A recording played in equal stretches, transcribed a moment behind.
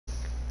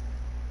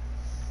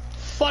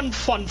fun.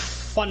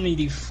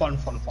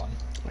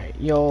 Right,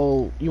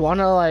 yo, you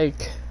wanna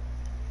like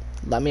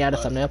let me add a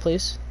thumbnail,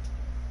 please?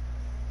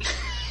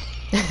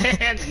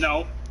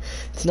 No.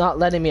 It's not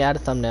letting me add a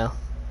thumbnail.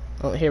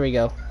 Oh, here we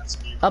go.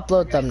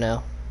 Upload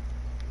thumbnail.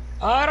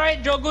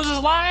 Alright, Joe Goose is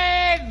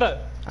live!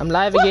 I'm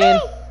live again.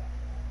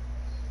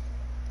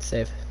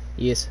 Save.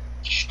 Yes.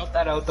 Shut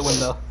that out the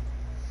window.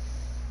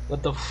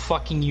 What the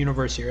fucking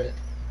universe you're at.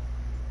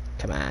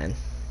 Come on.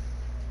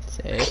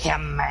 Save.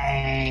 Come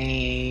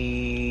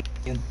on.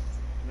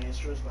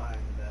 Maestro's behind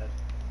the bed.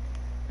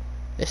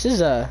 This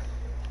is a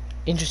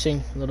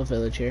interesting little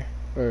village here,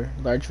 or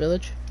large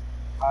village.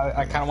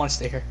 I kind of want to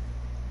stay here.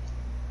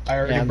 I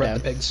already bred the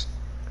pigs.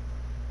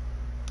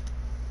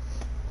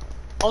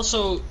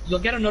 Also, you'll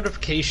get a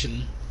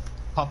notification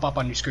pop up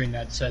on your screen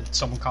that said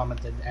someone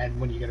commented and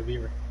when you get a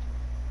viewer.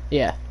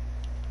 Yeah.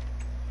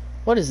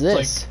 What is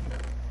this?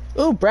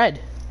 Ooh, bread.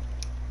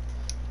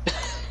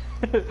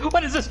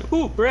 What is this?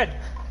 Ooh, bread.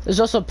 There's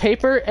also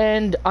paper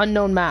and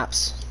unknown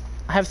maps.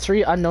 I have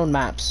 3 unknown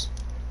maps.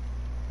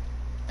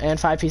 And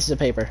 5 pieces of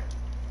paper.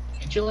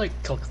 Can't you like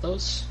click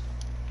those?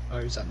 Or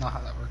is that not how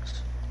that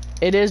works?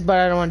 It is, but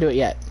I don't want to do it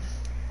yet.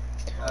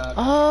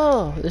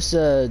 Oh, this is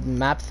a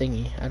map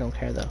thingy. I don't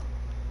care though.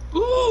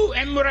 Ooh,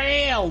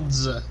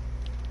 emeralds!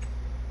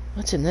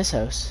 What's in this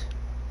house?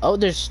 Oh,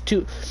 there's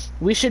 2.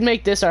 We should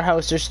make this our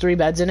house. There's 3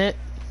 beds in it.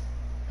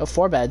 Oh,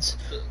 4 beds.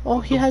 Oh,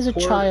 he has a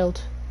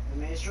child.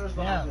 The Maestro's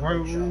Yeah, behind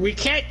the bookshelf. we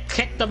can't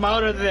kick them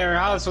out of their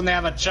house when they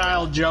have a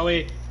child,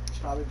 Joey. He's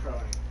probably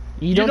crowing.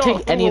 You don't know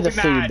take any of the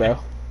who food, mad. bro.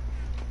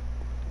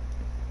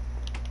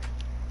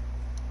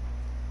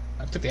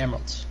 I took the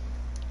emeralds.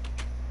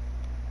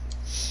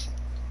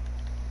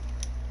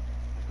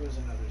 That goes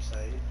another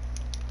site.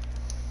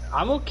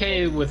 I'm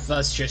okay with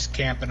us just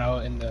camping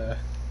out in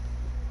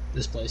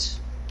this place.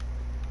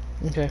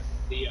 Okay.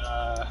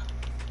 The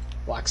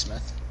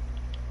blacksmith.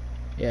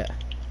 Yeah.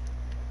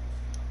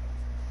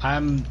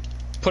 I'm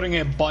putting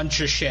a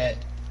bunch of shit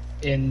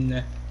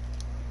in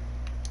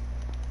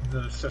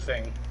the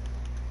thing.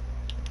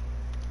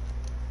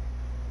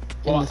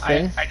 In the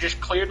thing? I just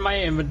cleared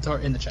my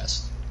inventory in the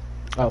chest.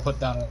 Oh. I put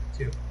down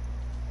 2.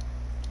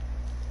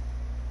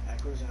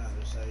 That goes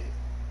another site.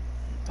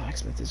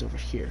 Blacksmith is over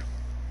here.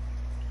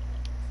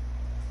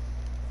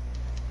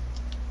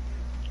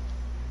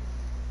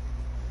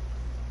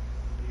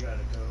 You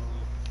gotta go.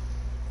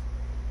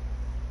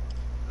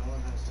 No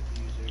one has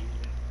diffuser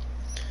either.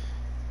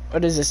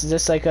 What is this? Is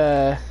this like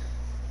a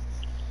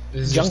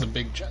This is Junk- just a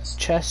big chest.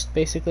 chest,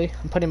 basically?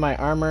 I'm putting my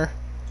armor.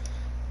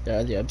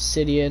 The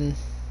obsidian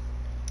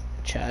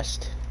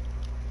chest.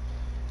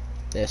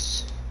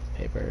 This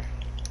paper.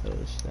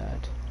 Those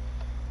that.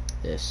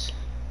 This.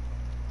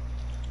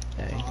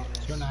 Bag.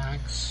 Your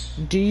axe.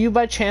 Do you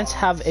by chance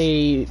have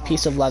a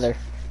piece of leather?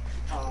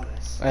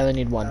 Thomas. I only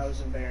need 1. I was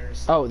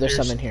embarrassed. Oh, there's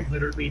some in here.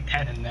 Literally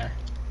 10 in there.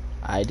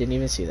 I didn't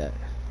even see that.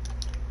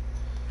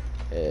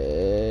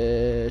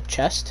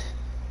 Chest?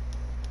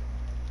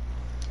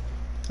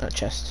 Not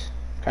chest.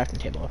 Crafting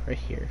table, right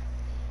here.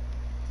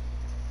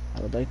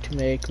 I would like to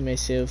make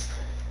myself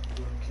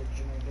Your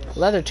kitchen, I guess.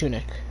 leather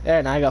tunic. There,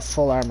 and I got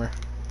full armor.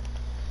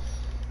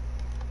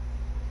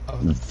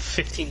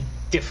 15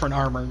 different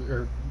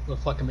armor or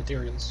fucking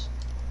materials.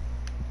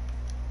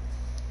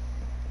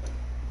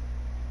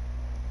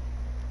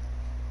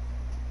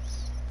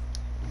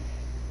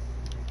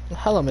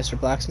 Hello, Mr.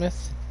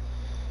 Blacksmith.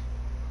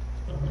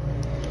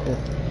 Cool.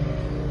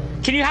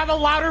 Can you have a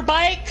louder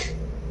bike?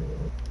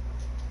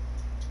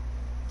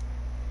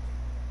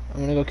 I'm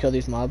gonna go kill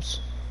these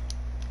mobs.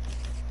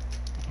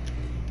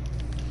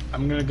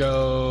 I'm gonna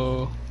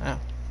go. Ow.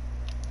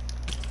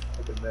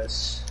 Look at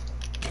this.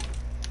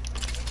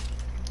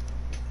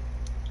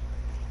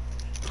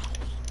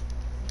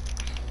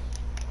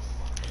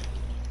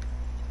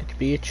 At the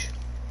beach.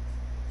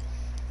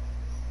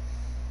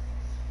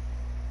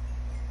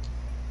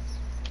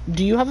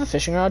 Do you have a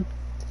fishing rod?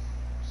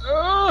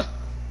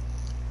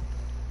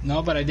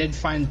 No, but I did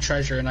find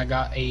treasure, and I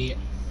got a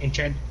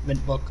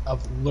enchantment book of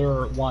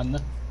Lure 1.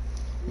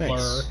 Nice.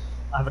 Lure.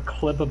 I have a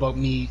clip about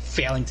me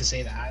failing to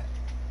say that.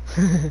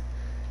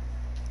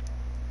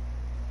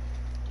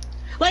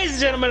 Ladies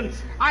and gentlemen,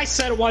 I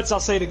said it once, I'll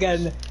say it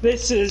again.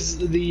 This is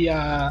the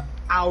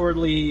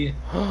hourly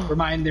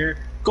reminder.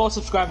 Go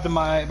subscribe to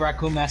my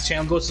Raccoon Mask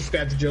channel. Go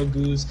subscribe to Joe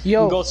Goose.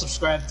 Yo. And go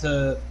subscribe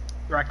to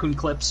Raccoon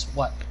Clips.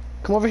 What?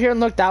 Come over here and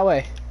look that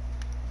way.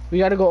 We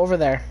gotta go over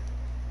there.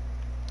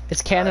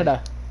 It's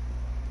Canada.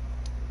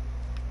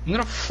 I'm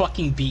gonna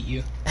fucking beat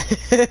you.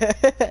 You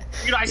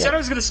know, I said I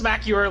was gonna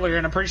smack you earlier,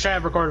 and I'm pretty sure I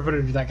have recorded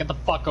footage of that. Get the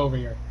fuck over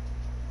here.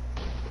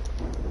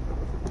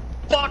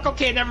 Fuck.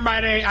 Okay, never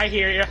mind. I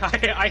hear you.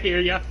 I hear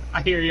you.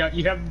 I hear you.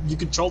 You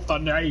control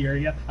thunder. I hear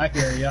you. I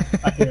hear you.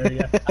 I hear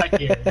you. I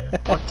hear you.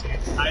 Okay.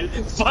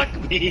 Fuck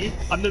me.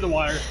 Under the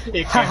wire.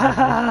 It can't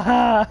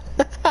hurt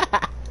me.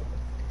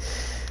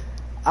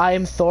 I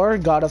am Thor,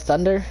 God of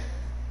Thunder.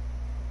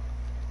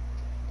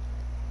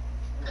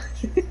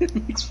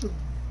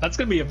 That's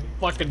gonna be a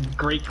fucking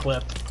great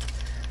clip.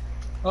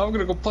 Oh, I'm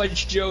gonna go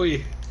punch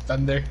Joey.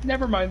 thunder.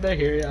 Never mind, I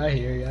hear ya, I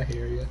hear ya, I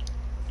hear ya.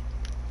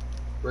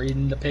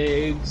 Breeding the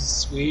pigs,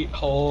 sweet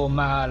home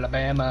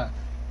Alabama.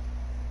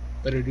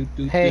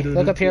 Hey,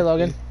 look up here,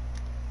 Logan.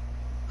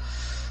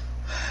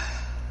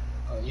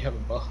 Oh, you have a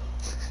bow.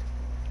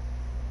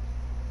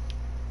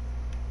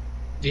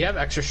 Do you have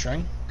extra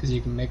string? Because you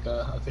can make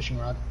a fishing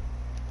rod.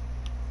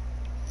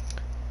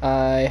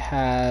 I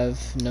have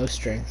no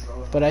string,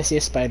 but I see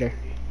a spider.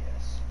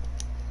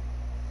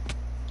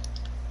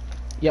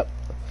 Yep.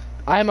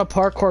 I am a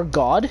parkour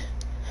god.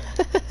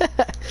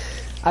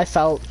 I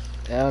fell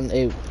on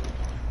a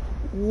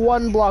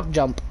 1 block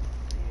jump.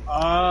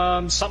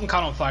 Something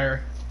caught on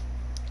fire.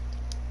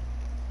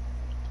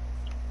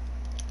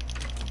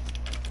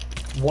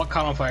 What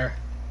caught on fire?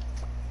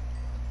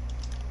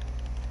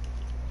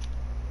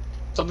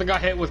 Something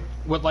got hit with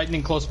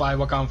lightning close by.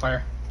 What caught on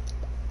fire?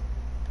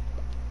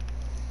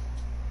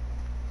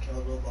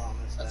 Killable bomb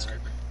is That's that.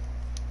 right.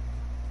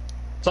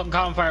 Something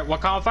caught on fire.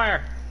 What caught on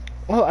fire?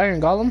 Oh, Iron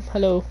Golem,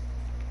 hello.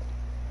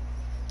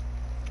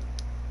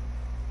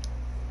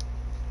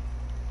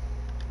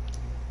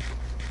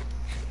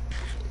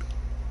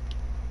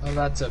 Oh,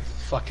 that's a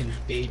fucking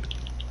baby.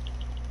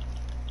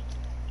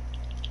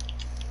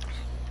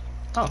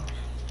 Oh.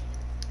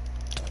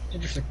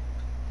 Interesting.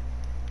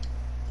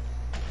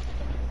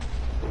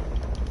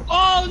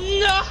 Oh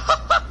no!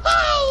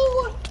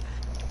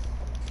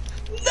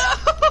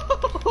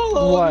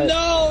 No! What?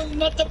 No,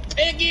 not the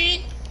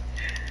piggy!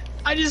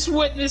 I just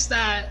witnessed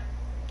that.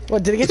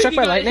 What, did it get struck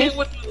by Piggy got lightning? hit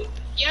with-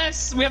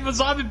 yes, we have a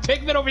zombie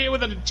pigman over here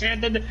with an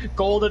enchanted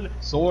golden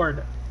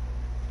sword.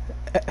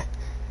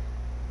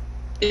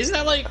 Isn't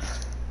that like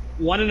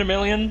 1 in a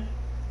million?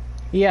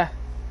 Yeah.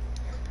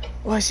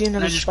 Oh, I see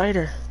another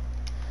spider.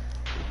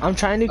 I'm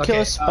trying to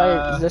kill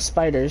the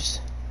spiders.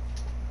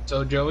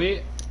 So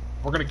Joey,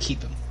 we're gonna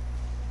keep him.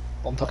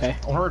 Don't touch him.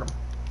 Don't hurt him.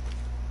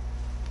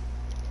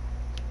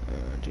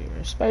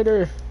 Dear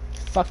spider.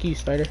 Fuck you,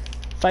 spider.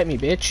 Fight me,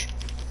 bitch.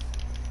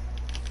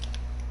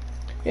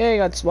 Yeah, I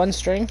got 1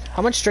 string.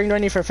 How much string do I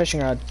need for a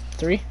fishing rod?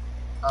 3?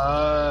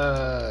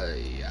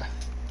 Yeah.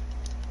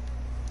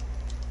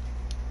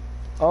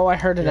 Oh, I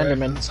heard an Yeah,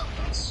 Enderman.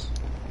 something else.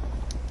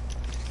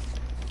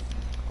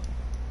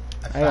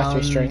 I got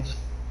 3 string.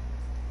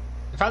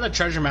 I found the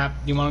treasure map.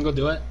 Do you want to go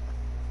do it?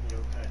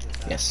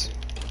 Yes.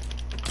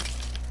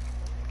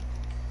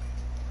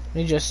 Let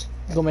me just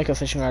go make a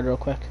fishing rod real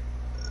quick.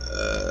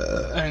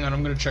 Hang on,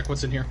 I'm gonna check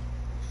what's in here.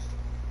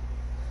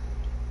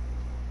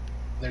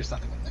 There's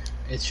nothing in there.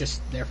 It's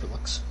just there for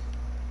looks.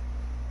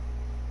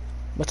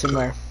 What's in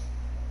where?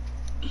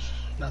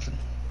 Nothing.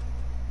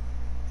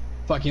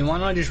 Fuck, you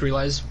wanna? I just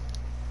realized.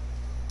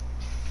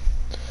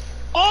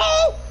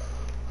 Oh!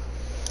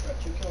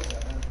 Got 2 kills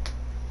that man.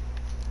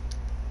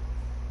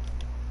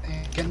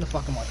 Hey, get in the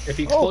fucking water. If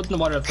you explode in the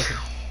water, that's okay.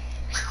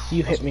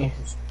 You hit me.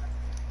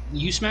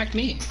 You smacked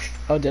me.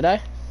 Oh, did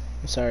I?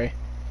 I'm sorry.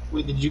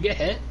 Wait, did you get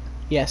hit?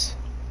 Yes.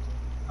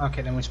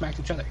 Okay, then we smacked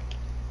each other.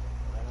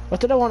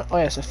 What did I want? Oh,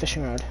 yes, a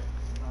fishing rod.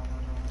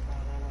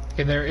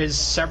 Okay, there is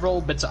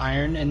several bits of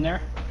iron in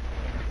there.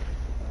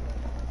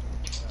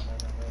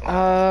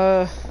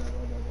 I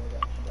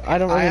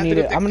don't really need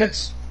it. I'm gonna,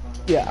 This.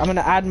 yeah, I'm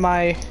gonna add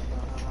my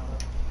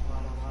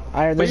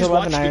iron. There's Please 11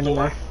 watch the iron in door.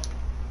 there.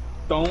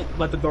 Don't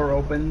let the door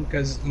open,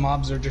 because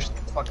mobs are just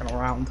fucking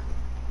around.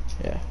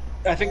 Yeah.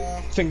 I think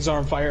things are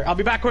on fire. I'll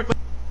be back quickly.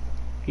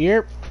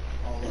 Yep.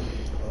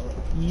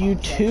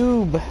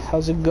 YouTube,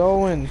 how's it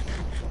going?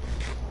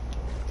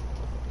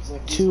 It's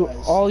like these To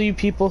guys. all you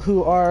people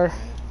who are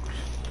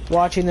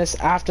watching this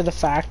after the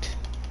fact,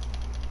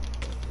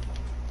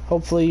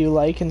 hopefully you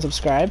like and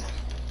subscribe.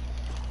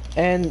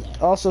 And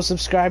also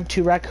subscribe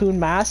to Raccoon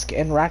Mask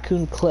and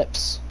Raccoon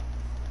Clips.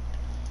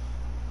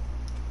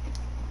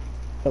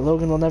 But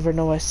Logan will never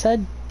know I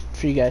said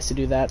for you guys to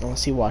do that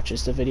unless he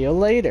watches the video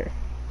later.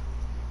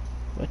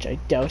 Which I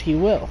doubt he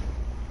will.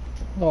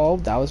 Oh,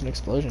 that was an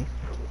explosion.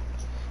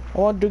 I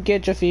want to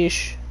get a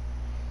fish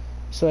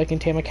so I can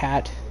tame a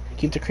cat,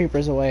 keep the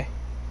creepers away.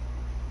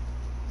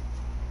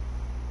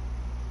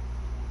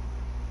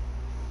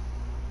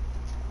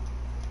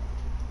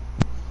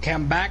 Okay,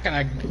 I'm back, and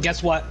I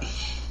guess what?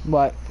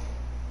 What?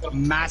 A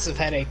massive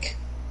headache.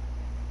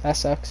 That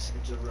sucks.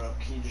 It's a rook.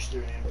 He just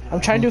threw an impact.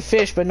 I'm trying to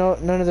fish, but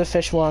none of the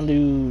fish want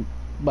to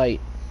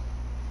bite.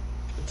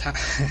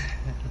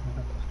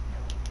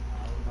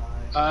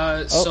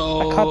 Oh,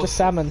 So I caught the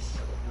salmon.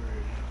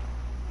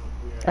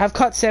 I've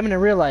caught salmon in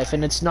real life,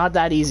 and it's not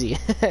that easy.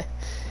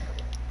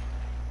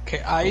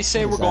 okay, I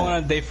say What we're is going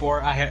that? on day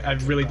 4. I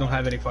really don't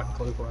have any fucking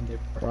clue we're on day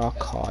 4. Raw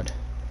cod.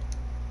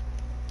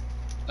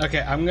 Okay,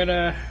 I'm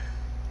gonna.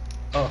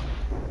 Oh.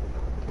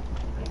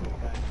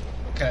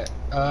 Okay.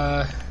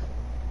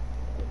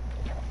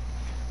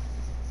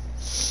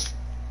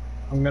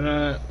 I'm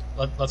gonna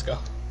let's go.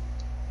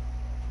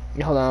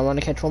 Yeah, hold on, I want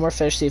to catch 1 more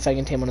fish, see if I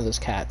can tame one of those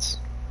cats.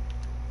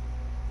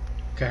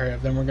 Okay, hurry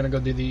up. Then we're gonna go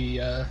do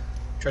the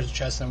treasure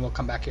chest, and we'll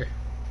come back here.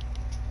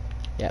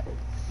 Yep.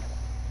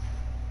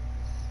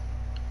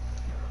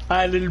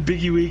 Hi, little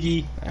Biggie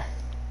Wiggy.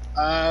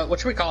 What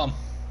should we call him?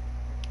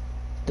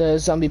 The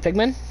zombie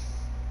pigman?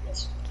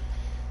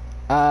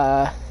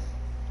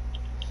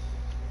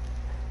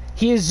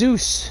 He is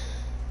Zeus.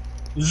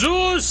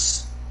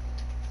 Zeus!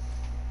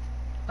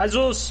 Hi,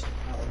 Zeus!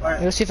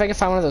 Let me see if I can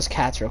find one of those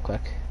cats real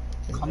quick.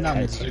 Calm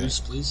down, Zeus,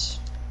 please.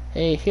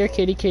 Hey, here,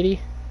 kitty, kitty.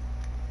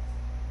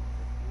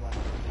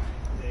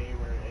 They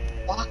were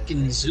in...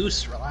 Fucking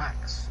Zeus,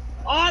 relax.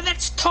 Oh,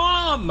 that's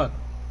Tom! They're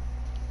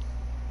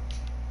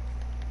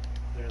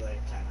like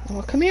kind of...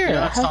 Well, come here. Yeah,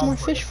 I that's have Tom more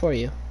for fish you. for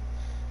you.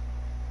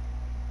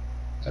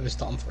 That is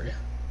Tom for you.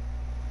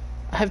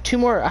 I have two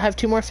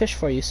more fish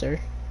for you, sir.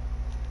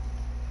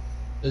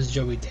 Does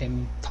Joey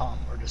tame Tom,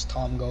 or does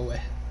Tom go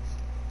away?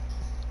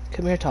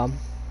 Come here, Tom.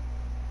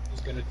 He's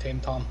gonna tame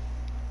Tom.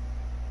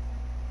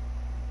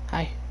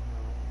 Hi.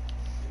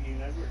 You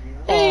never...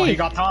 Oh, Hey! he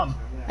got Tom.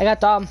 I got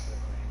Tom.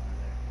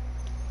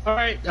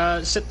 Alright,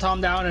 sit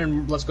Tom down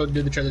and let's go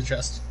do the treasure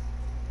chest.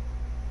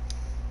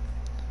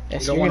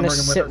 Yes, You you're don't wanna gonna bring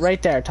him with sit us?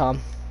 right there,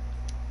 Tom.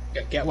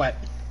 Get wet.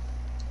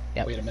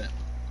 Yep. Wait a minute.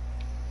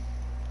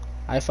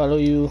 I follow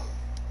you.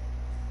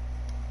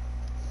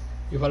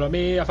 You follow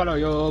me, I follow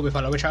you, we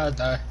follow each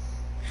other.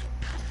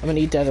 I'm gonna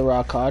eat the other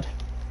raw cod.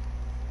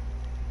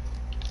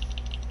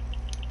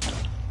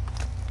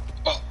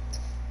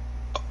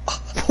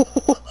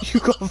 You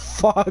got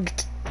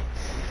fucked.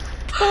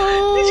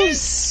 Did you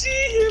see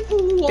him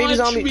Baby launch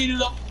zombie. me to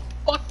the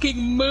fucking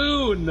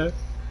moon?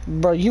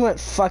 Bro, you went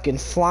fucking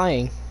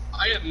flying.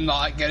 I am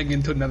not getting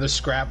into another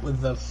scrap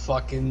with the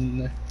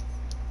fucking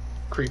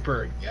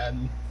creeper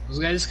again. Those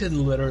guys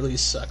can literally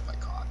suck my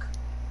cock.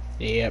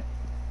 Yep.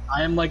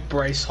 I am like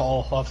Bryce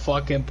Hall, a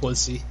fucking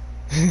pussy.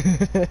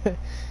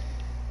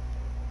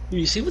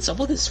 You see what's up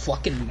with his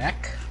fucking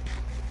neck?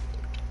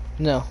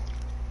 No.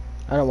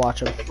 I don't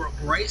watch him. Bro,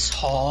 Bryce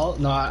Hall?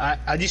 No,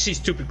 I just see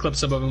stupid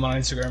clips of him on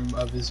Instagram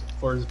of his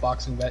for his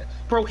boxing bet.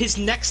 Bro, his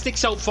neck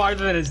sticks out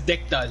farther than his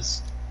dick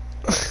does.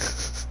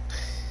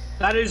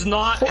 That is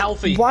not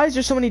healthy. Why is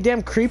there so many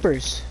damn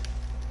creepers?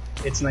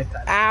 It's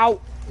nighttime. Ow!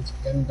 It's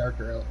getting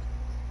darker out.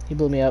 He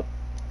blew me up.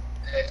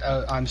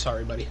 I'm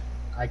sorry, buddy.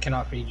 I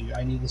cannot feed you.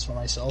 I need this for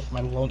myself,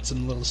 my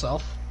lonesome little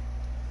self.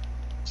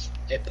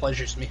 It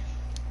pleasures me.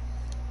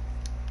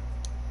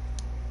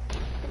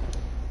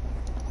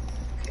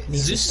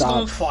 Needs to Zeus is stop.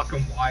 going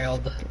fucking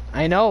wild.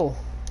 I know.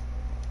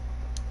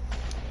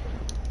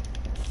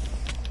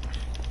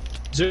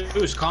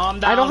 Zeus, calm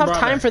down, I don't have brother.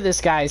 time for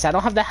this, guys. I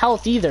don't have the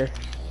health either.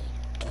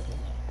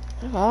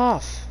 Get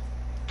off.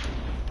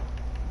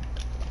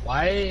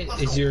 Why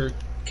is your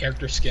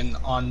character skin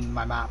on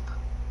my map?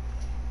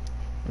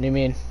 What do you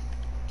mean?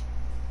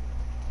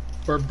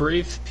 For a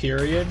brief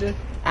period,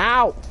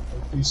 Ow!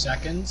 a few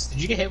seconds.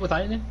 Did you get hit with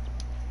lightning?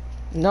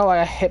 No, I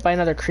got hit by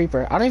another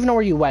creeper. I don't even know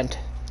where you went.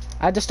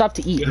 I had to stop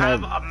to eat. You and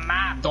have I- a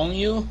map, don't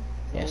you?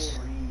 Yes.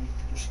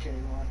 Just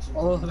kidding, Watson.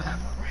 Oh, the map.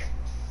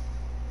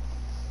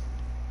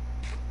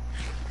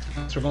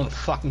 So we're going to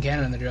fucking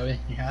Canada, then, Joey.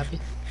 You happy?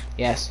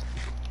 Yes.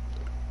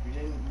 We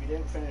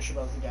didn't finish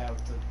about the guy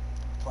with the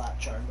plat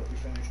chart, but we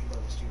finished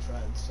about his two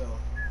friends, so...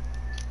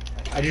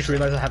 I just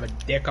realized I have a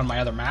dick on my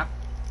other map.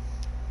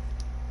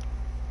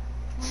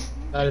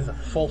 That is a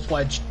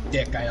full-fledged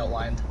dick I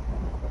outlined.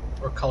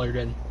 Or colored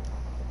in.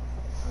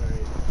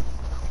 Alright.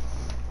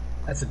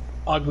 That's an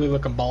ugly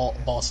looking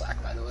ball sack,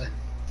 by the way.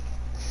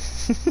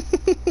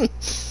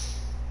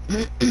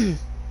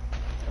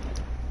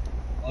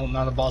 Oh,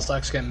 now the ball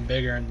sack's getting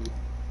bigger and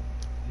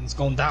it's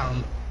going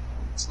down.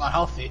 It's not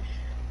healthy.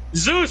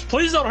 Zeus,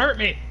 please don't hurt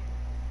me!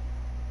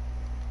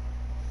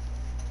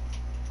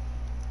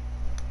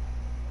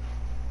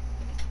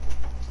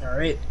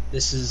 Alright,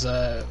 this is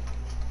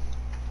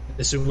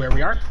where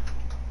we are.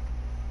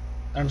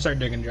 I'm starting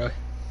digging, Joey.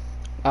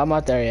 I'm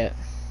not there yet.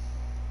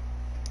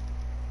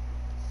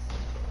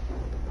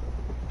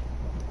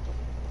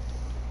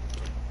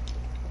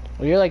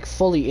 Well, you're like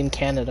fully in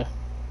Canada.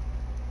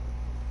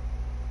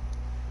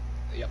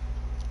 Yep.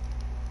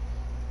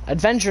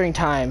 Adventuring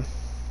time.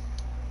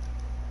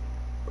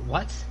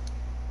 What?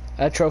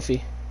 A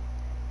trophy.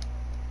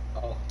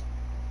 Oh.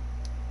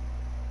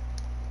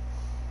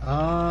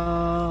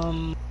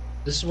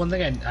 This is one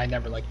thing I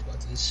never liked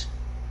about this.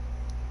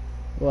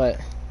 What?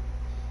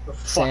 The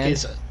fuck Sand?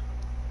 is it?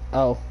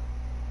 Oh.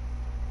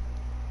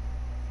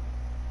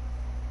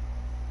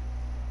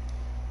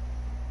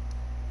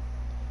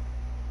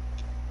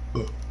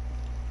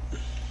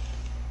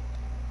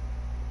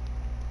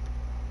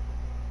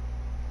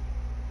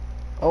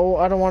 Oh,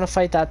 I don't want to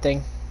fight that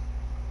thing.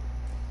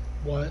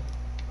 What?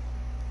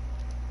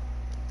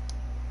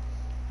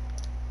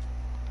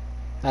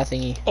 That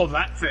thingy. Oh,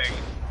 that thing.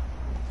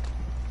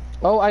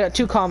 Oh, I got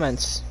 2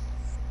 comments.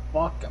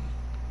 Fuck him.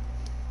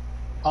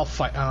 I'll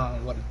fight.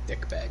 What a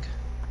dick bag.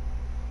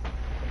 Come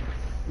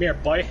here,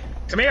 boy.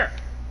 Come here.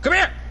 Come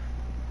here.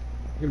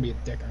 You're gonna be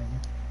a dick, aren't you,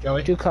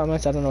 Joey? 2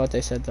 comments. I don't know what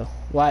they said though.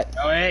 What?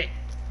 Joey.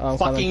 Oh, I'm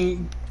coming.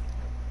 Fucking.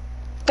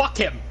 Fuck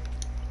him.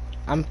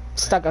 I'm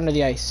stuck under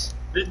the ice.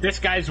 This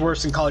guy's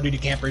worse than Call of Duty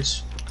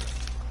campers.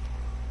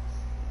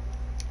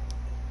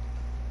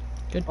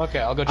 Good. Okay,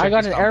 I'll go check I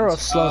got these an arrow of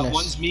comments. slowness.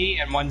 One's me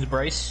and one's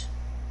Bryce.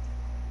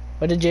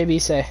 What did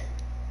JB say?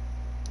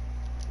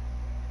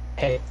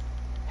 Hey.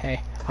 Hey.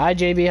 Hi,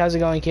 JB. How's it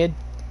going, kid?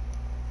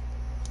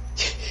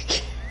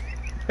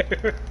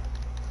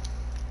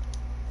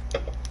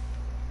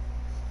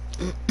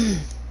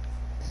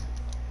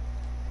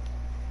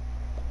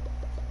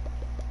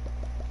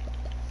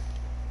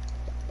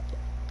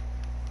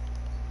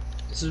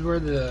 This is where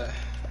the...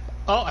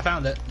 Oh, I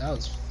found it. That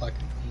was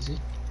fucking easy.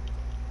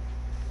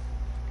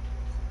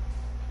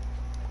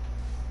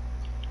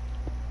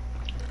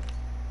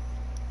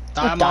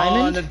 I'm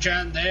diamond? on the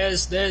gen.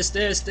 This.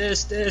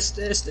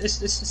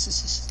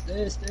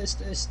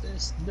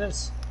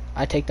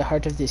 I take the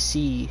heart of the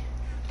sea.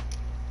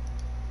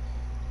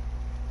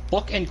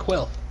 Book and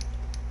Quill.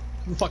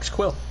 Who the fuck's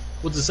Quill?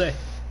 What's it say?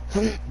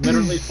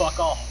 Literally fuck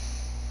all.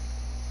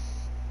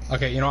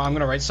 Okay, you know what? I'm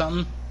gonna write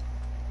something.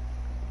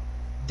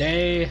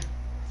 Day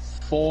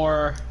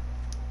 4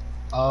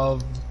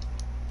 of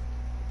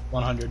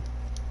 100.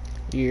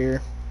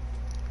 Year.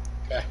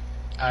 Okay.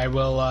 I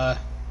will,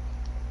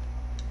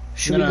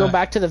 Should we go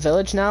back to the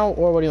village now,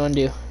 or what do you want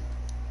to do?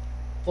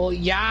 Well,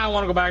 yeah, I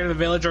want to go back to the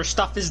village. Our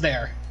stuff is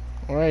there.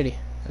 Alrighty.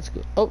 Let's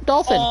go. Oh,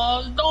 dolphin!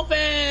 Oh,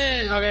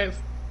 dolphin! Okay.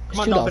 Come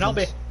on, dolphin, help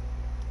me.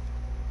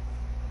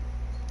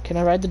 Can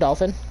I ride the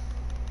dolphin?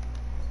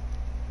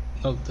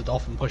 No, the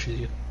dolphin pushes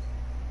you.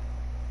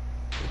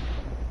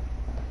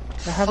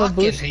 I have a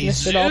boost,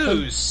 Mr.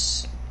 Dolphin.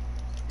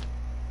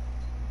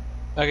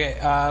 Okay,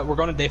 we're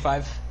going to day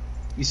 5.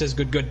 He says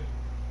good. Good.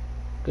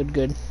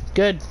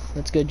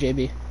 That's good,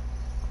 JB.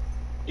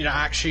 You know,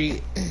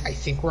 actually, I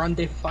think we're on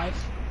day 5.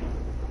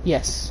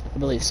 Yes, I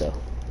believe so.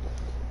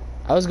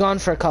 I was gone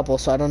for a couple,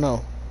 so I don't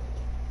know.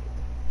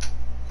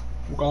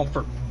 We're going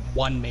for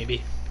 1,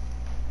 maybe.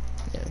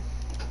 Yeah.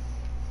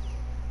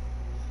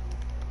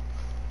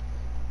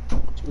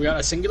 So we got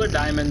a singular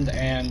diamond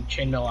and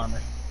chainmail armor.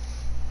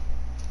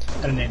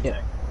 And a name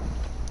tag.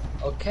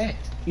 Okay.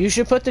 You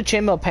should put the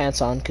chainmail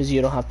pants on, because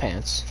you don't have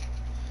pants.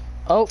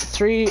 Oh, a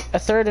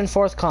third and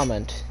fourth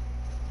comment.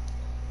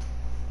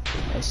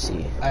 I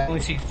see. I only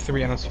see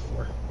 3 and I see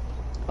 4.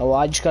 Oh, well,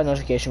 I just got a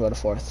notification about a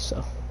fourth,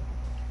 so...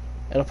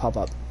 It'll pop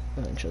up,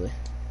 eventually.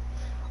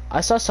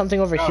 I saw something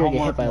over here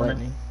get hit by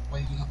lightning.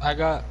 Wait, I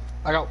got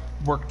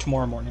work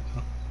tomorrow morning.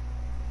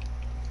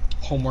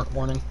 Homework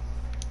morning.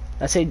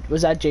 Was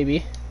that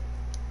JB?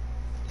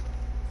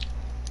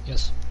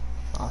 Yes.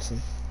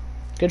 Awesome.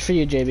 Good for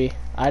you, JB.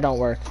 I don't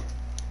work,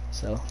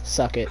 so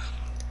suck it,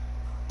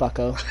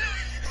 bucko.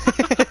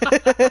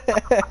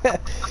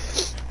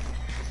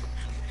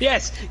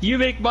 Yes, you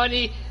make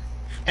money,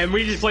 and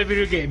we just play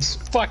video games.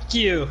 Fuck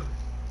you.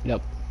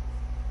 Nope.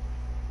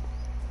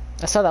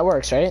 That's how that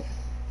works, right?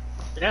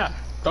 Yeah,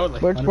 totally.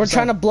 We're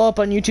trying to blow up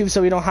on YouTube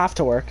so we don't have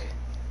to work.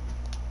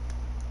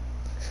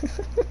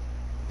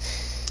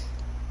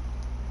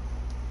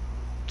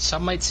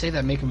 Some might say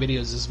that making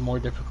videos is more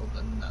difficult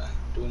than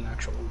doing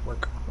actual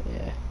work.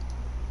 Yeah.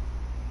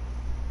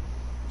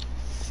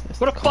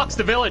 What the fuck's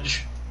the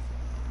village?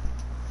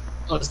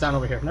 Oh, it's down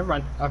over here. Never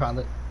mind. I found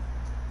it.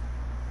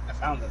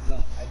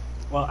 No.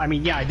 Well, I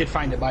mean, yeah, I did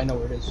find it, but I know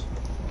where it is.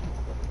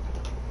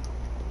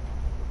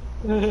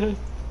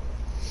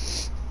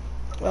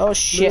 Oh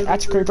shit,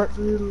 that's a creeper.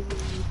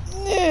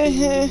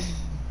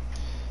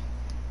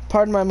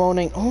 Pardon my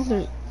moaning. Oh,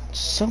 there's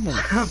so many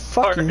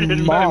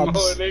fucking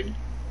mobs. There's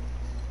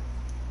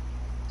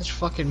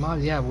fucking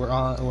mobs. Yeah, we're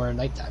at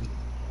nighttime.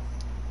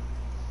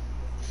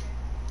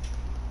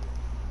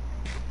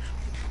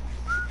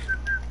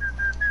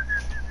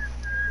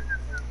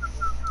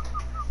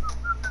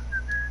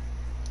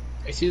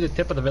 I see the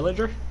tip of the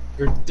villager.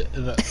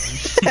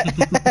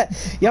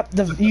 Yep,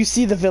 you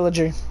see the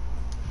villager.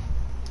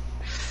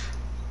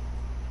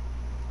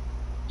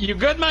 You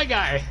good, my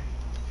guy?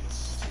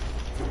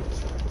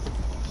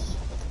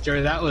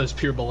 Jerry, that was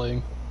pure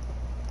bullying.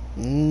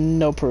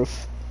 No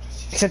proof.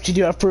 Except you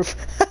do have proof.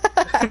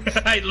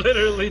 I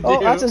literally do.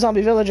 Oh, that's a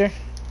zombie villager.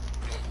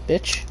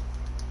 Bitch.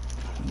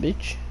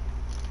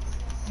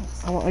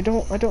 I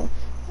don't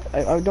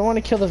want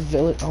to kill the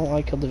village. I don't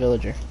want to kill the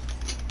villager.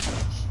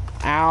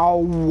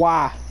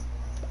 Ow!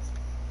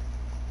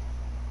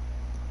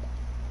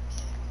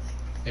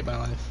 Hate my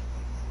life.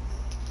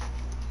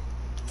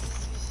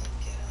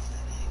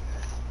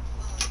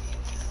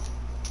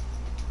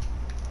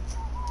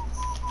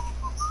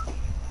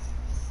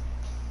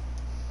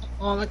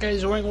 Oh, that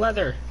guy's wearing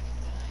leather.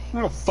 I'm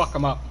gonna fuck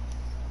him up.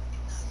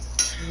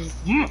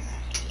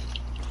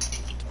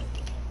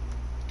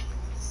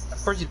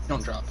 Of course you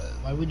don't drop it.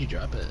 Why would you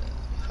drop it?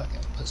 Fucking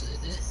pussy.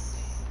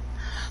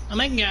 Oh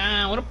my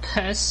god, what a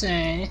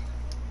pussy.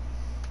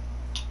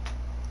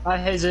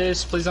 Hi,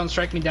 Jesus. Please don't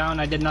strike me down.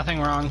 I did nothing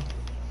wrong.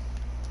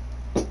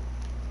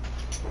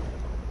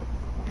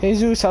 Hey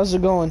Zeus, how's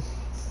it going?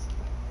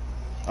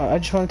 I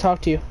just want to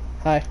talk to you.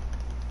 Hi.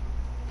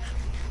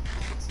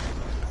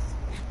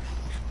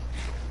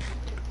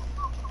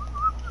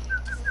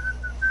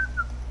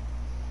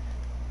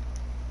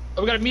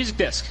 Oh, we got a music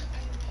disc.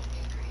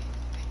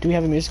 Do we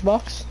have a music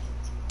box?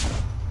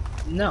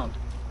 No.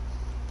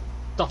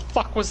 The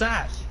fuck was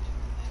that?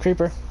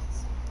 Creeper.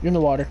 You're in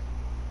the water.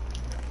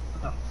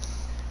 Oh.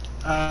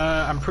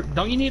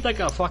 Don't you need like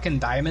a fucking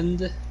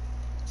diamond?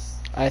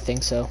 I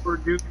think so. For a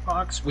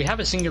jukebox? We have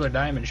a singular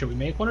diamond. Should we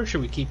make one or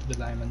should we keep the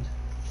diamond?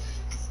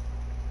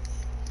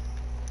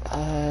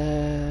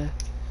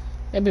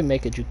 Maybe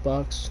make a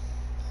jukebox.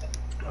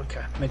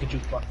 Okay, make a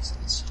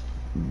jukebox.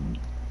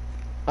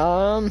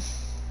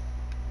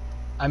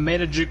 I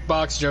made a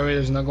jukebox, Joey.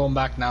 There's no going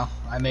back now.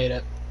 I made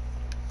it.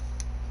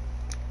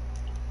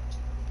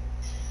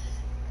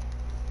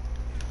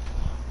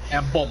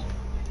 And boom.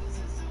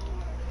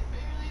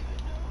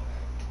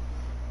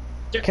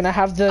 Can I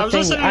have the I was thing?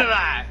 listening to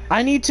that.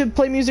 I need to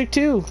play music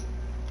too.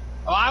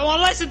 Oh, I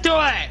won't listen to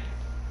it.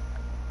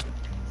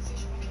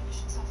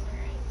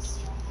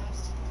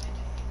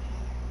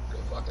 Go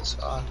fuck this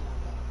on.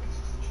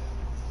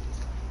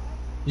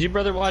 Is your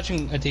brother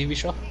watching a TV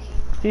show?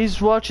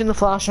 He's watching The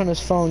Flash on his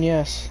phone,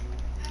 yes.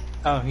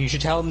 Oh, you should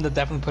tell him to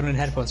definitely put in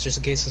headphones just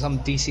in case some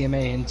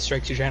DCMA and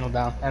strikes your channel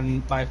down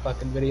and my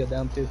fucking video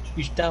down too.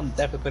 You should tell him to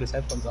definitely put his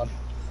headphones on.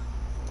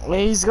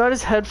 He's got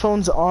his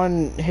headphones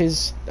on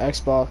his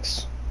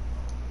Xbox.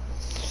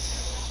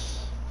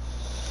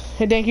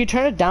 Hey Dan, can you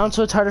turn it down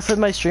so it's harder for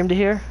my stream to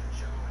hear?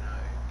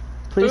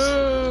 Please?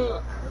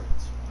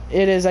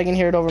 It is, I can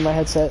hear it over my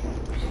headset.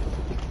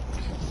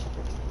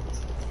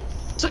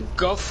 It's a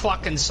go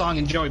fucking song,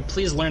 and Joey,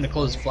 please learn to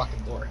close the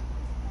fucking door.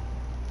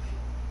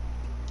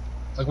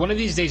 Like, one of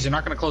these days you're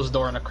not gonna close the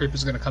door and a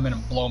creeper's gonna come in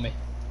and blow me.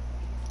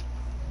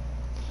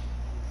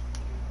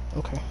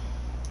 Okay.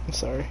 I'm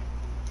sorry.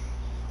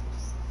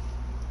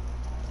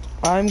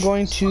 I'm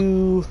going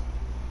to...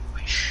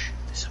 Shh,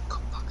 this is a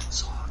good fucking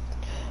song.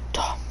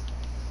 Tom.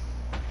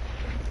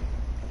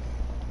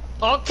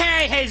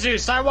 Okay,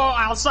 Jesus,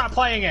 I'll stop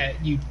playing it,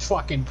 you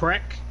fucking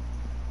prick.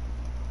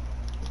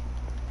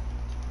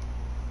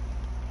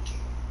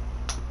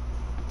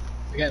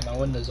 Again, my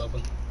window's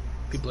open.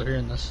 People are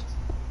hearing this.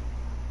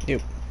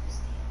 Yep.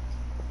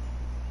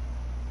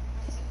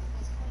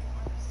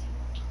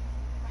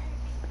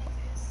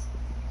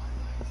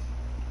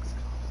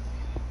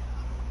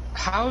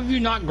 How have you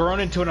not grown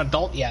into an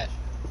adult yet?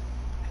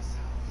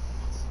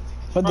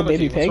 What, the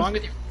baby pig? What's wrong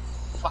with your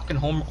fucking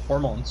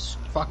hormones?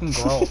 Fucking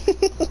grow.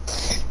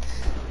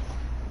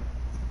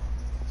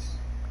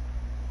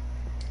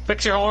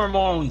 Fix your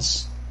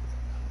hormones,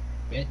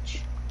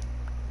 bitch.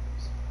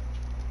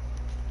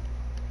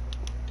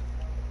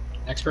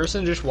 Next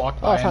person just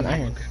walked by I found and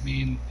iron. look at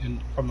me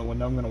from the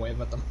window. I'm gonna wave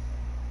at them.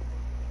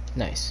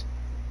 Nice.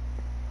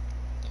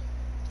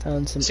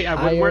 Found some See, I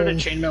would wear the iron.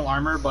 chainmail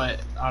armor, but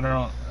I don't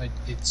know.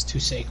 It's too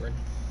sacred.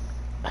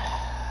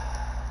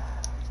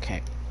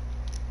 Okay.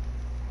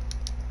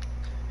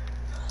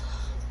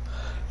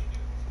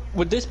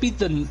 Would this be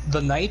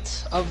the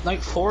night of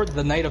night 4,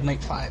 the night of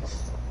night 5?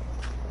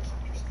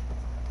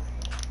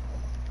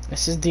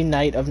 This is the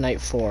night of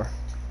night 4.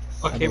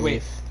 Okay,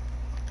 wait.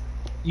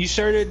 You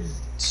started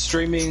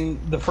streaming,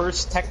 the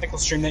first technical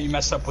stream that you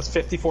messed up was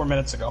 54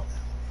 minutes ago.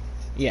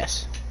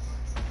 Yes.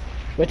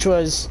 Which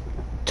was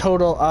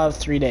total of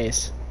 3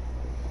 days.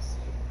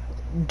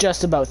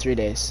 Just about 3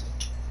 days.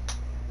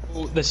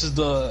 Oh, this is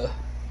the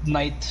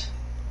night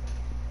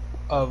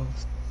of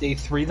day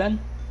 3 then?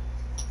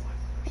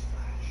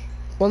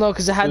 Well, no,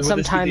 because it had Would some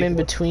this be time day in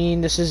 4?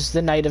 between. This is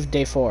the night of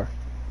day 4.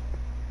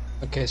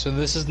 Okay, so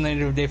this is the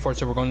night of day 4,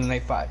 so we're going to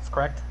night 5,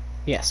 correct?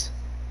 Yes.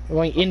 We're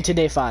going into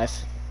day 5.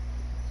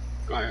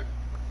 Alright.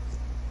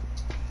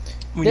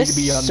 We This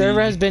need to be on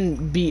server has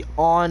been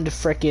beyond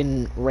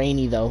frickin'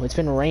 rainy, though. It's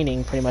been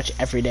raining pretty much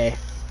every day.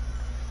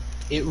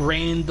 It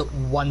rained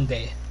one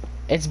day.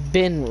 It's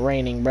been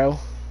raining, bro.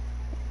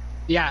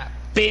 Yeah,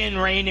 been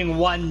raining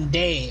one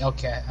day.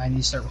 Okay, I need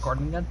to start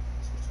recording again.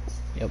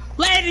 Yep.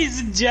 Ladies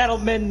and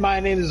gentlemen, my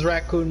name is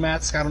Raccoon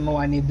Mask. I don't know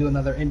why I need to do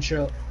another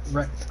intro.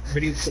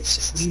 Video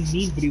clips. What do you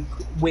need video?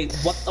 Wait,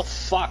 what the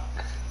fuck?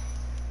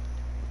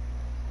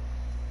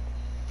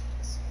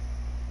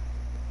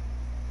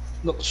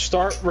 Look,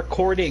 start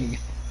recording.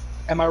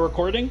 Am I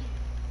recording?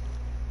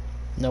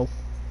 No.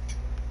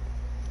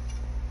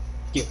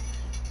 Thank you.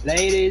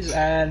 Ladies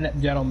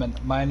and gentlemen,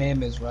 my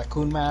name is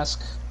Raccoon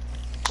Mask.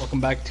 Welcome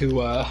back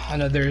to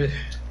another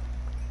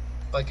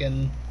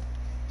fucking.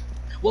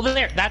 Well,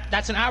 there.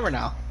 That's an hour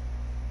now.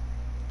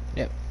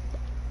 Yep.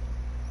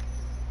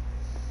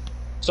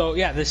 So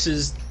yeah, this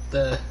is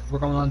we're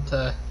going on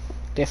to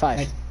Day 5.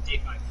 day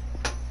 5.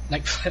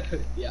 Night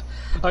 5. Yeah.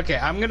 Okay,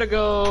 I'm gonna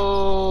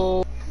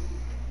go.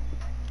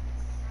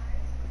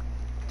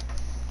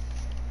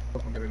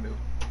 What am I gonna do?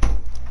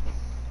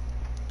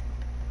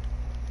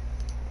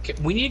 Okay,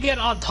 we need to get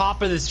on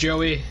top of this,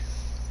 Joey.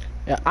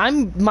 Yeah,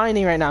 I'm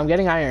mining right now. I'm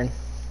getting iron.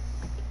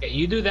 Okay,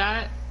 you do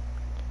that.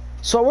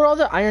 So what were all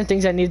the iron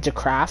things I needed to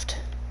craft?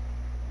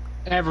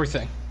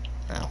 Everything.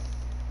 Oh.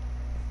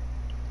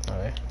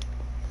 Okay.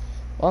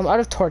 Well, I'm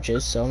out of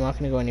torches, so I'm not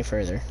going to go any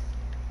further.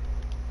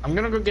 I'm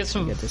gonna go get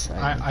some. Get this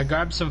iron. I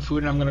grabbed some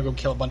food and I'm gonna go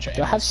kill a bunch of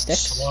Do I animals. have sticks?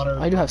 Slaughter.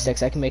 I do have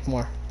sticks. I can make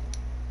more.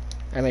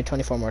 I made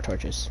 24 more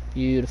torches.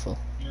 Beautiful.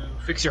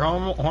 Fix your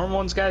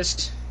hormones,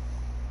 guys.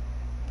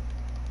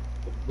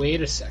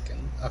 Wait a second.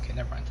 Okay,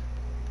 never mind.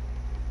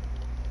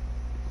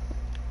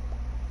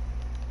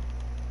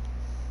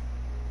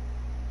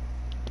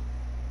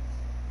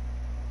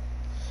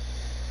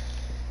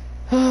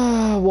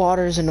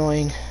 water is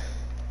annoying.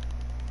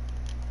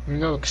 I'm gonna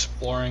go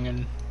exploring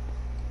and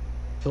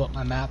fill up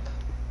my map.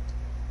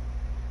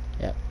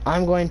 Yep.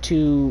 I'm going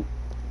to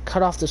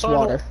cut off this Tunnel.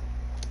 water.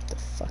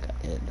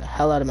 Get the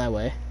hell out of my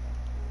way.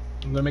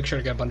 I'm gonna make sure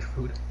to get a bunch of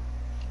food.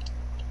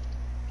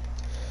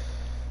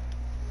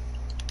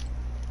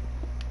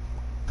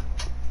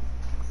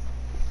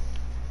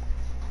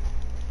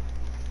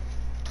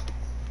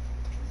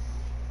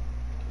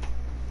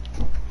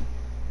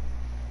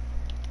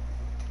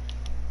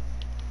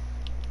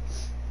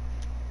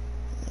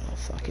 Oh,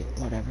 fuck it.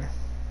 Whatever.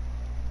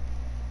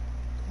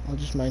 I'll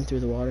just mine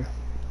through the water.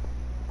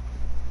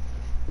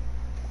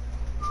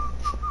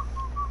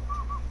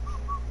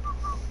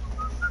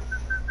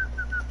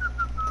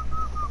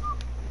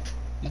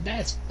 My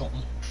dad's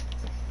something.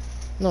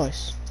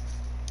 Nice.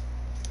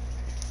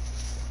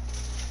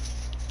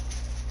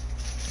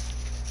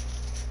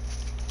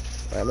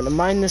 Alright, I'm gonna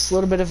mine this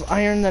little bit of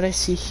iron that I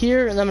see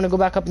here, and then I'm gonna go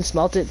back up and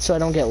smelt it so I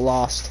don't get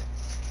lost.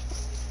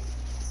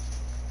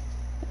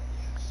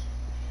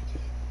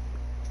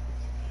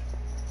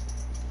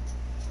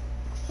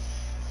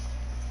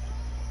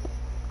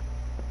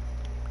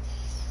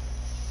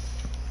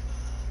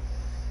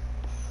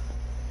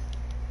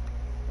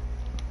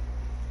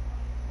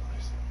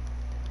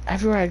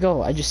 Everywhere I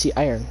go, I just see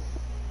iron.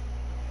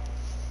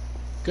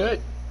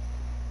 Good.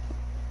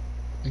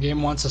 The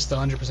game wants us to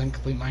 100%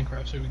 complete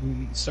Minecraft, so we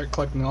can start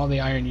collecting all the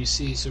iron you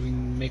see, so we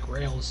can make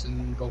rails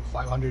and go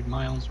 500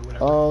 miles or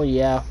whatever. Oh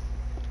yeah,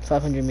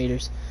 500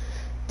 meters.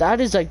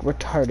 That is like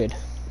retarded.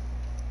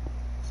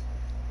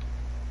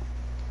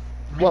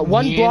 What,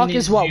 one block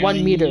is what,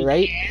 1 meter,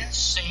 right? You can't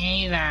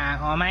say that.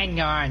 Oh my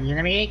god, you're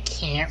gonna get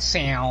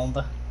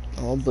canceled.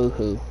 Oh,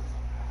 boo-hoo.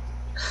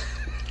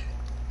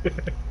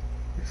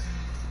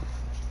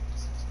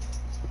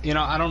 You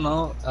know, I don't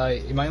know.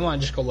 You might want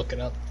to just go look it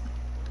up.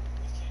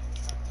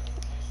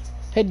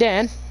 Hey,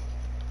 Dan.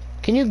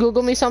 Can you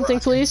Google me something,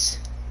 please?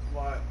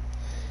 What?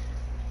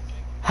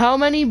 How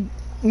many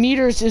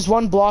meters is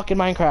one block in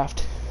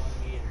Minecraft?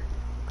 1 meter.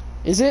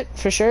 Is it?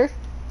 For sure?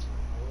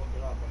 I'll look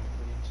it up. I'm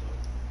pretty sure.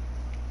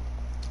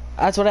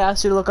 That's what I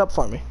asked you to look up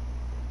for me.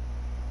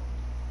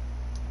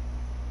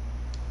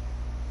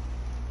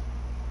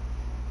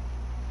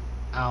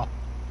 Ow.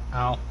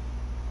 Ow.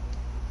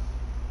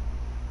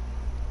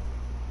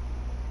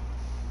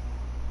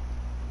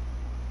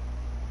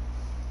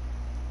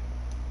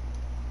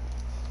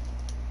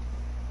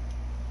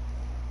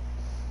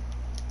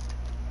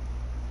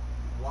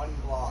 One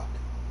block.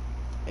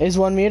 Is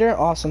 1 meter?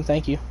 Awesome,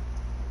 thank you.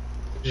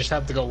 You just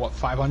have to go, what,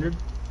 500?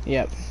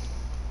 Yep.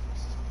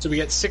 So we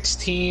get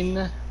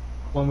 16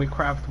 when we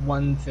craft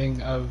one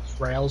thing of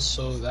rails,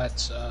 so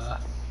that's,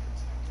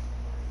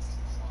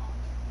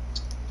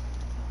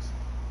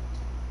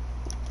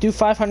 Do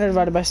 500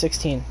 divided by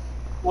 16.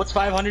 What's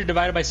 500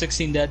 divided by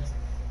 16, Dead?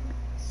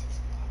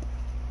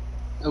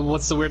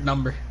 What's the weird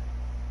number?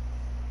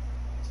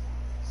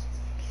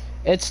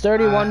 It's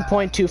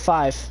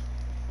 31.25.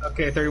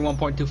 Okay,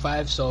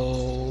 31.25,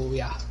 so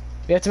yeah.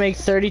 We have to make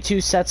 32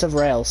 sets of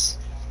rails.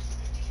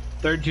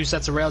 32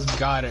 sets of rails,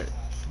 got it.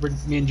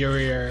 Me and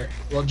Joey are,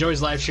 well,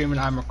 Joey's live streaming,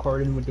 I'm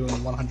recording, we're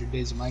doing 100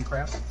 days of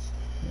Minecraft.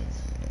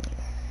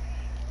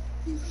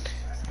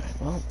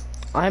 Well,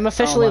 I'm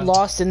officially wow.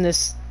 lost in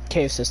this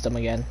cave system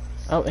again.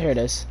 Oh, here it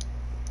is.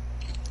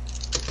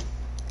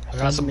 I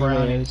got some Friendly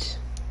brownies.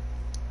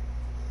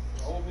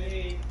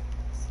 Homemade.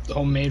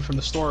 Homemade from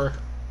the store.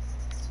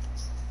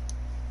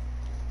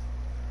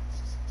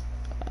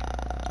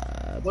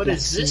 What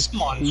is this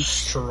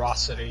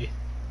monstrosity?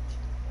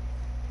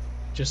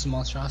 Just a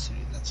monstrosity,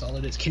 that's all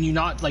it is. Can you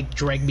not, like,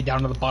 drag me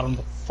down to the bottom of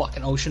the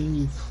fucking ocean,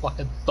 you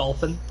fucking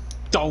dolphin?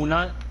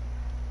 Donut?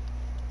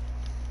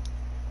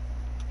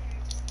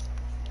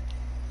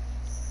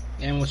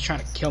 And was trying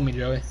to kill me,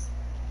 Joey.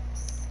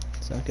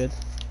 It's not good.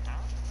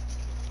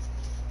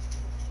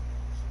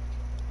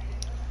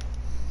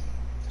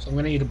 So I'm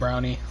gonna eat a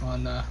brownie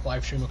on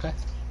live stream, okay?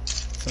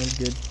 Sounds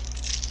good.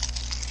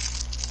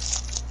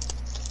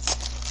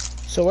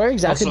 So where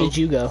exactly Also- did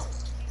you go?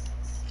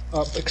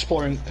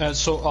 Exploring.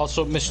 So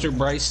also Mr.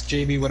 Bryce,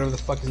 JB, whatever the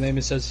fuck his name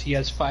is, says he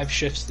has 5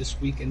 shifts this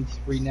week and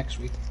 3 next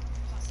week.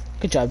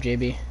 Good job,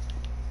 JB.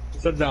 He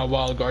said that a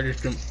while ago, I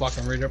just didn't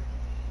fucking read it.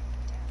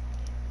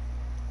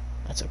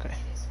 That's okay.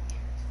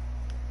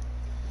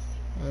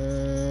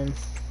 Mmm.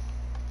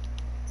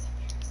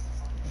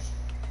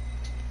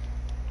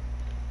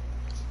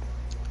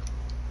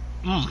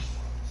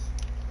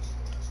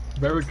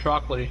 Very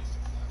chocolatey.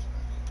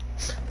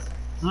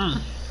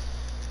 Mmm.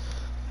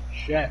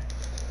 Shit.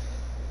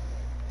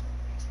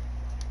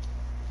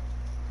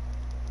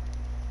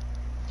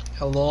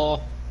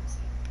 Hello.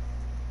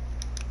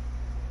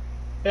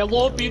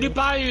 Hello,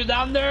 PewDiePie, you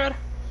down there?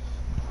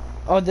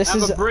 Oh, this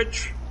Have is a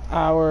bridge.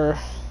 our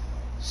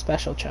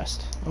special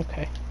chest.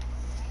 Okay.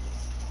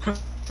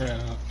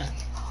 Yeah.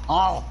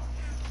 Oh.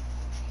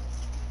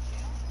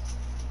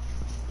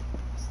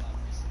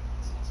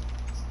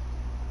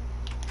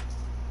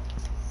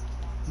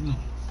 Mmm.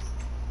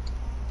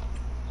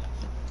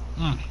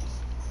 Mmm.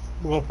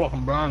 Real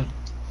fucking burn.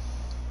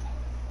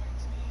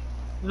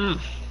 Mm.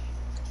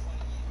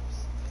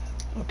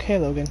 Okay,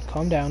 Logan,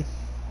 calm down.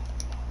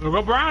 Look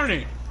at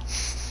brownie.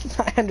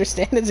 I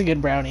understand it's a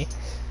good brownie.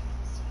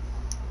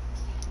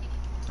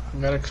 I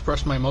gotta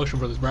express my emotion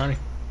for this brownie.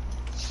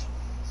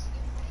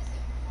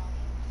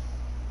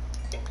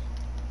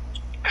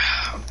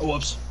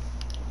 Whoops.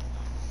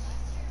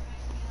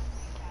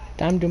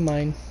 Time to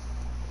mine.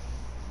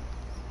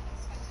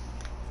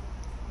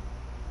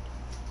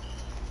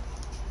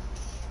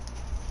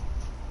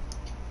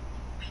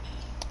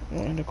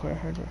 And acquire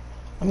hardware.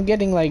 I'm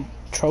getting like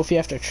trophy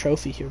after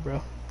trophy here,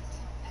 bro.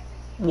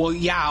 Well,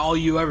 yeah, all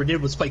you ever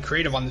did was play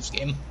creative on this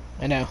game.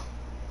 I know.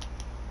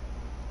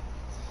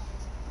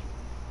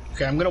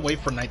 Okay, I'm gonna wait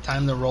for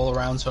nighttime to roll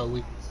around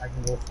so I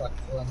can go fuck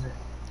under.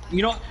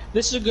 You know,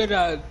 this is a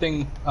good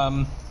thing.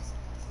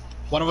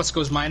 One of us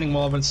goes mining,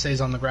 one of us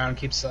stays on the ground,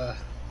 keeps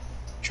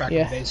track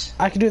of base.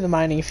 I can do the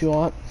mining if you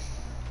want.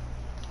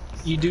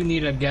 You do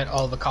need to get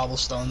all the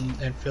cobblestone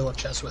and fill a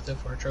chest with it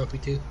for a trophy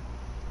too.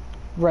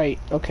 Right.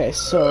 Okay.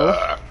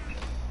 So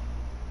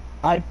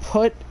I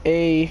put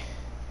a.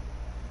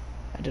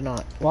 I did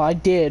not. Well, I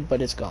did,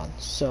 but it's gone.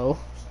 So.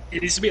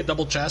 It needs to be a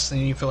double chest,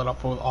 and you fill it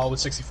up with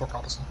 64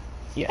 cobblestone.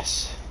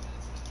 Yes.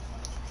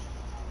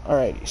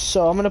 Alrighty.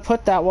 So I'm gonna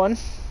put that one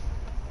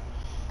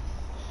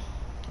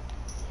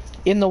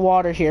in the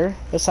water here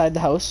beside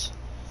the house.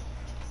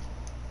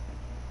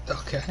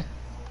 Okay.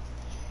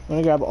 I'm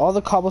gonna grab all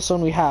the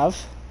cobblestone we have.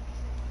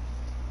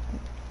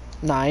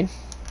 9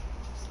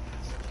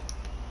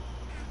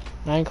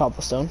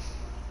 cobblestone.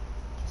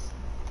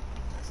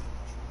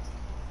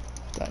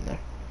 Put that in there.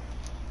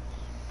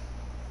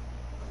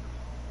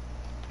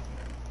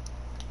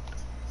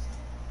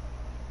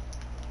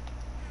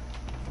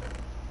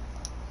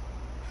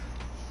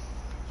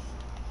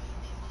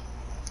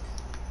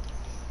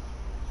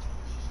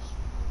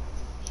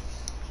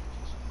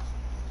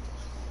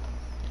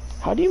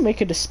 How do you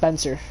make a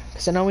dispenser?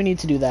 Because I know we need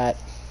to do that.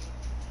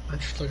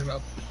 Let's just look it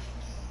up.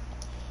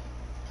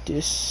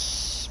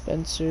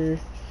 Dispenser.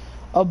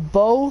 A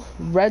bow,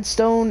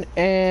 redstone,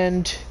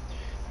 and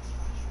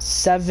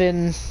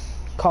 7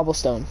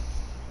 cobblestone.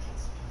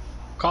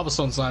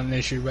 Cobblestone's not an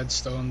issue.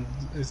 Redstone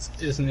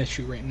is an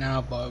issue right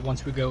now, but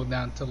once we go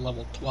down to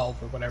level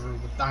 12 or whatever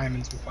with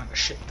diamonds, we'll find a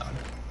shit ton.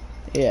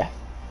 Yeah.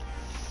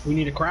 We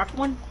need to craft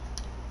one?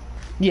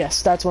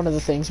 Yes, that's one of the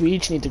things. We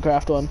each need to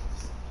craft one.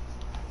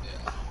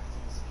 Yeah.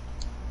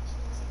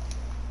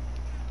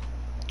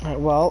 Alright,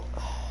 well.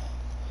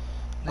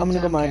 I'm gonna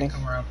go mining.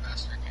 Come around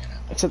faster, can it?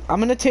 Except I'm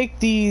gonna take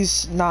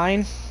these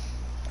 9.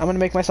 I'm gonna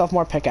make myself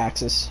more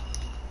pickaxes.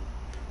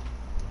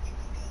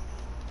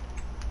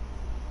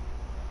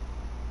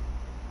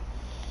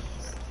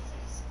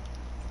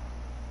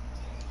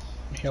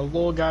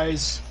 Hello,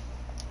 guys.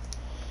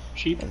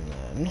 Sheep. And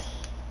then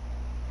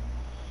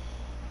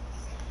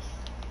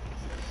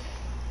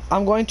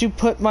I'm going to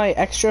put my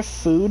extra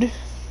food.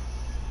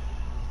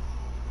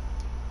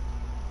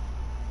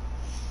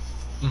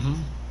 Mm-hmm.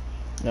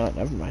 No,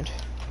 never mind.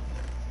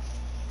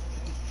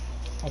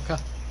 Okay.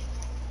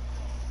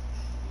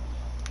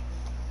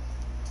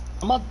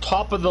 I'm on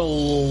top of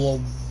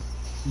the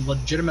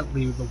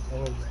legitimately the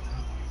world right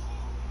now.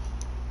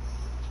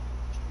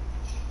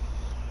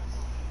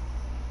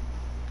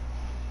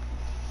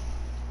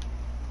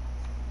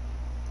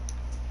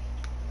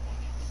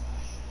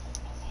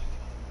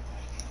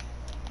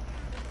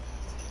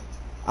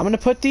 I'm gonna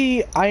put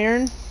the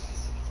iron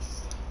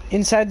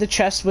inside the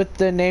chest with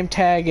the name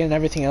tag and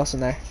everything else in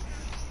there.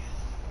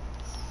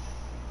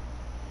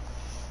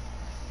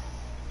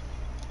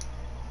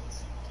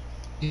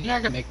 Yeah,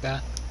 I can make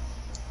that.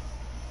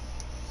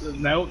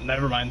 No,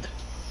 never mind.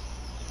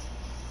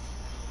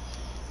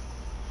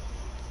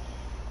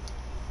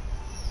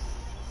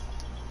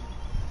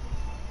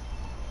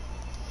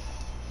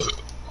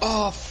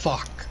 Oh,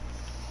 fuck.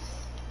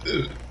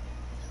 Did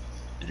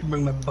you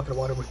bring my bucket of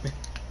water with me?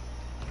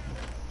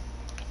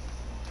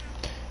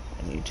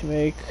 I need to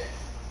make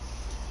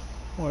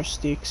more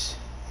sticks.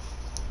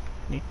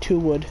 I need 2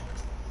 wood,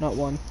 not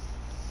 1.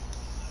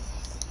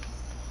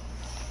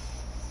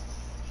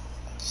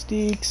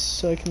 Sticks,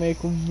 so I can make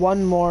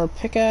 1 more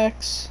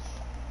pickaxe.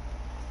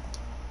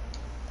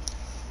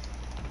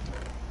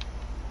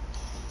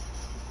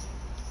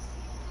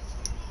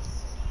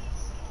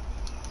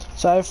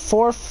 So I have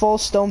 4 full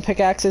stone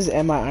pickaxes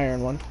and my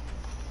iron one.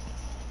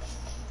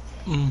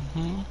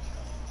 Mm-hmm.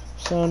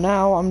 So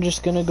now I'm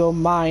just gonna go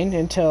mine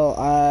until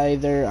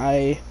either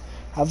I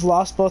have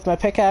lost both my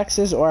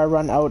pickaxes or I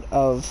run out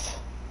of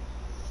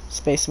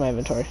space in my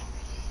inventory.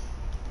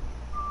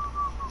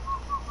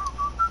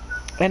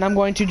 And I'm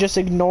going to just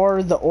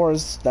ignore the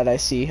ores that I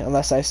see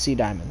unless I see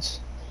diamonds.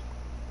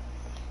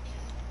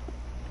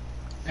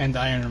 And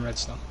iron and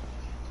redstone.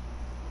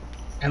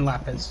 And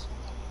lapis.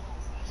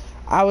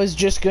 I was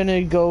just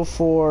gonna go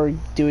for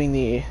doing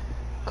the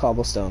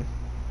cobblestone.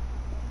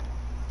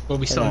 But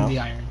we still now. need the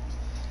iron.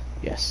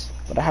 Yes,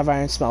 but I have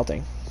iron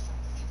smelting.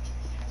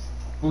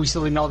 But we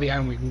still need all the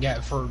iron we can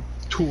get for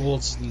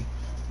tools and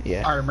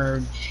Yeah. armor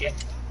and shit.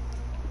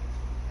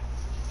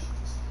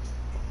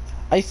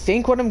 I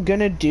think what I'm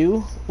gonna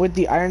do with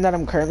the iron that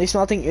I'm currently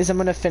smelting is I'm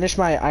gonna finish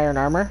my iron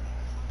armor.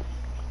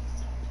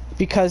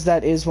 Because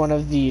that is one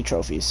of the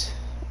trophies.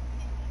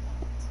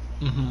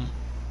 Mm-hmm.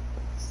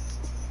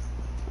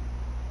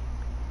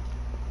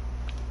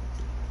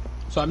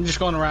 So I'm just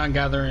going around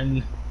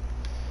gathering...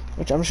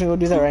 Which I'm just gonna go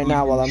do that right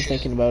now while I'm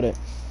thinking about it.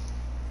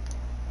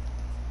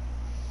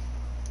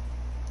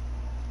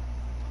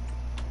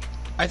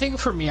 I think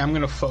for me, I'm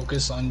gonna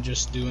focus on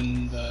just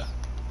doing the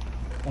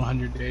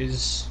 100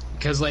 days.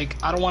 Because, like,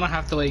 I don't want to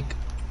have to, like,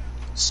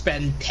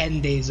 spend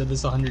 10 days of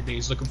this 100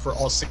 days looking for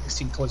all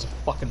 16 colors of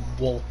fucking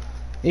wool.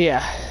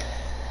 Yeah.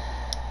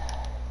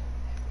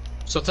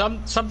 So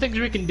some things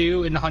we can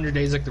do in 100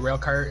 days, like the rail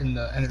cart and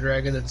the Ender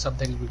Dragon, and some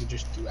things we can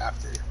just do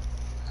after.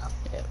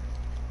 Yeah.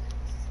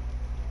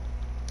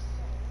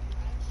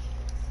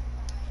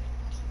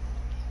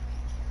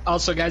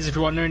 Also, guys, if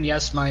you're wondering,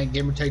 yes, my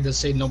gamer tag does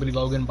say Nobody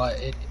Logan, but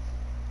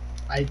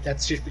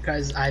that's just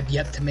because I've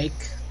yet to make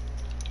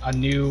a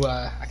new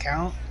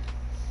account.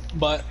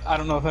 But I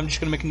don't know if I'm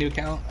just gonna make a new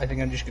account. I think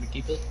I'm just gonna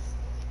keep it.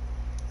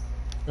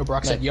 Yo,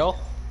 Brock said, yo.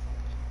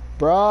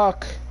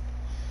 Brock,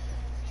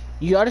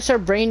 you gotta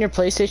start bringing your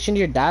PlayStation to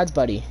your dad's,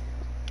 buddy.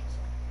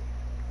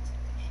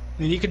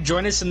 And you could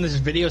join us in this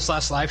video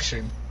 / live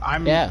stream.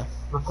 I'm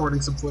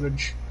recording some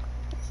footage.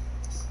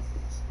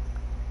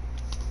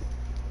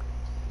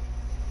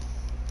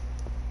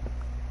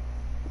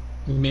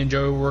 Me and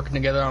Joe were working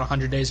together on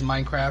 100 days of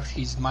Minecraft.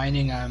 He's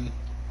mining. I'm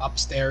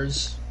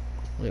upstairs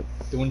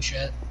doing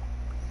shit.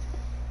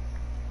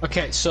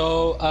 Okay,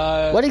 so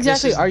what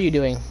exactly are you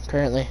doing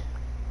currently?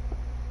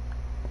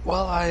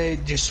 Well, I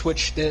just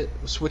switched the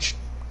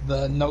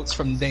notes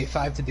from day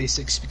 5 to day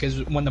 6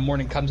 because when the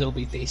morning comes, it'll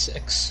be day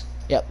 6.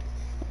 Yep.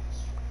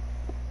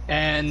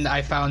 And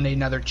I found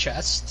another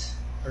chest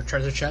or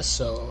treasure chest,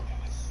 so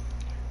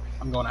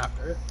I'm going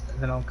after it. And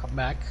then I'll come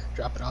back,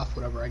 drop it off,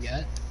 whatever I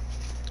get.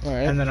 All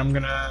right. And then I'm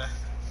gonna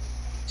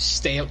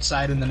stay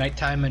outside in the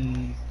nighttime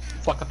and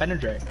fuck up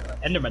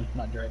Endermen,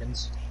 not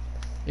dragons.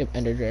 Yep,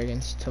 Ender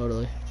Dragons,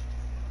 totally.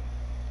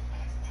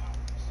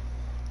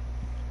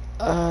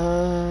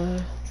 I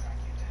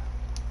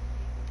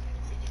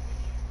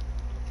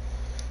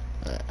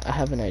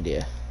have an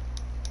idea.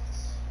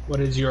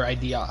 What is your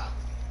idea?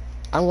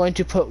 I'm going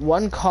to put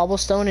one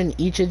cobblestone in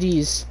each of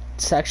these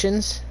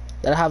sections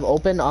that I have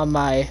open on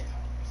my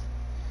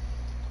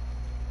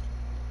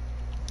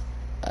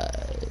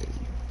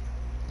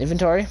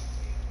inventory.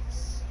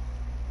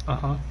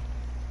 Uh-huh.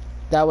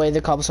 That way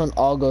the cobblestone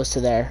all goes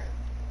to there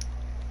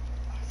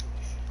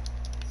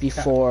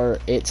before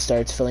it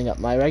starts filling up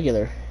my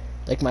regular,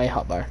 like my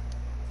hotbar.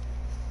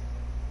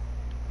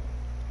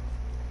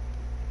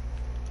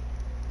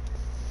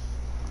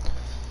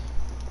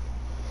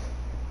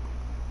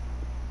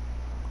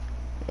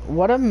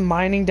 What I'm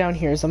mining down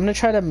here is I'm gonna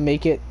try to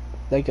make it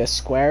like a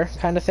square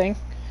kind of thing.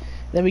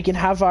 Then we can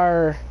have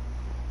our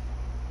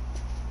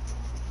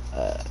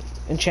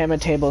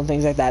enchantment table and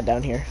things like that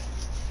down here.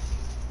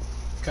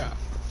 Okay.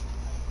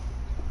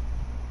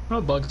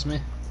 What bugs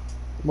me?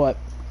 What?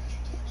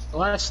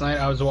 Last night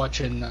I was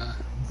watching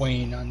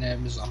Wayne on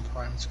Amazon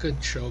Prime. It's a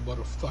good show about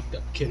a fucked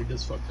up kid who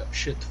does fucked up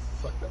shit to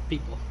fucked up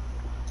people.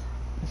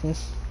 Mm-hmm.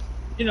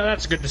 You know,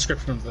 that's a good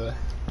description of the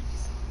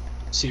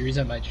series.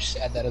 I might just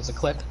add that as a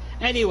clip.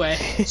 Anyway,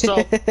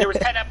 so there were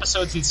 10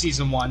 episodes in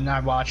season 1.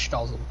 I watched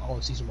all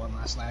of season 1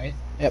 last night.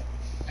 Yep.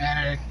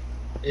 And it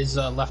is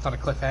left on a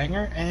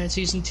cliffhanger, and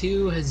season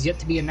 2 has yet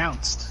to be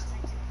announced.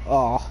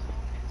 Oh.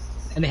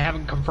 And they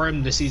haven't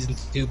confirmed the season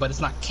 2, but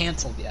it's not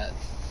canceled yet.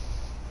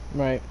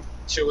 Right.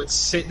 So it's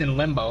sitting in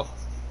limbo.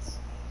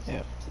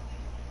 Yep.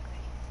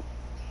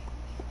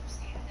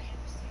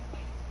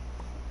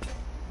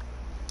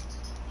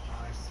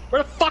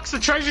 Where the fuck's the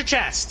treasure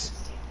chest?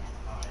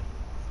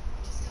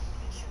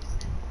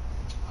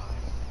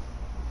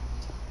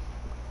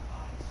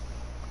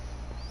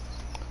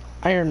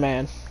 Iron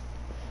Man.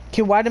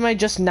 Okay, why am I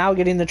just now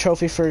getting the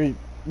trophy for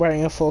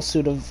wearing a full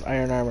suit of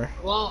iron armor?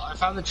 Well, I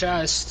found the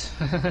chest.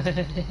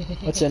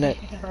 What's in it?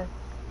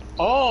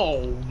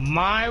 Oh,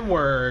 my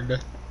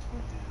word.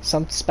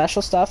 Some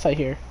special stuff, I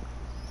hear.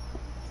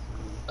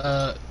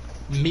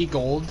 Me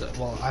gold.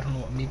 Well, I don't know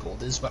what me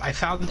gold is, but I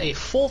found a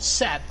full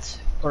set,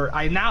 or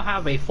I now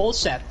have a full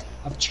set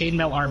of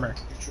chainmail armor.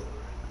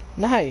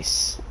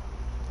 Nice.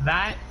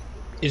 That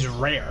is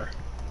rare.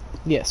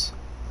 Yes.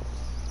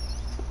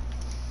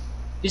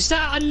 Is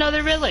that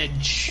another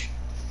village?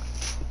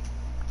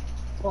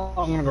 Well,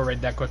 I'm gonna go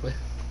raid that quickly.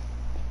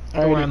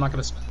 Don't worry, I'm not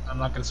gonna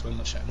spend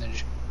much time. Then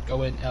just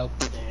go in, out.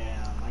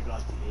 Damn, I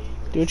got the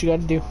 8. Do what you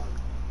gotta do.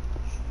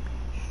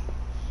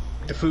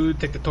 Take the food,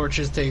 take the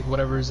torches, take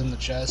whatever's in the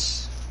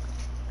chest.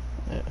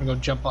 Yeah. I'm gonna go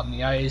jump on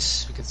the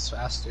ice because it's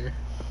faster.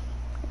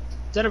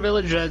 Is that a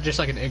village just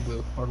like an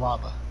igloo or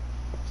lava?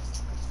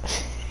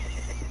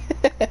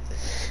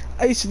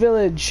 Ice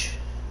village.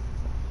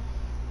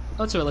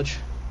 Oh, it's a village.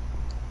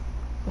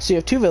 So you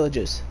have 2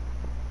 villages.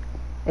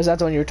 Or is that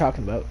the one you were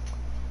talking about?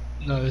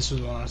 No, this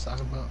was the one I was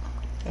talking about.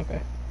 Okay.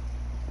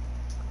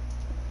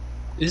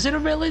 Is it a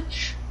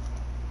village?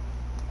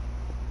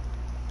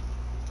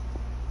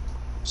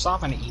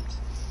 Stop and eat.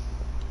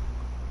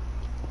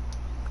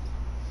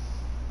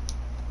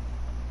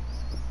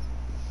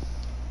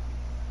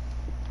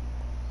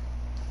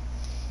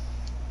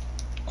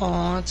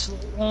 Oh,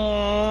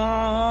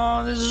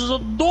 this is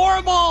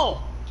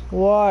adorable!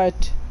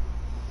 What?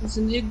 It's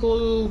an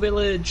igloo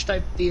village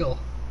type deal.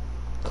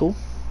 Cool.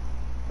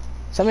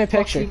 Send me a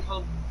picture.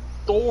 Fucking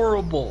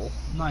adorable.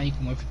 Nah, you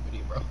can wait for the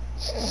video, bro.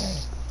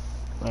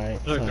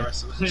 Alright. Like the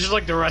rest of them. Just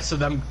like the rest of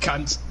them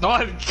cunts. No,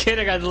 I'm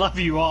kidding. I love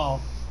you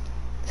all.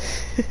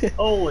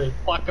 Holy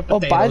fucking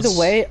potatoes. Oh, by the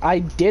way, I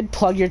did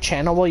plug your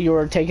channel while you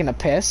were taking a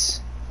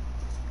piss.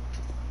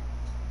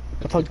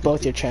 I plugged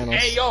both your channels.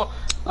 Hey, yo!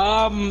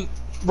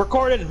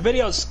 Recorded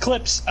videos,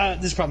 clips.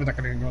 This is probably not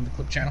going to go on the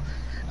clip channel.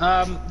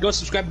 Go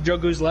subscribe to Joe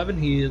Goose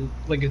 11. He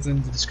link is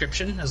in the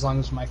description, as long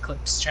as my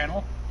clips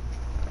channel.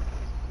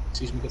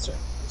 Excuse me, good sir.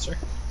 Good sir.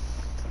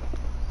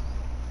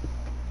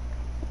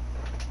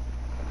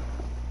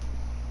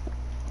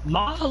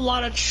 Not a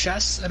lot of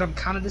chests, and I'm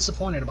kind of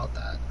disappointed about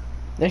that.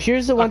 Now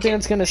here's the one Okay, thing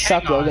that's gonna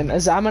suck, hang on. Logan,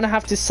 is I'm gonna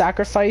have to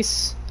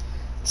sacrifice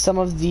some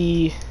of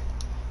the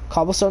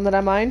cobblestone that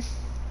I mine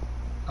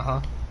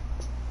Uh-huh.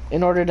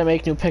 in order to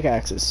make new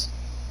pickaxes.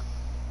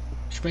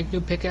 Should make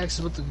new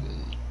pickaxes with the...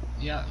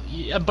 Yeah,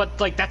 but,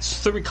 like, that's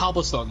 3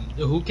 cobblestone.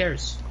 Who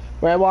cares?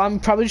 Right, well, I'm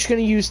probably just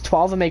gonna use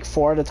 12 and make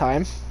 4 at a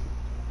time.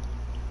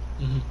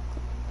 Mm-hmm.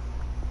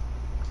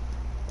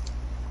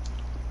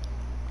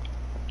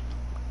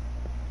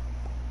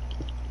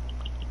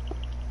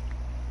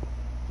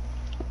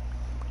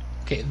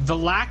 Okay, the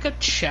lack of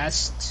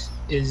chest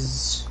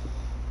is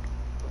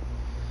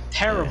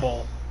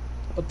terrible,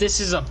 but this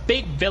is a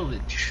big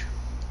village,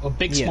 a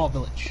big Yeah. small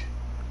village.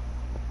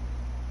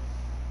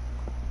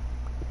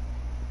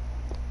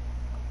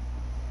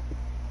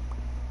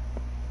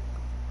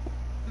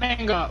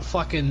 Man got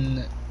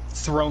fucking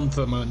thrown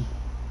to the moon.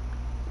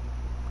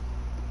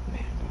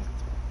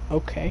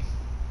 Okay.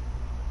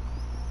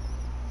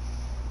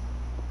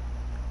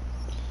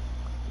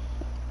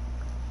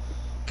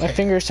 My Okay.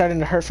 finger's starting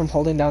to hurt from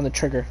holding down the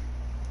trigger.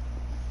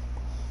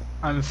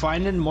 I'm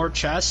finding more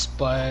chests,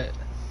 but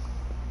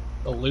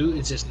the loot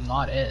is just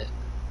not it.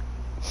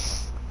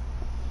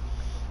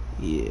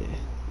 Yeah.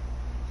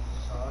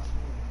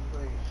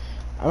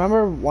 I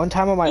remember one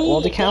time on my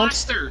old account.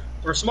 Blaster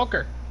or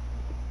smoker.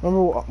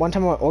 Remember one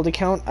time on my old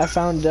account, I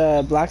found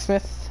a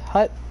blacksmith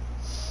hut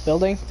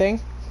building thing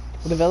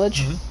for the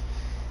village.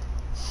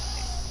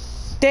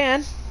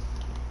 Dan,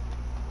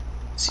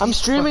 I'm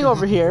streaming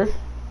over here.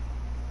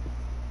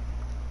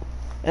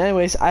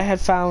 Anyways, I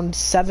had found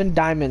 7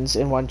 diamonds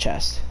in one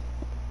chest.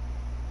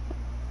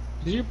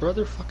 Is your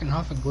brother fucking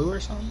huffing glue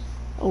or something?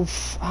 Oh,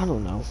 I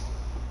don't know.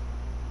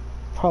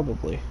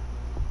 Probably.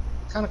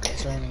 Kind of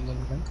concerning, don't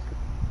you think?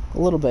 A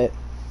little bit.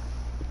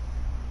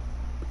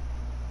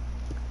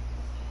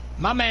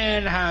 My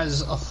man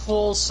has a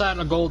full set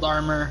of gold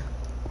armor.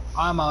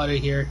 I'm out of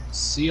here.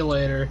 See you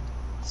later.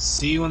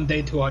 See you on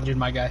day 200,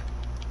 my guy.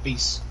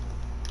 Peace.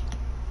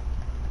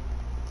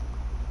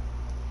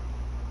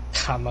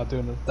 I'm not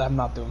doing it. I'm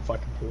not doing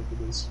fucking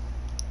PvPs.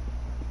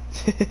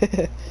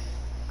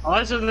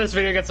 Unless this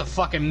video gets a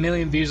fucking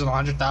million views and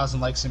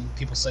 100,000 likes and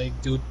people say,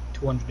 dude,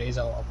 200 days,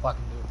 I'll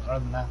fucking do it. But other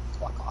than that,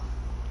 fuck off.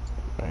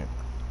 Right.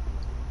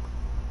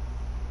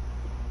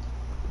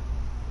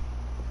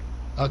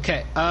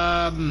 Okay,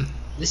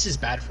 this is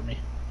bad for me.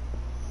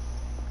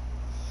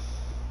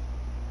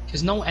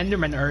 Because no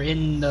Endermen are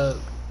in the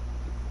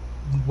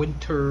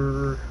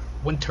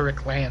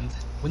winteric land.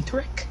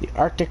 Winteric? The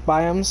Arctic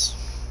biomes.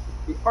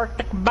 The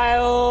Arctic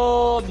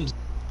biomes!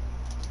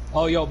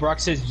 Oh, yo,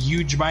 Brock says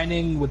huge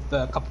mining with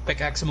a couple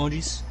pickaxe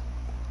emojis.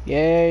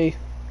 Yay.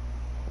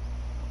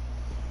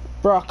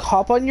 Brock,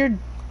 hop on your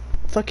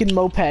fucking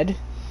moped.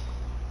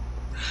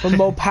 Or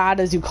moped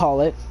as you call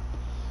it.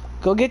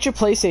 Go get your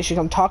PlayStation,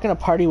 come talk in a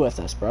party with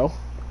us, bro.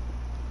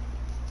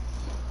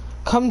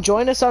 Come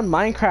join us on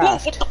Minecraft. Whoa,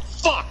 what the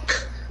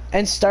fuck?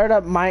 And start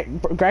up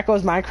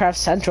Greco's Minecraft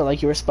Central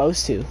like you were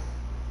supposed to.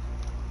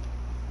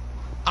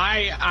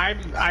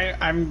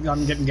 I'm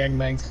getting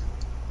gangbanged.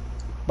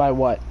 By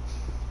what?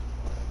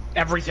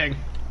 Everything.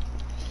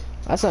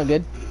 That's not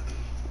good.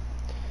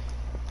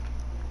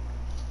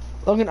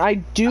 Logan, I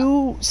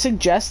do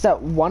suggest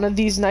that one of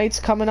these nights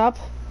coming up,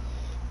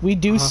 we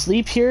do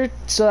sleep here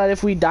so that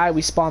if we die,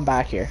 we spawn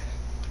back here.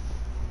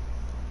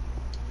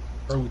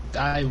 Or we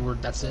die, or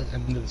that's it.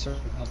 End of the server.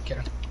 I'm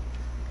kidding.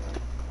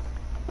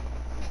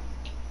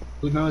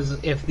 Who knows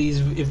if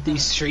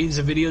these streams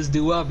and videos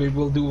do well, maybe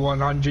we'll do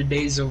 100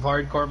 days of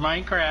hardcore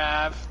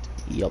Minecraft.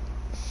 Yup.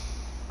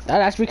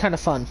 That'd actually be kind of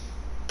fun.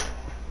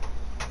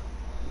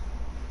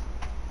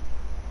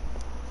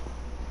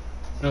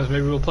 Who knows,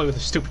 maybe we'll play with a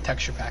stupid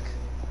texture pack.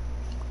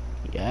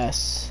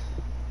 Yes.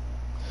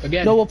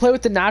 Again. No, we'll play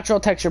with the natural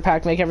texture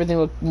pack, make everything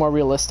look more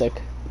realistic.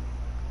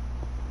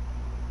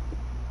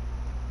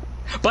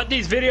 But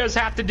these videos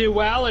have to do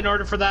well in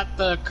order for that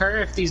to occur.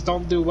 If these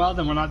don't do well,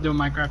 then we're not doing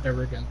Minecraft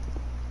ever again.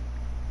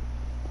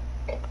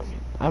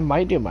 I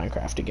might do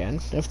Minecraft again.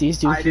 If these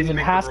do I didn't even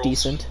make the half rules.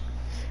 decent.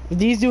 If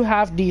these do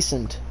half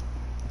decent,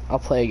 I'll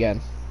play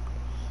again.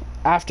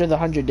 after the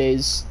 100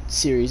 days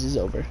series is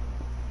over.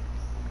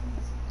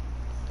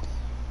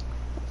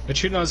 But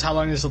who knows how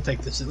long this will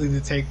take. This will either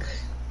take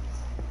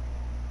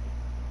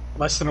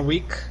less than a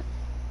week,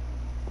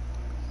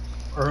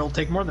 or it'll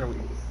take more than a week.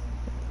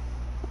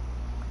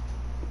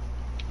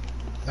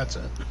 That's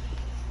it.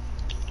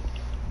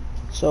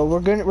 So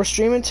we're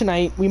streaming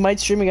tonight. We might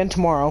stream again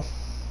tomorrow.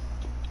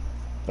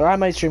 Or I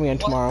might stream again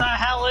tomorrow. What the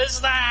hell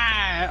is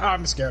that? Oh,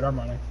 I'm scared. I'm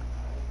running.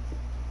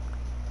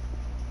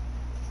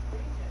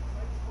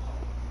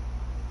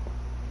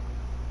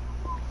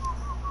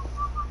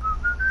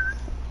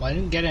 Well, I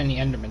didn't get any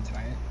Enderman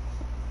tonight.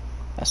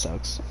 That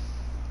sucks.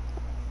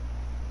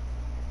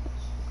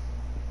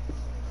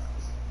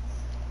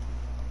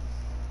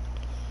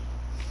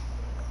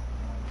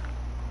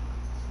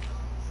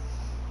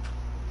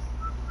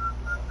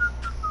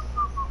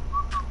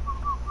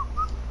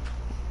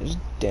 There's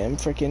damn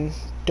freaking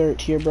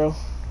dirt here, bro.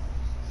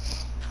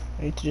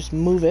 I need to just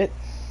move it.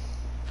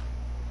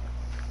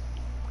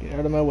 Get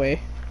out of my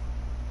way.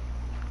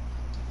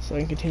 So I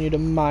can continue to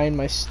mine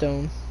my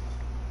stone.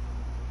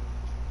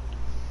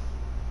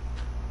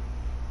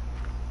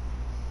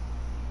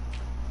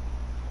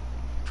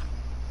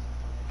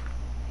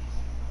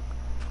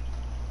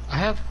 I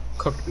have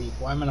cooked beef.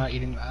 Why am I not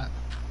eating that?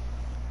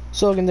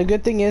 So again, the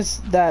good thing is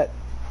that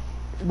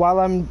while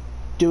I'm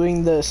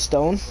doing the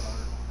stone,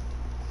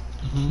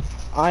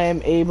 I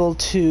am able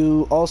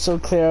to also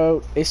clear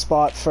out a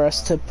spot for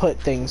us to put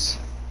things.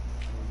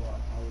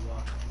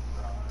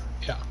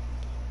 Yeah.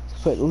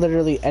 Put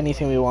literally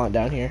anything we want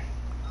down here.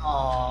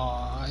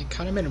 Aw, I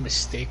kind of made a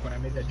mistake when I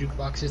made that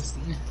jukebox.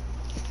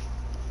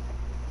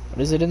 What,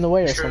 is it in the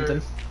way or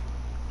something?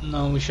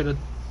 No, we should have.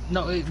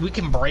 No, we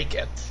can break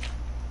it.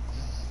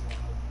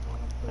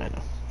 I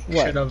know. We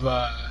What? should have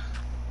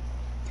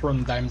thrown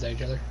the diamonds at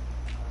each other.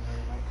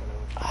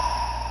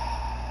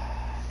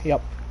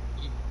 Yep.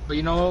 But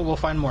you know what? We'll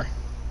find more.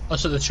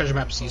 Also, the treasure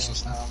map is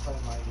useless now.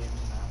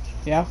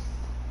 Yeah?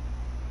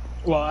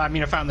 Well, I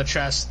mean, I found the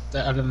chest.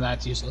 Other than that,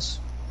 it's useless.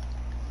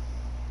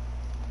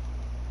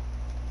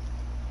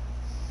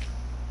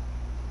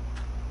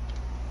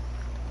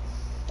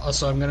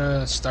 Also, I'm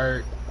gonna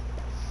start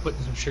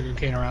putting some sugar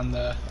cane around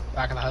the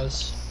back of the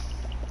house.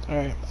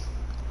 Alright.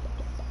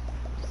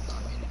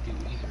 Not me to do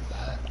either of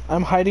that.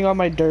 I'm hiding all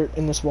my dirt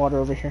in this water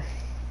over here.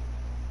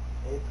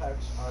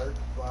 Apex Arc,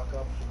 Black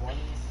Ops 1, 3,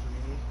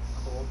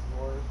 Cold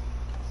War,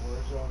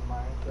 Warzone,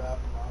 Minecraft,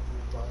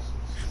 Mountain Buses.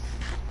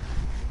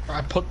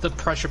 I put the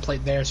pressure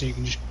plate there so you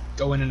can just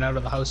go in and out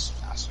of the house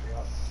faster.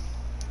 Yep.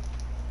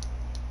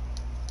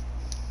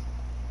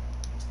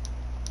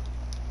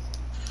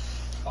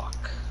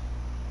 Fuck.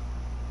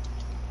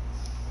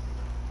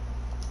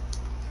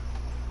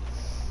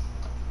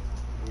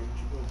 Where'd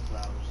you go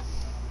browse the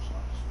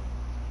songs?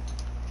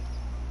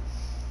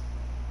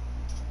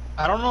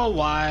 I don't know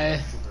why.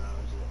 Where'd you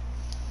browse it?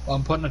 Well,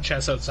 I'm putting a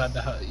chest outside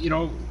the house. You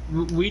know,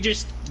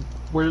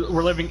 we're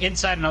living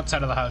inside and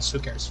outside of the house. Who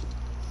cares?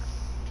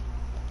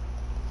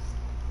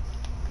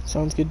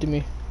 Sounds good to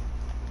me.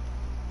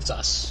 It's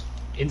us.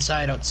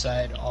 Inside,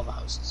 outside, all the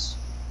houses.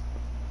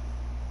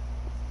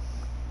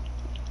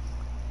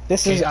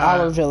 This is Okay,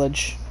 our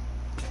village.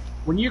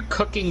 When you're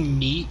cooking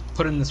meat,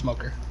 put it in the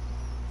smoker.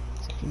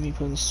 Can we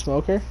put in the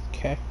smoker?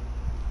 Okay.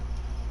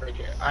 Right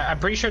here. I'm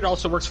pretty sure it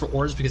also works for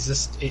ores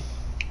because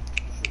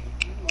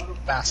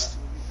fast.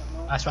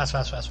 Fast.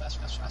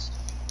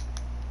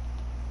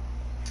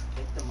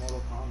 Take the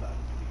Mortal Kombat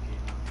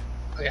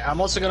if Okay,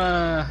 I'm also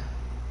gonna.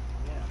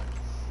 Yeah.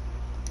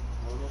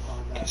 Mortal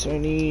Kombat. Okay, so I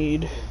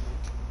need...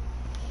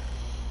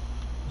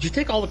 Did you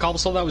take all the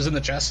cobblestone that was in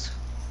the chest?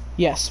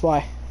 Yes,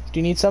 why? Do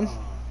you need some?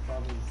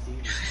 Probably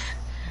Thieves.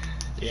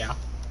 Yeah.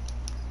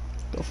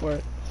 Go for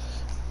it.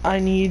 I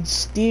need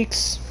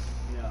sticks.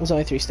 Yeah. There's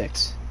only 3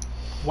 sticks.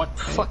 What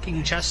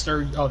fucking chest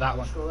are? Oh, that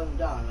one. Scrolling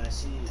down, I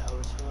was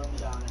scrolling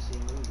down, I see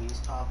movies,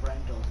 top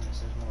rentals, and it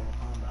says Mortal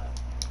Kombat.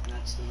 And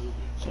that's the movie.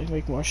 So I can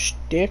make more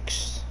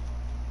sticks.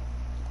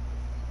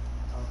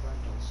 Top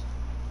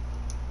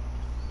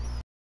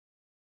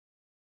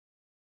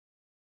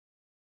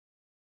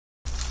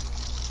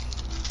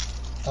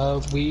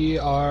rentals. We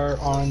are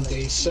on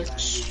day 6.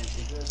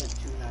 If it was like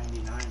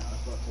 $2.99, I was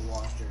about to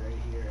watch it right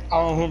here. And I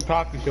don't know who I'm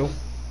talking to. $24.99,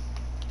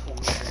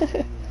 I'm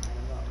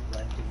not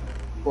renting it.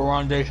 We're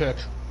on day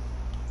 6.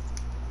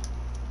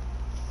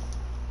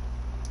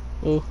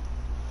 Ooh.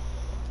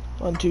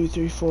 1, 2,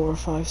 3, 4,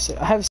 5, 6.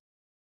 I have...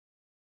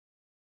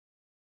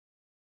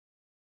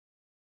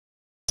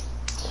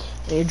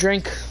 A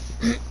drink. Buy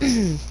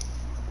one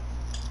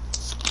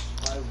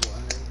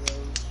of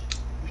those.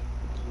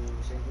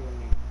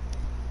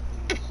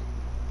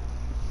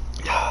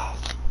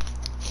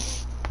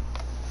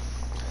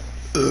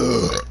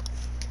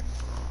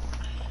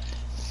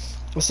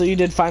 Same So you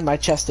did find my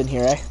chest in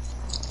here, eh?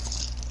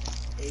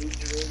 age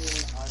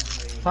rating,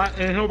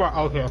 unrated.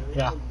 Okay,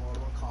 yeah.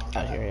 Mortal Kombat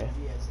I hear ya.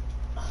 movie as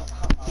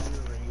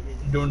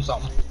unrated. Doing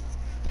something.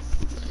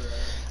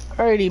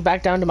 Alrighty,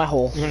 back down to my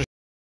hole.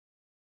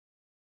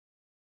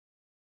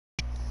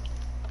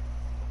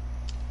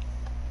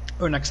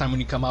 Or next time when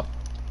you come up.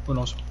 Who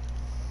knows?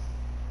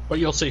 But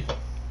you'll see.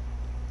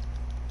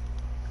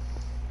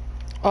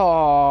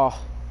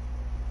 Oh,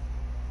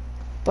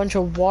 bunch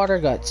of water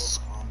guts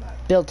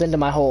built into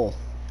my hole.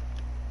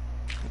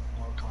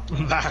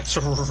 That's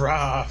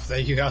rough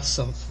that you got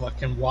some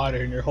fucking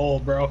water in your hole,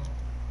 bro.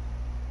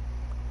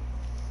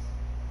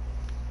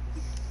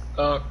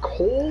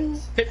 Coal?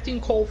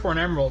 15 coal for an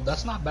emerald.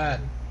 That's not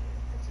bad.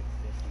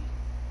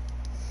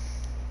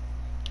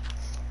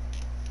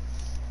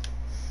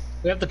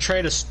 We have to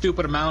trade a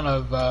stupid amount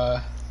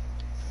of,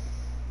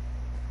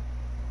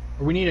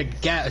 we need to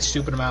get a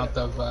stupid amount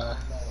of,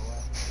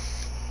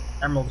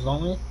 emeralds,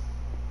 don't we?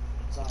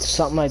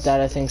 Something like that,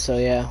 I think so,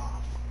 yeah.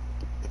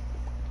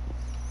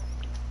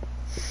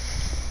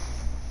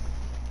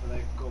 But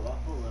I go up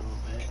a little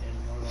bit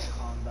in Mortal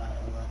Kombat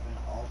 11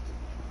 Ultimate.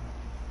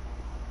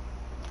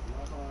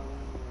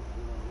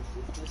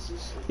 If this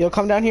is... You'll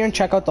come down here and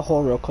check out the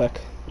hole real quick.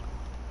 It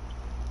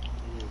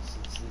is,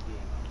 it's the game.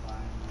 I'm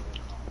buying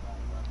Mortal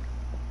Kombat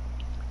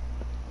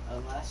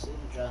 11. Unless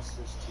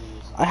Injustice 2 is...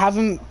 I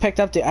haven't picked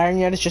up the iron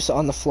yet, it's just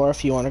on the floor.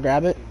 If you want to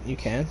grab it, you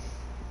can.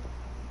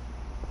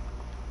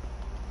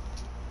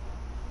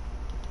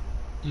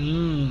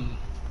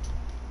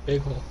 Big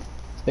hole.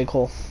 Big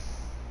hole.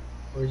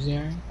 Where's the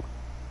iron?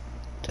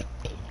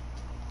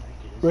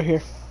 Right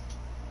here.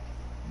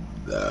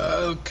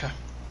 Okay.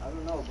 I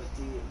don't know, but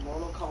the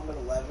Mortal Kombat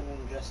 11 and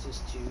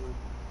Injustice 2,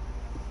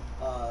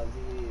 the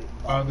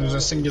there's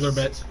a singular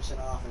bit. 6%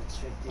 off and it's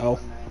Oh.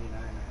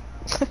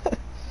 $51.99 right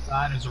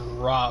That is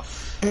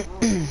rough. now. How much money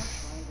do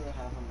I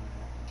have on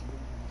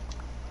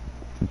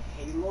there?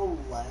 Halo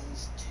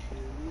Lens 2.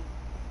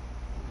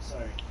 I'm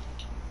sorry.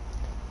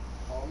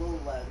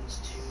 HoloLens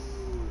 2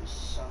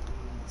 something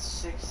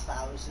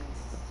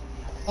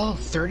 6,300. Oh,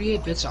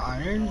 38 bits of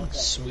iron?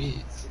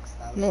 Sweet.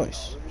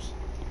 Nice.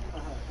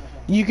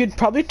 You could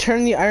probably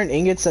turn the iron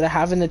ingots that I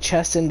have in the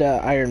chest into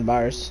iron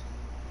bars.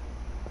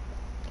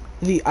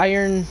 The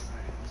iron...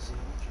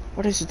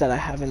 What is it that I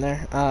have in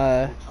there?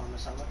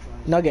 Thomas, how much money?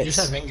 You Nuggets.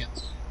 just have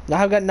ingots.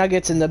 I've got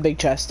nuggets in the big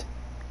chest.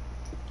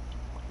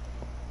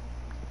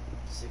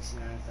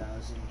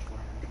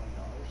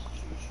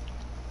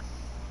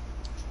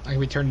 $69,420. I can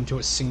be turned into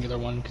a singular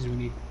one because we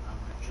need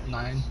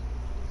 9.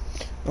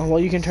 Oh, well,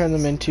 you can turn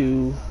them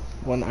into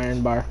one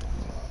iron bar.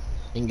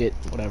 Ingot,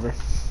 whatever.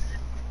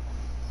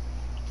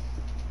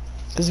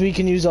 Because we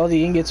can use all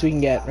the ingots we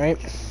can get, right?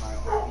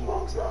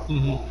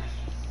 Mm-hmm.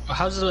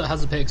 How's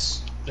the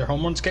pigs? Their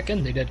hormones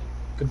kicking? They did.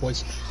 Good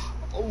boys.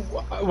 Oh,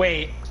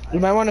 wait. We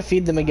might want to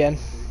feed them again.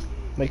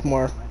 Make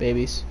more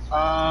babies. What?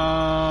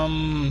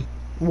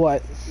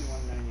 $51.99.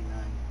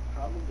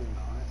 Probably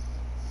not.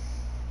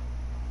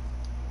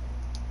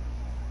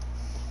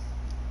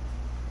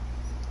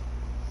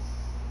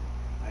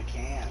 I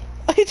can.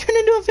 I turned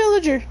into a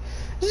villager!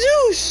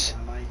 Zeus!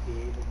 I might be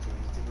able to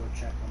go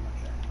check how much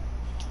I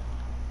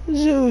have.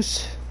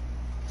 Zeus!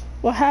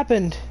 What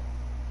happened?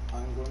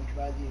 I'm going to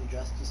buy the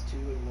Injustice 2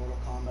 and Mortal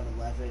Kombat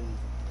 11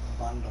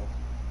 bundle.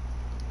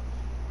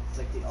 It's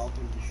like the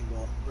Ultimate Edition.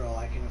 Bro,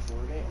 I can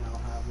afford it and I'll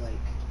have like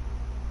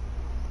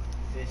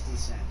 50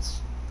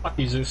 cents. Fuck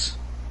you, Zeus.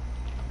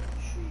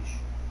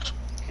 Sheesh.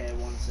 Okay,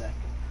 1 second.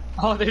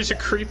 Oh, there's a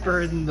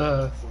creeper in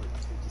the 50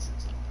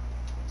 cents.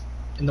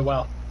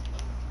 well.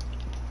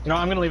 You know,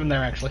 I'm gonna leave him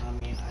there actually. I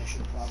mean, I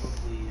should probably,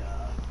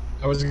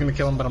 I was gonna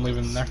kill him, but I'm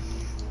leaving him there. Siege,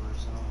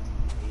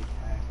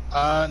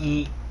 Warzone,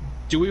 Apex.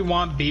 Do we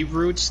want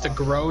beetroots to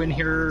grow in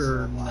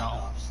here or Black no?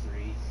 Ops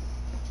 3.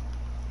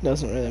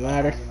 Doesn't really I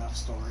matter. have enough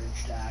storage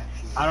to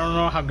actually... I don't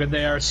know how good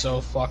they are, so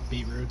fuck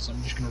beetroots.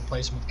 I'm just gonna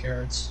replace them with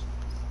carrots.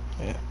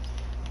 Yeah.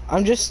 I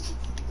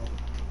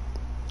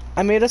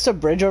made us a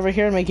bridge over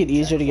here and make it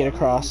easier to get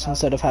across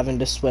instead of having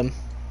to swim.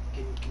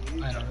 Can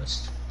you I check?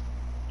 noticed.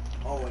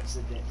 Oh, it's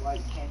the bit. Like,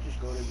 you can't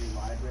just go to your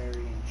library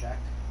and check.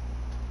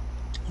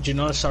 Did you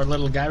notice our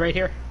little guy right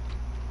here?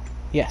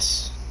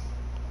 Yes.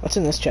 What's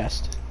in this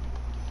chest?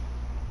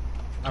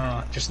 I don't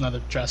know, just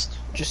another chest.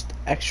 Just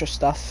extra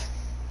stuff.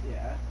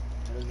 Yeah.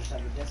 It'll just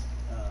have a disc.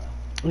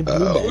 A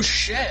blue Oh bed.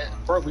 shit!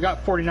 Bro, we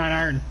got 49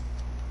 iron.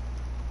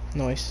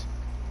 Nice.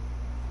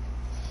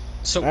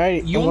 So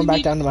Alright, you I'm only going back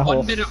need down to my one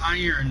hole. bit of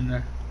iron You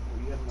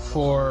have more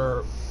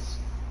for.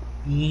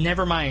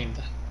 Never mind.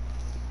 Okay,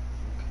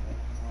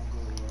 I'll go.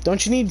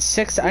 Don't you need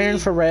 6 iron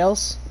for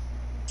rails?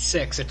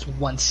 6. It's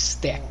 1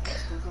 stick.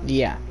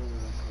 Yeah.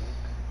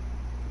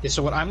 Okay,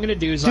 so what I'm gonna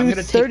do is Do I'm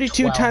gonna 32 take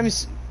 12.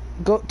 times...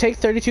 Take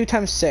 32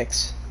 times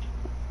 6.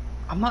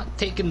 I'm not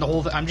taking the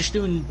whole thing. I'm just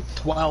doing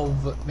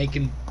 12,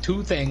 making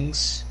 2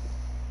 things.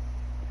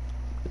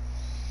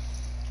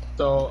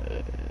 So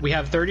we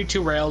have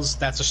 32 rails.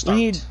 That's a We start.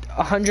 need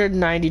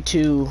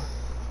 192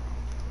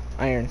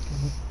 iron.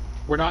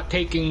 We're not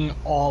taking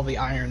all the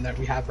iron that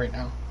we have right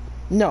now.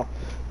 No,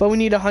 but we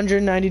need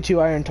 192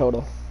 iron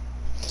total.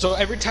 So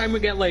every time we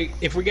get like,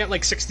 if we get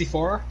like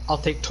 64, I'll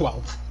take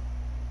 12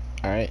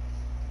 Alright.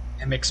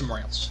 and make some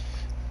rails.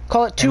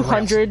 Call it And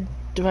 200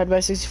 divided by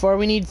 64.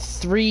 We need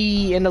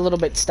 3 and a little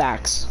bit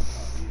stacks.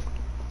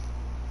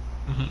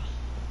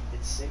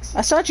 It's 60.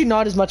 That's actually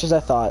not as much as I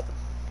thought.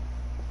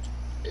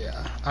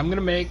 Yeah, I'm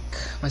gonna make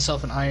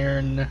myself an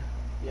iron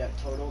Yeah,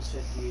 total's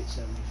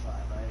 58.75.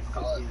 I have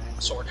 59.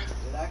 sword.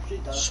 It actually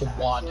does Sword.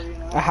 tax for you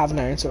now. I have an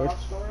iron sword.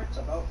 Store. It's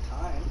about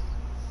time.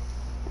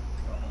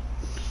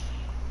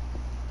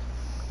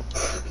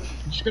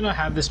 I'm just gonna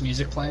have this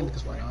music playing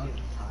because why not?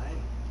 Time.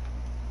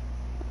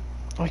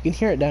 Oh, I can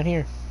hear it down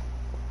here.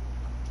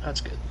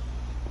 That's good.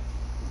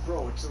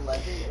 Bro, it's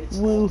 11. It's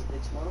Woo.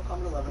 it's Mortal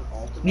Kombat 11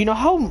 Ultimate. You know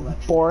how Legendary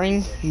boring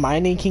Edition.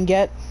 mining can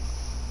get?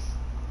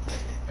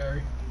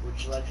 Very.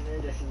 Which Legendary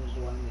Edition is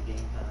the one in the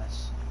Game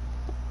Pass?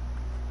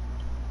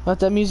 But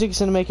that music's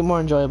gonna make it more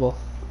enjoyable.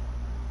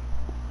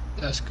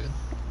 That's good.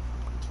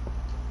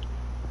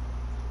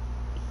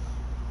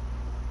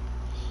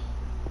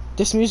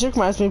 This music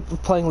reminds me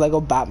of playing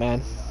Lego Batman.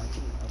 Yeah, I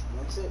can.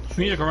 Once it. This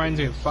music reminds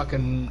me of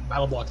fucking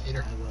Battle Block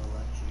Theater. I will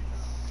let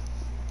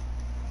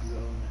you know.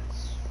 You own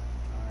this.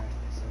 Alright,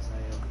 it says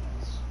I own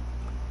this.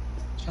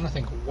 I'm trying to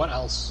think, what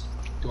else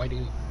do I do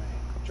Alright.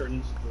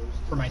 Jordan,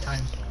 for my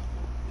time?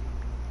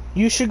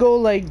 You should go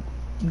like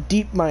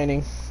deep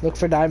mining. Look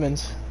for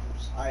diamonds.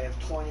 I have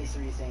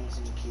 23 things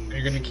in the queue. Are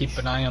you gonna keep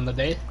an eye on the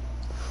day?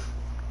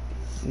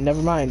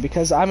 Never mind,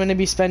 because I'm gonna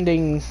be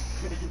spending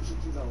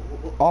No.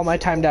 all my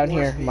time down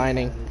here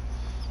mining.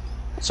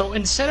 So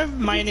instead of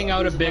mining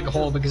out a big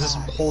hole because this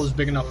hole is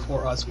big enough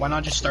for us, why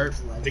not just start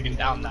digging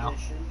down now?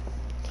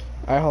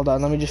 Alright, hold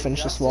on, let me just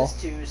finish this wall.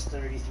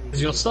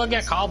 Because you'll still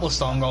get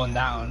cobblestone going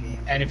down,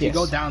 and if you Yes.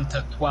 go down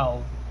to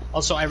 12,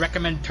 also I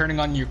recommend turning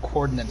on your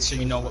coordinates so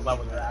you know what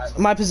level you're at.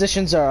 My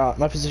positions are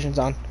my position's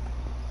on.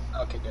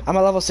 Okay, good. I'm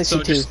at level So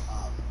 62. just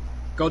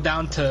go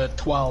down to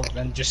 12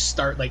 and just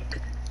start like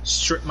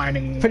strip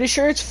mining. Pretty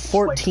sure it's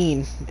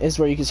 14 is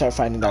where you can start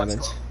finding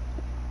diamonds.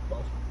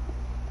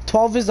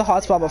 12 is the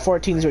hotspot, but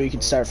 14 is where you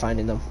can start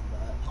finding them.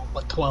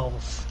 But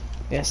 12.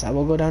 Yes, I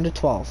will go down to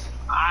 12.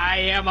 I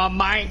am a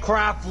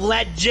Minecraft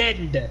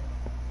legend!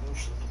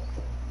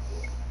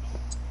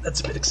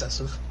 That's a bit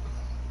excessive.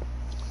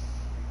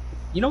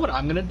 You know what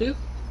I'm gonna do?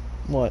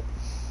 What?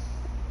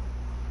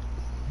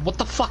 What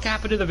the fuck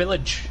happened to the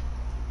village?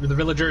 Or the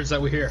villagers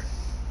that were here?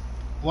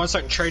 I wanna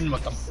start trading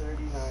with them.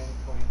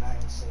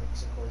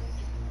 39.96 according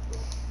to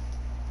Google.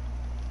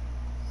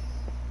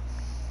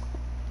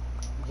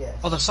 Yes.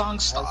 Oh, the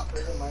song's As stopped.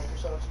 per the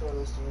Microsoft Store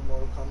listing of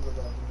Mortal Kombat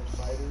 11, the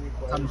fighter Time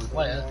requires to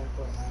play it.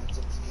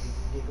 39.96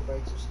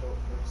 gigabytes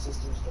of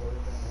system storage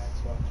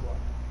on Xbox One.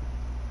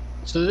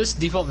 So this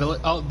default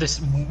village. Oh, this.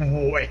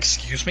 Whoa,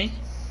 excuse me?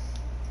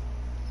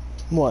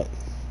 What?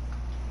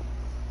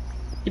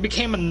 You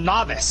became a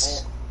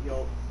novice.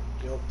 Oh,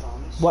 yo,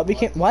 Thomas. What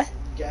became what?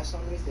 Guess how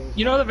many things.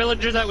 You know the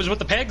villager that was with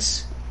the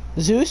pigs?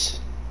 Zeus?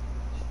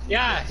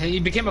 Yeah, he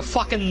became a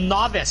fucking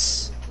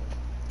novice.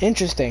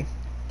 Interesting.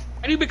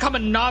 How do you become a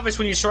novice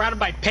when you're surrounded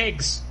by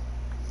pigs?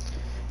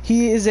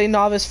 He is a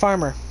novice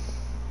farmer.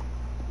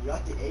 You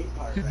got the 8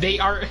 part. Right? They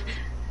are.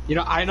 You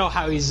know, I know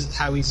how he's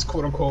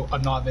quote unquote a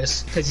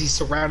novice because he's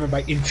surrounded by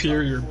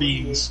inferior 48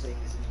 beings. things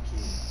in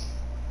the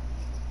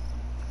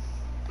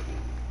queue.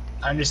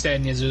 I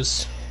understand,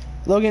 Jesus.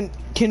 Logan,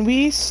 can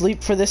we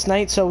sleep for this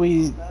night so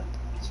we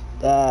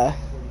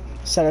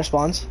set our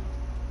spawns?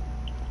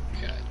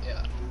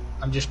 Yeah.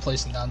 I'm just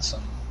placing down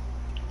some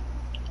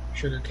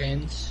sugar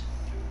canes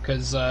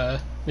because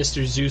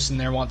Mr. Zeus in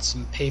there wants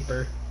some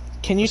paper.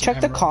 Can you For some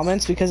check the emeralds.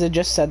 comments because it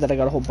just said that I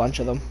got a whole bunch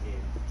of them.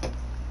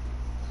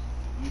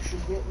 You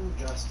should get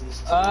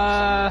Injustice.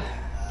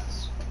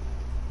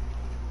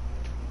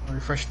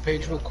 Refresh the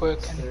page real quick.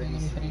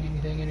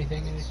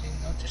 Anything?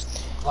 No,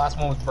 just the last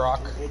one with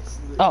Brock. It's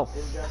Oh,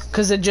 Injustice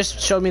because it just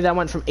showed me that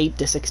went from 8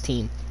 to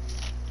 16.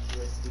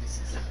 with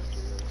these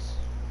heroes.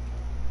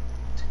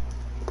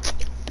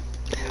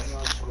 There's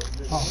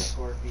no Oh.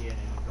 Scorpion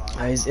and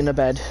God. He's in a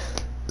bed.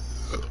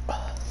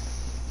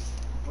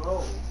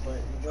 Bro, but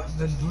Injustice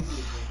Then 2, who-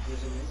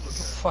 there's an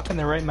Injustice. Fuck in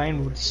their right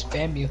mind would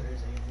spam you.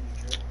 There's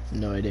a Injustice.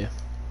 No idea.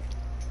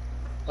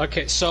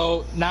 Okay,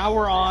 so now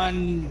we're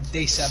on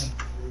day 7.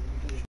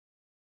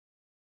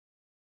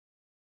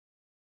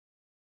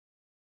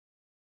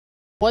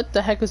 What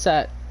the heck was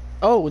that?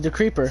 Oh, the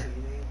creeper.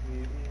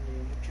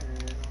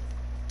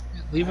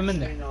 Leave him in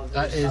there.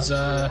 That is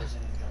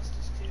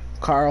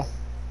Carl.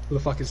 who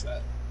the fuck is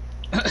that?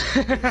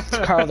 It's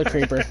Carl the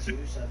creeper.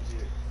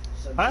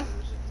 Huh?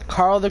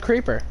 Carl the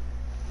creeper.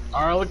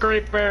 Carl the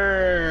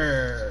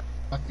Creeper!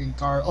 Fucking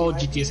Carl. Oh,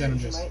 GTA San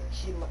Andreas.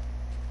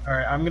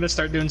 Alright, I'm gonna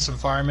start doing some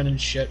farming and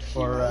shit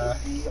for,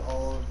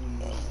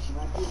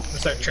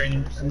 start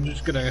training. I'm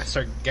just gonna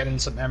start getting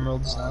some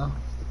emeralds now.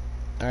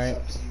 Alright.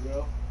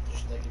 Sub-Zero,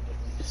 just like a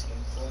different skin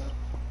for him.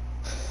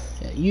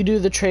 Yeah, you do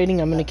the trading,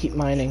 I'm gonna keep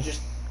mining.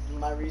 Just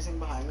my reasoning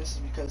behind this is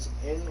because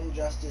in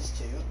Injustice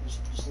 2,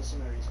 just listen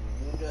to my reasoning.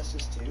 In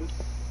Injustice 2,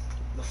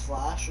 the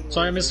Flash and the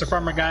Sorry, Reverse Mr.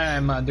 Farmer Flash Guy,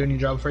 I'm doing your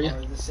job for you.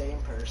 are the same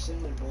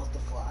person. They're both the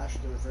Flash.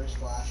 The Reverse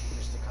Flash is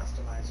just a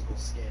customizable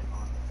skin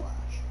on the Flash.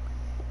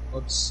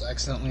 Whoops,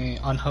 accidentally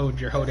unhoed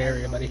your hode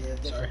area, buddy. They have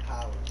Sorry. different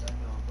powers, I know,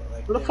 but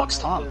like Where the there fuck's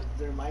might- Tom?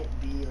 There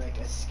might be like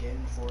a skin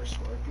for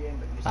Scorpion,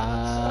 but you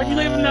Uh, Why are you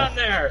leaving him down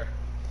there?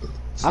 I'm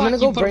gonna Fuck,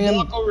 go you put bring a him-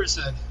 block over his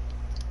head.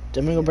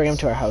 I'm gonna go bring him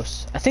to our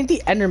house. I think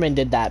the Enderman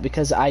did that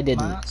because I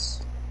didn't.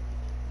 Mask.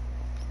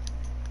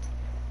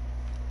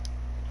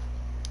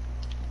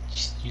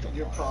 You don't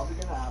You're want probably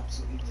gonna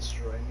absolutely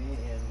destroy me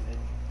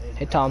in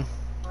Hey Tom.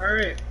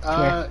 Alright,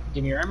 here.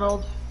 give me your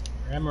emerald.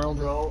 Your emerald.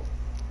 Bro,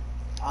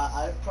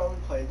 I've probably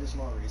played this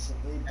more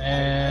recently. But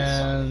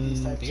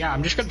And yeah,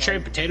 I'm just gonna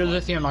trade potatoes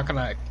with you. I'm not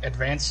gonna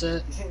advance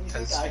it. You think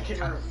Because I you're can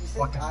kind of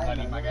fucking I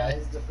nutty, my guy.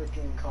 memorized the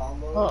freaking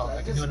combos? Oh,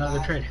 I can do another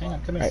trade. Hang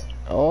on, come here. Right.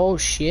 Oh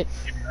shit.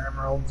 Give me your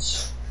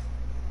emeralds.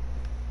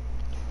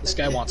 This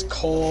guy wants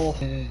coal.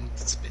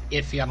 It's a bit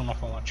iffy. I don't know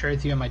if I want to trade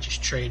with you. I might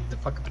just trade the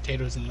fucking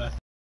potatoes and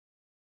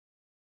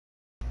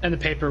the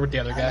paper with the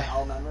other guy.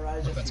 I'll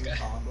memorize a Defense few guy.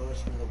 combos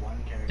for the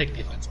one character. Take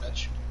defense,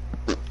 bitch.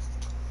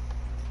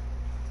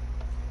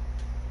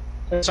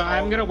 So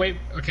I'm gonna wait.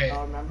 Okay,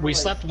 we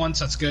slept once.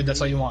 That's good. That's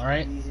all you want,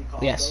 right? Easy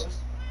combos. Yes.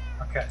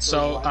 Okay.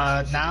 So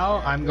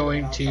now I'm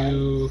going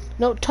to.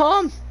 No,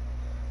 Tom!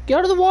 Get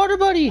out of the water,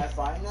 buddy! I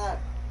find that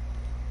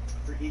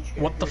for each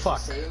character, What the it's fuck?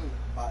 same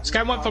button This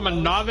guy went from a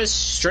combos. novice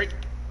straight.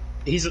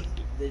 He's a,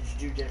 They just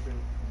do different.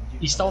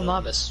 He's still a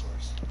novice.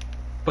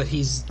 but he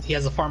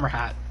has a farmer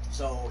hat.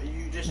 So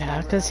you just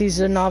Yeah, because he's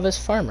a novice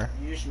farmer.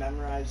 You just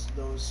memorize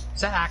those.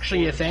 Is that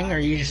actually a thing, or are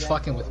you just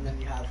fucking with and me?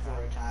 then you have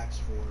 4 attacks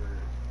for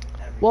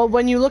every. Well,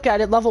 when you look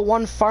at it, level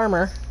 1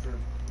 farmer. For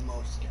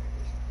most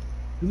characters.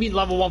 You mean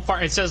level 1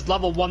 farmer? It says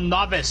level 1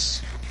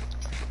 novice.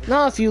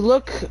 No, if you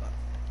look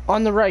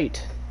on the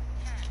right.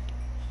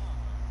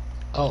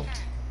 Oh.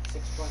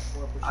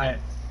 6.4%.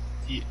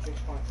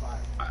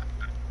 6.5.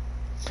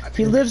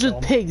 He lives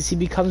with pigs, he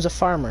becomes a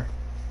farmer.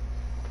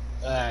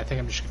 I think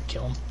I'm just gonna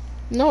kill him.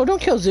 No,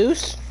 don't kill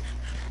Zeus.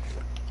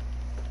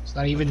 It's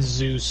not even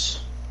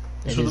Zeus.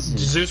 It is Zeus.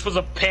 Zeus was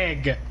a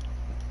pig.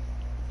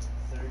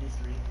 33.2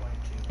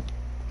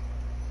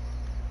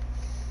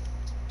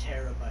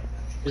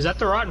 terabyte. Is that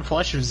the rotten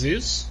flesh of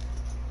Zeus?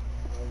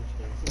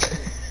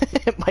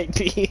 It might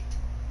be.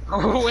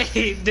 Oh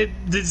wait, did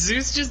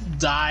Zeus just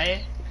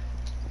die?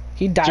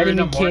 He died During and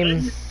the became.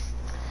 morning?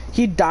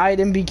 He died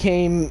and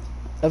became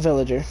a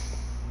villager.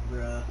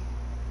 Bruh.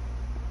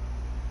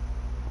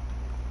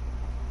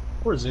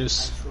 Poor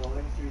Zeus. I'm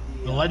scrolling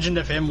through The legend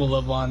of him will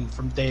live on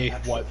from day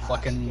what?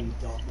 Fucking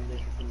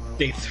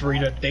day 3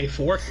 to day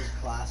 4.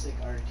 Classic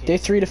arcade. Day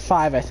 3 to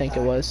 5, I think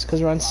it was,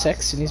 because we're on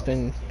 6 and he's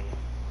been.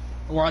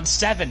 We're on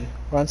 7.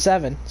 We're on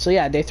 7. So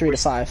yeah, day 3 to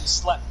 5.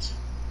 Slept.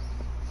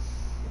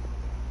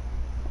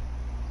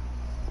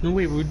 No,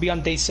 we would be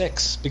on day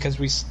 6 because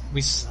we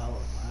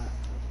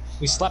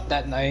slept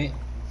that night,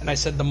 and I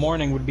said the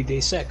morning would be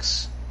day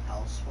 6.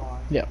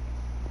 Yep.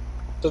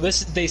 So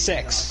this is day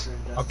 6.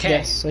 Okay.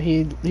 Yes. So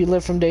he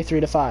lived from day 3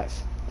 to 5.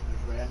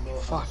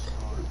 Fuck.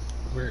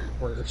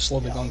 We're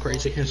slowly going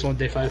crazy. Here's on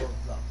day 5. I'll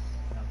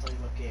tell you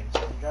what games.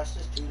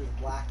 Injustice 2, there's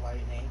Black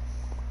Lightning.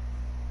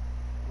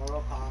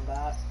 Mortal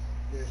Kombat,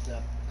 there's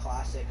the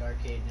classic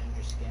arcade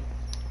ninja skin.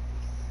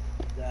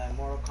 The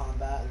Mortal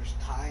Kombat, there's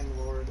Time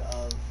Lord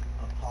of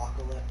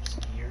Apocalypse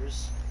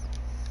Gears.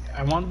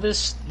 I want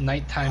this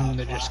nighttime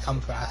to just come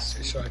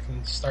faster so I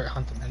can start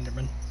hunting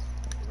Enderman.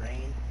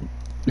 Rain.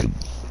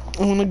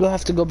 I'm gonna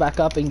have to go back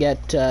up and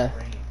get Rain.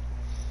 Mortal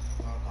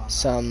Kombat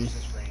some.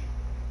 versus Rain.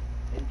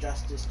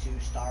 Injustice 2,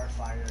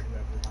 Starfire,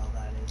 whoever the hell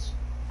that is.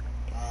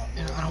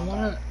 I don't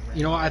want to.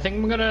 You know what? I think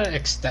I'm gonna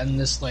extend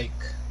this like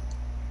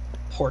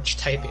porch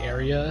type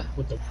area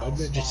with the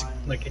wood, just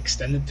like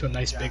extend it to a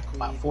nice big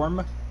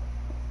platform.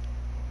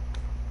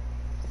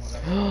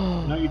 I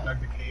know you dug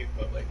the cave,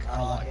 but like I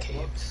don't want a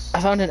cave.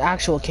 I found an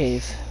actual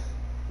cave.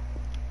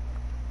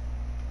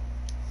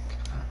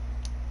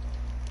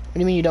 What do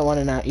you mean you don't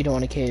want you don't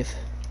want a cave?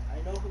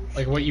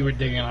 Like what you were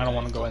digging, I don't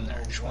want to go in there.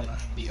 I just want to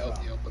be out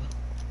in the open.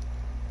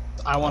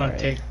 I want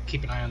to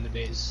keep an eye on the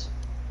days.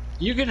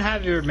 You can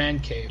have your man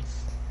cave.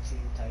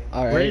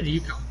 Alright. Where did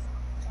you come?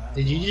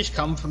 Did you just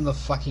come from the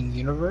fucking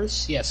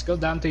universe? Yes, go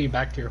down till you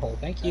back to your hole.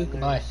 Thank you.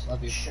 Goodbye.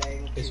 Love you.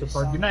 Case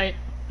report. Good night.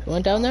 You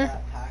went down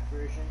there?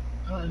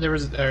 There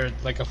was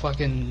like a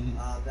fucking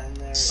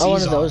Oh,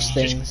 one of those just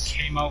things.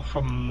 came out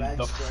from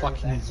the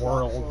fucking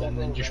world and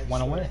then just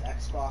went away.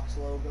 Xbox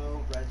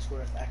logo, red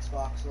square with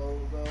Xbox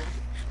logo.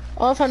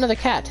 Oh, I found another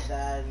cat.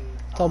 Then,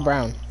 It's all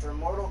brown. For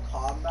Mortal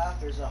Kombat,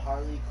 there's a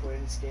Harley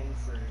Quinn skin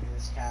for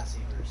this Cassie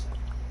person.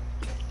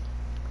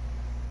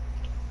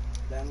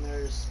 Then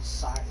there's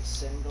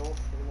Sindel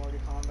for Mortal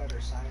Kombat, or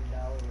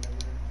Sindel, or whatever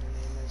her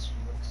name is. She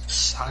looks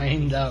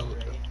Signed out.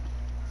 great.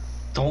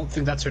 Don't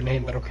think that's her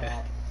name, but okay.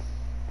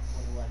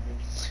 What a legend.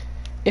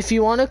 If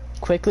you want to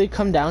quickly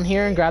come down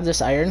here and grab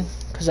this iron,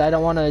 because I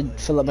don't want to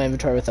fill up my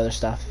inventory with other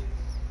stuff.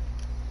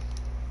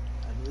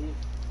 I believe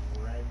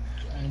red.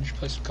 And just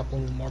place a couple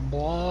more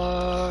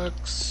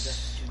blocks.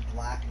 Just to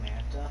Black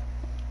Manta.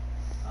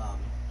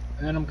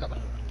 And I'm I coming. don't know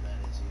who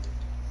that is either.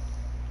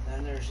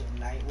 Then there's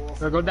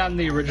Nightwolf. Or go down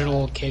the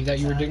original cave that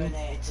you were digging.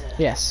 Terminator.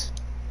 Yes.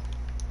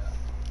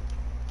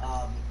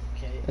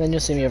 Okay. And then you'll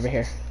see me over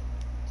here.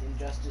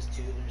 Injustice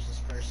 2, there's this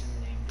person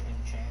named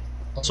Enchant.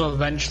 Also,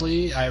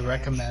 eventually, I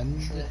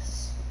recommend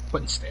Enchantress.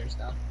 putting stairs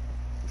down.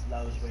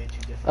 That was way too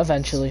difficult.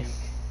 Eventually. to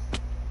speak.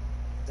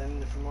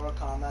 Then for Mortal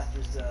Kombat,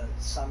 there's the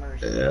Summer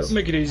Heat.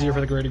 Make it easier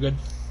for the greater good.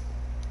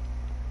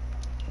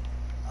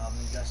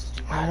 Injustice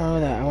 2. I don't know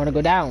that. I want to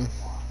go down.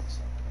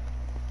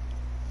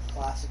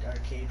 Classic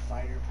Arcade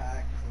Fighter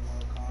Pack for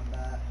Mortal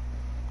Kombat.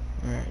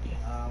 Alrighty.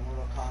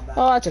 Mortal Kombat.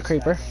 Oh, that's a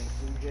creeper.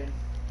 Fujin.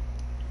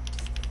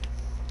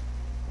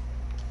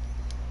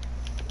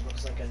 It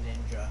looks like a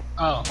ninja.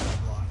 Oh.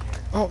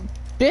 Oh,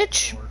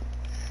 bitch!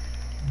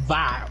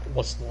 That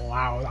was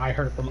loud. I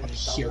heard it from up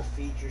here. Double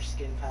feature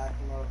skin pack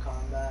for Mortal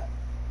Kombat.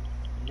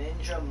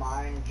 Ninja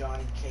Mime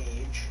Johnny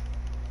Cage.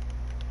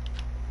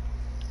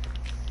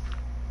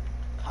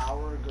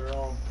 Power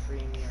Girl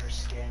Premier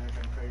Skin, which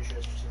I'm pretty sure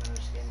is just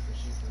another skin for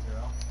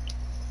Supergirl.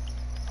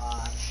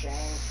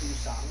 Shang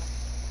Kusung.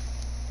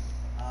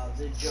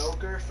 The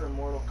Joker for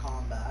Mortal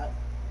Kombat.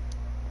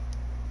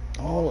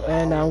 Oh,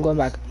 and now I'm going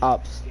back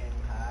up. Skin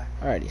pack.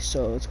 Alrighty,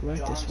 so let's go back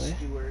John this way.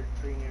 Stewart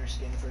Premier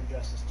Skin for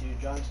Injustice 2.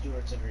 John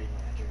Stewart's a Green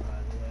Lantern, by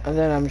the way. And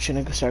then I'm just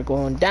gonna start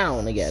going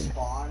down again.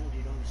 Spawn, do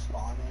you know who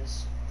Spawn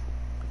is?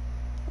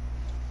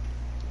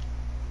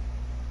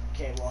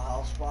 Okay,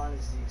 well, Hellspawn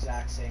is the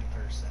exact same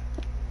person.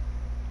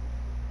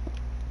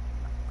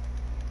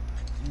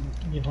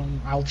 You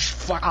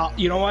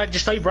know what?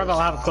 Just tell your brother I'll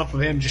have a clip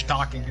of him just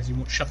talking because he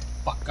won't shut the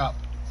fuck up.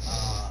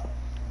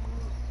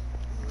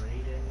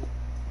 Raiden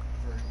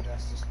for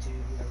Injustice 2,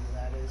 whoever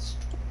that is.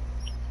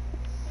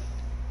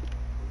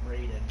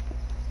 Raiden.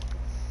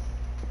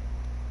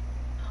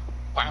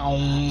 Wow.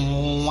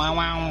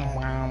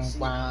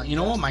 You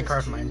know what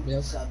Minecraft reminds me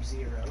of?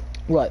 Sub-Zero.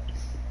 What?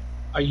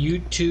 A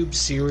YouTube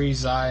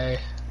series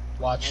I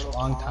watched a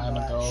long time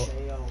ago,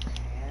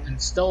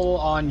 and still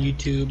on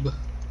YouTube,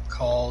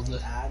 called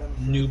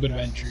Noob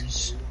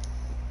Adventures.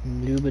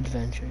 Noob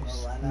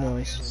Adventures.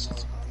 Nice.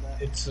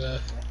 It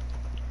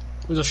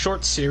was a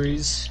short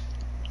series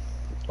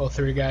about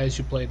 3 guys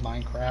who played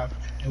Minecraft.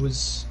 It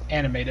was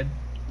animated.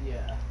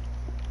 Yeah.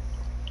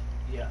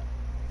 Yeah.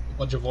 A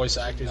bunch of voice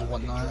actors and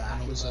whatnot,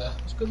 and it was a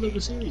good little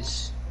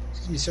series.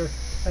 Excuse me, sir.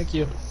 Thank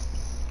you.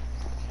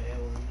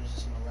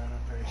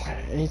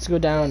 It needs to go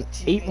down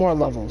 8 more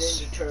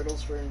levels. Ninja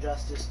Turtles for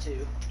Injustice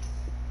 2.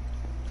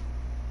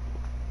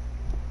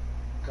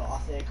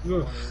 Gothic.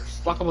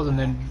 Talk about the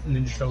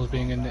Ninja Turtles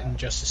being in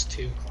Injustice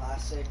 2.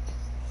 Classic.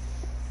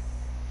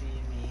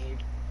 Fimi.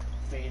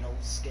 Fatal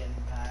Skin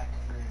Pack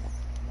for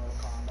Mortal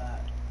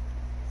Kombat.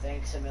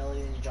 Thanks a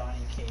million,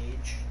 Johnny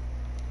Cage.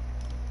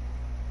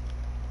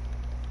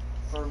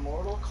 For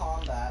Mortal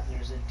Kombat,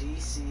 there's a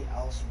DC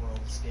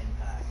Elseworld Skin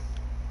Pack.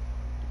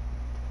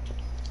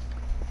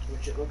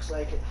 Which it looks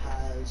like it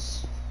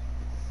has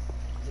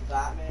the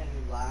Batman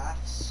Who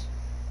Laughs,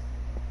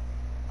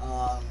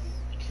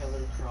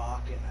 Killer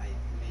Croc, and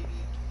maybe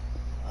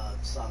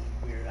some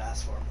weird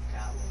ass form of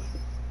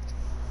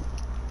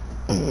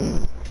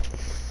Catwoman.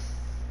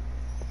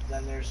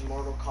 Then there's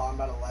Mortal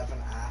Kombat 11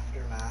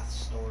 Aftermath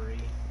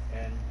Story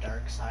and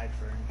Dark Side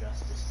for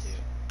Injustice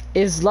 2.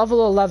 Is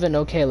level 11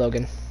 okay,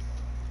 Logan?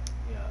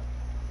 Yeah.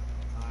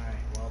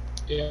 Alright, well.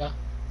 Yeah.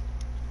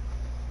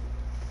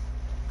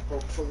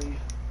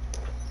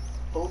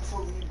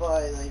 Hopefully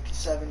by like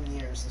 7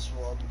 years this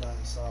will all be done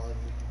solid and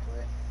we can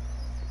play.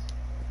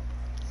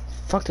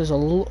 Fuck, there's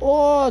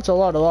oh, it's a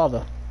lot of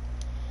lava.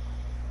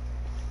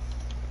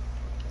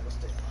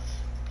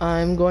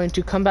 I'm going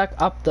to come back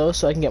up though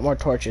so I can get more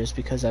torches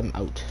because I'm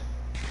out.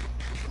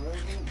 I'm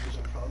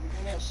probably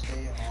gonna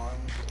stay on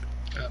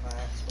my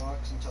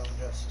Xbox until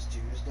Injustice 2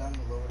 is done,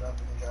 load up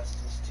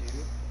Injustice 2,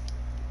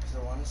 because I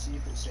want to see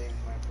if it saves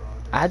my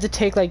progress. I had to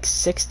take like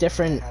 6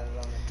 different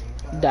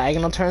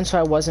diagonal turns so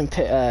I wasn't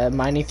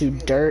mining through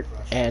dirt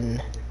and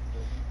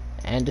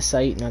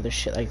andesite and other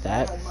shit like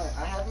that.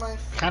 I had my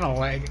Kind of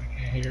lagging. I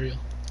can't hear you.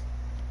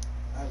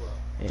 I will.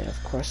 Yeah,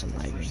 of course I'm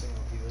lagging. First thing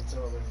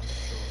I'll do,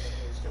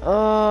 it's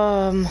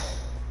all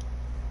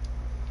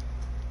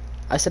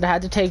I said I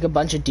had to take a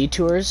bunch of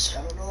detours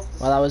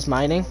while I was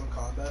mining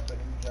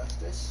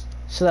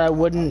so that I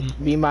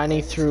wouldn't be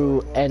mining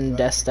through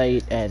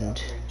andesite and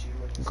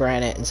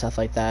granite and stuff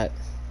like that.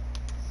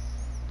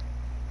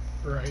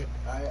 Right.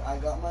 I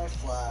got my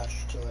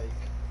flash to like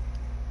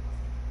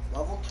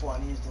level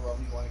 20 is the level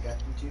you want to get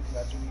them to, because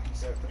that's when you can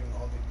start putting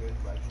all the good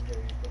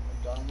legendary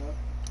equipment on them.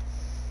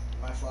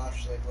 My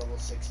flash is like level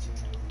 16 I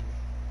believe.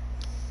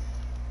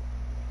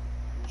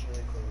 It's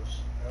really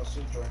close. I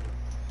also joined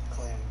a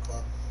clan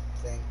club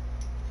thing.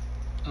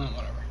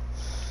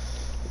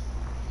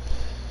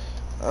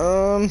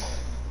 Whatever.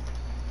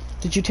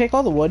 Did you take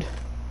all the wood?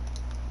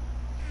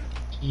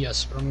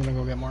 Yes, but I'm gonna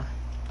go get more.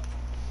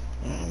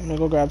 I'm gonna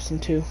go grab some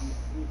too.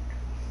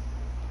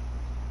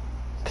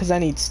 Cause I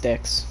need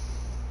sticks.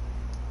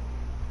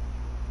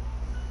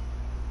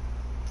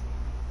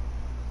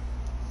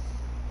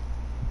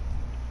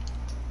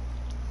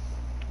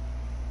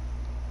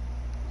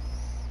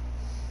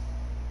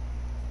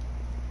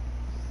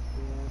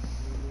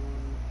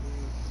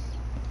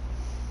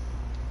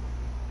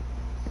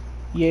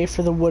 Yay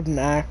for the wooden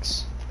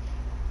axe.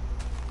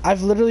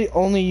 I've literally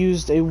only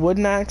used a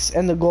wooden axe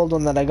and the gold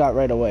one that I got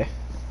right away.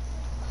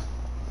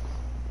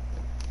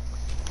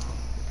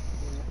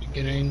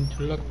 Beginning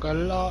to look a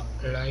lot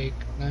like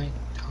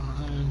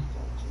nighttime.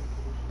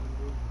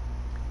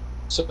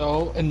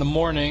 So in the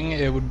morning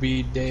it would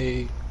be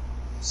day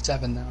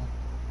 7 now.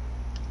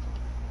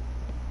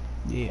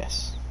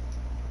 Yes.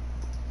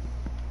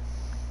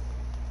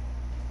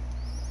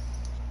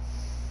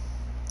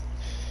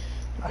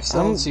 I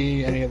still don't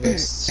see any of the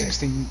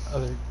 16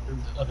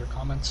 other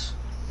comments.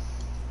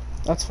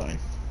 That's fine.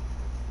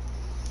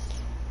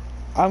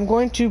 I'm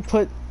going to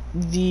put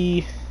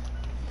the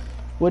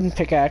wooden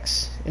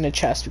pickaxe in a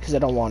chest because I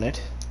don't want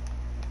it.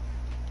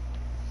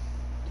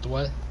 The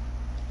what?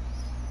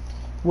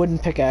 Wooden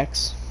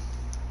pickaxe.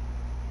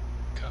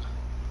 Okay.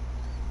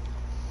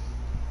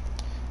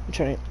 I'm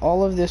trying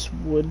all of this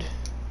wood.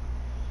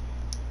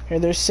 Here,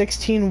 there's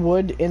 16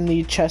 wood in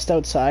the chest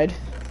outside.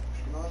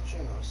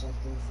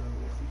 Something for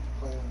if we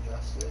play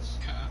Injustice.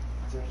 Okay.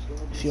 There's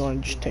gonna be If you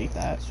want to just take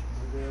that.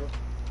 Supergirl.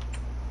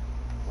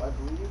 Well, I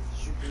believe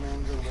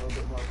Superman's a little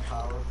bit more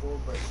powerful,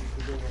 but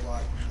Supergirl's a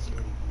lot easier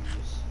to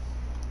use.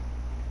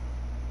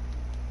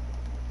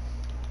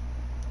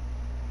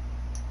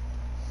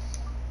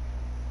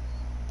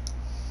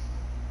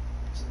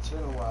 So it's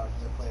been a while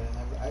since I played it, and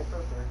I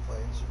prefer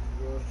playing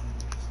Supergirl.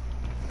 She's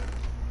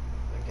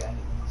again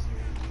easier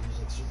to use.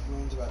 Like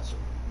Superman's got some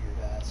weird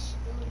ass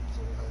abilities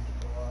that are hard to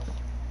pull off.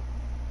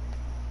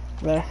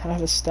 There, I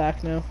have a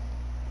stack now.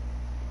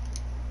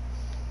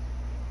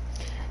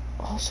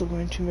 Also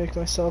going to make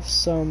myself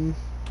some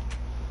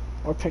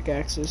more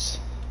pickaxes.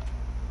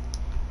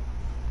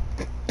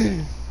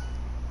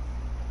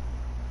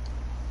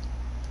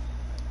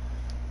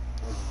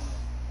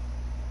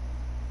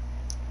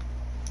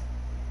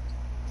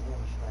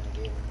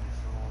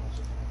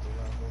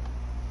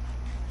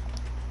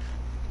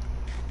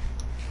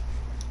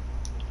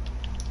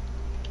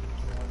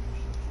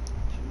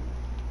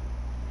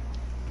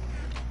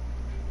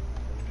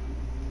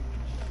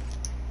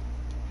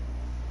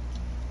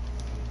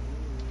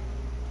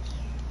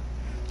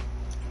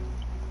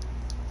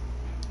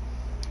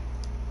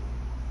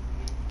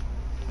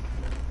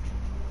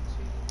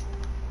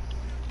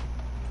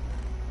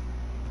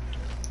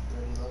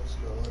 Let's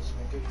go. Let's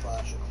make a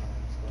Clash of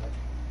Clans deck.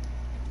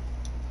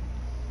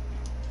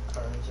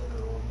 Cards that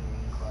are only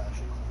in Clash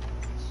of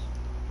Clans.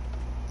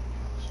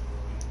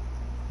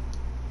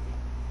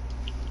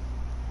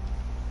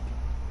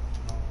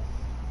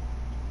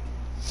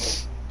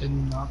 Did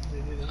not do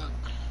that.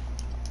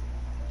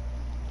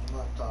 I'm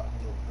not talking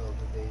about build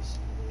a base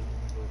and we're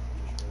gonna go for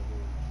this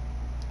regular.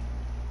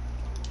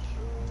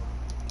 So,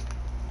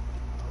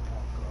 I'll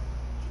walk up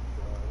to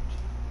guard.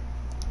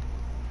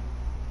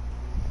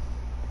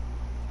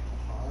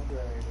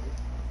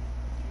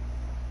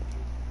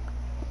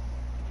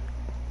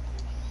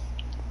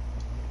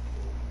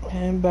 Alrighty.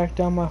 And back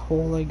down my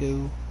hole I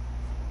go.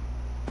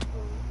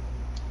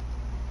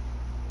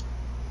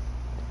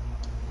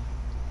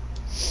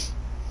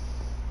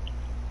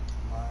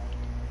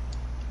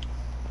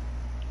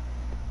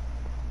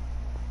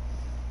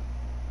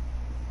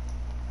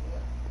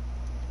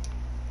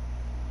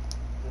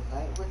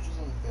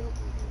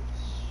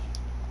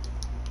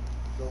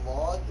 The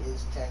log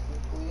is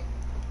technically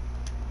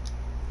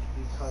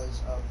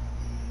because of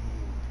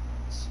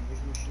the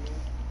siege machine.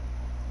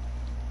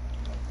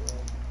 Okay.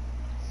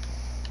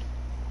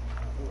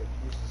 Oh, it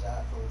uses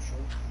that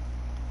potion.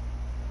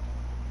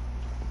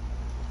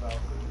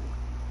 Valkyrie.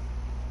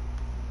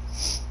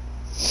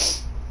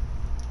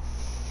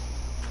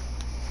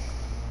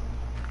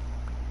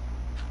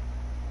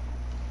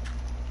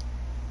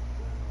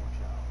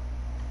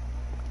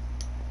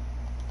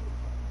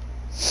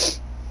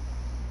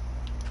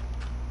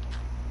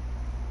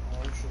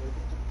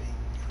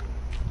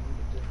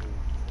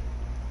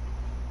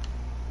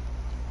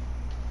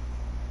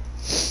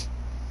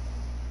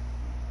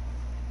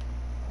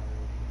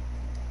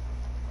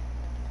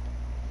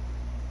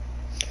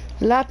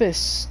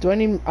 Lapis. Do I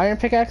need iron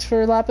pickaxe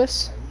for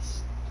lapis?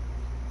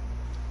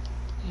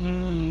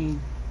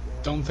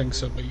 Don't think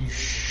so, but you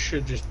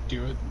should just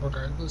do it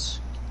regardless.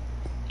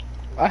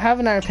 I have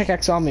an iron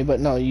pickaxe on me,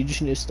 but no, you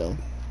just need a stone.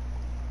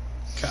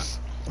 Okay.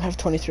 I have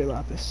 23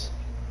 lapis.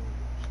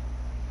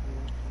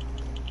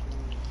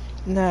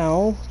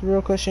 Now, the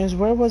real question is,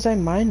 where was I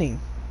mining?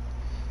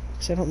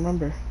 Because I don't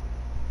remember.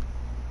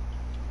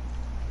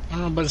 I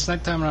don't know, but it's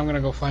nighttime and I'm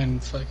gonna go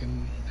find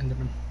fucking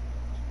Enderman.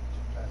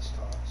 That's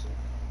toxic.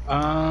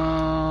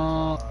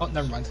 Oh,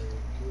 never mind.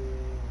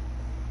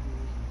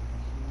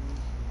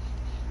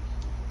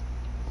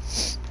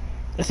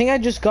 I think I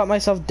just got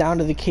myself down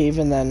to the cave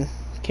and then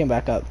came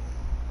back up.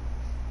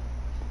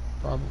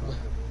 Probably.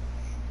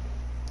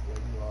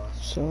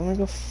 So let me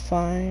go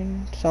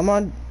find... So I'm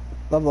on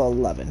level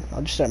 11.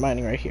 I'll just start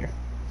mining right here.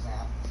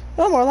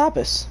 Oh, more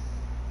lapis.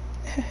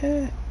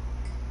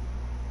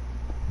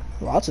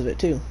 Lots of it,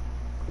 too.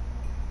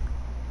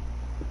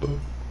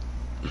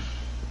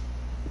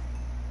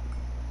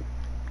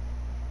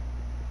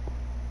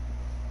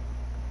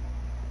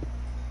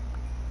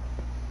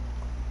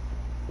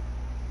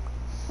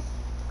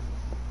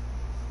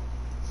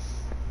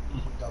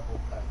 Double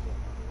packet.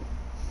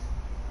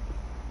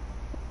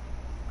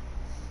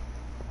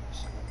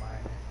 Single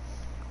miner.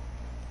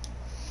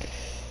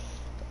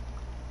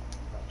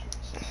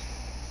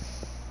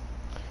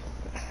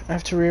 I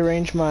have to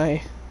rearrange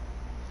my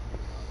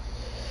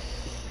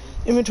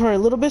inventory a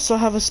little bit so I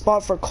have a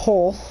spot for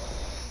coal.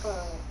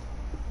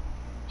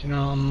 You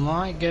know, I'm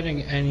not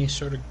getting any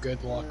sort of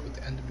good luck with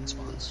the Enderman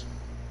spawns.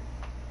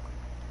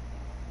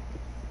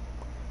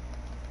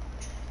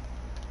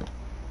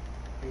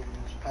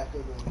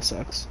 That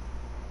sucks.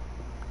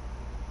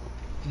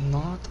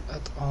 Not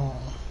at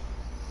all.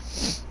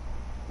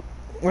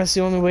 That's the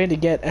only way to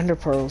get ender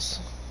pearls.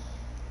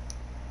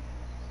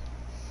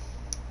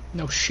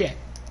 No shit.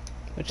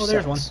 Which Oh,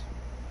 there's one. sucks.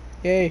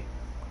 Yay.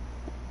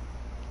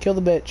 Kill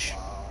the bitch.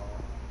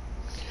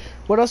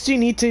 What else do you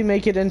need to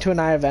make it into an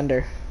Eye of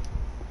Ender?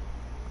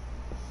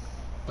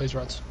 Blaze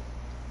rods.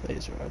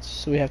 Laser rods.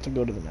 So we have to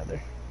go to the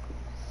Nether.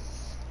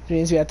 Which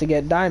means we have to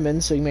get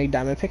diamonds so you make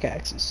diamond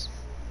pickaxes.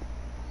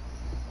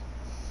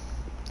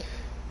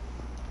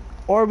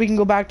 Or we can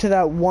go back to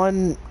that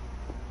one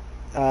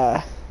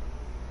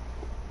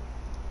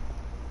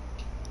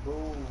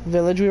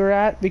village we were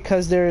at,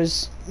 because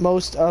there's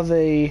most of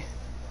a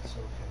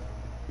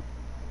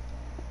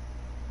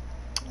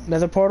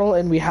Nether portal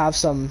and we have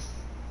some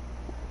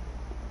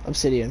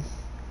obsidian.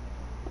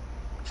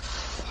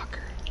 Fucker.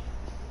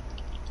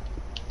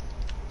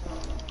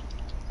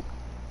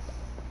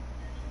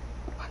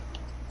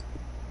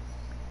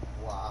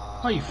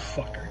 Wow. Oh, you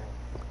fucker.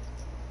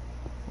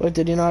 What,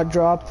 did you not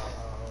drop?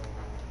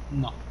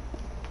 No.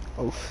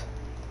 Oof.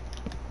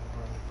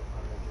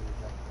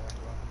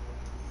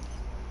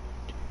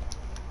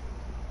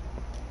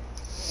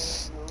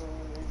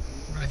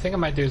 What I think I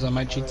might do is I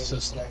might cheat the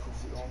system.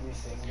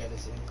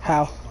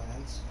 How?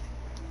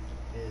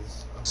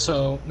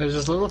 So, there's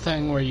this little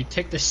thing where you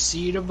take the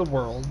seed of the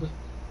world,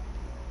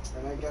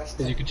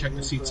 because you can check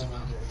the seed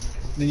somehow.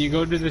 Then you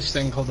go to this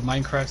thing called the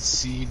Minecraft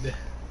seed.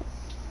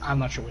 I'm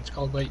not sure what it's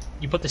called, but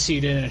you put the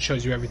seed in and it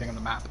shows you everything on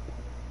the map.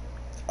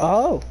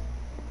 Oh.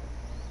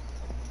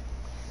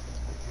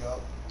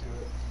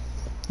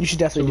 You should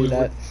definitely do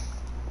that.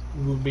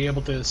 We will be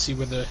able to see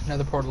where the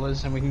Nether portal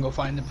is, and we can go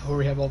find it before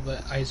we have all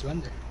the Eyes of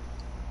Ender.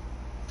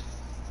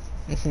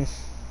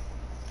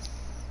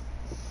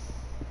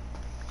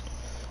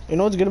 You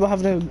know what's good about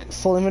having a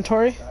full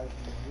inventory?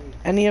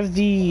 Any of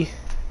the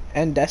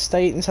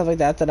andesite and stuff like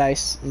that I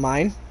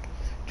mine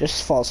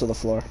just falls to the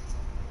floor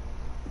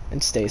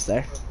and stays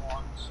there.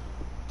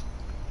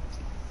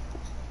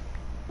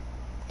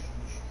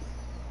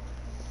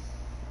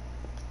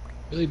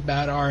 Really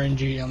bad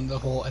RNG on the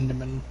whole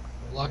Enderman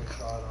luck.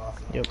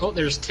 Yep. Oh,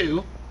 there's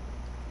two.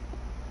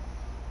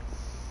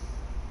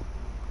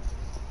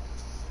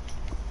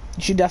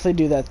 You should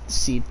definitely do that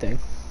seed thing.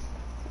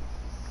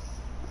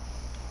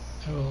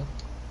 I will.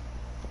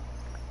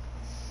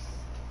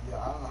 Yeah,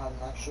 I don't have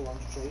an actual one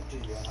to trade to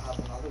you, and I have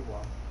another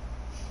one.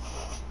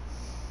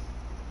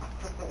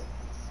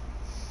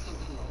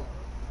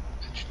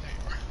 Actually, there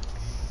you are.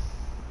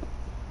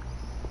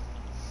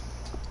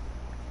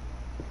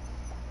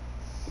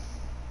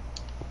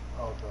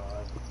 Oh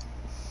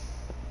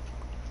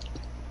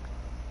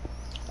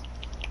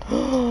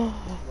god.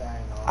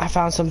 I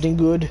found something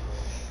good.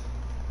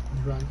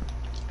 Run.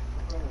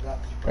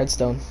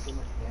 Redstone.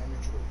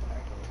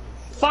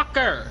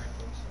 Fucker!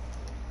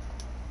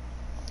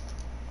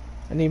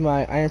 I need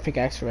my iron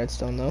pickaxe for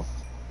redstone though.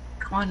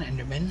 Come on,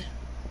 Enderman.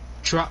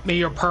 Drop me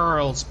your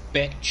pearls,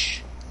 bitch.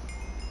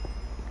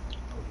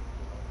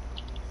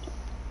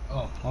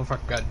 Oh,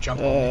 motherfucker got jump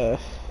on me.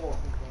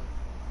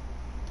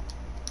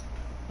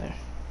 There.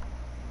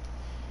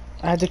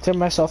 I had to clear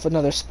myself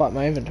another spot in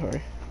my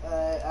inventory.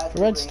 At For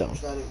the redstone.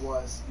 range that it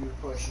was, you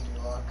were pushing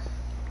your luck.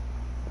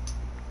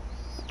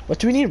 What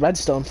do we need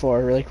redstone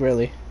for, like,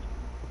 really?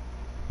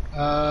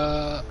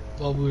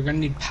 Well, we're gonna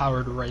need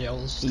powered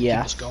rails to keep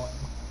us going.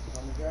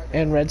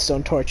 And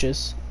redstone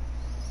torches.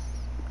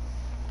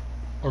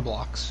 Or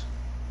blocks.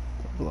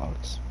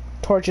 Blocks.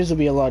 Torches would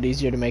be a lot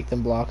easier to make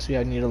than blocks.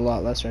 We need a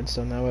lot less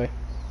redstone that way.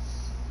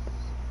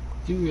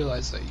 Do you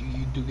realize that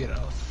you do get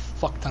a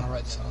fuck ton of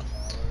redstone?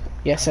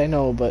 Yes, I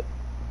know, but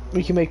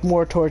we can make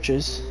more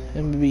torches, and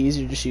it would be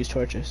easier to just use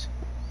torches.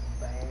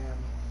 Bam.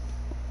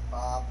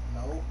 Bop.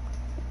 Nope.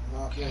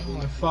 Not Okay,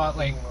 really. I fought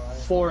like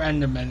 4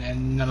 Endermen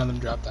and none of them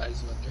dropped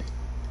Eyes of Ender.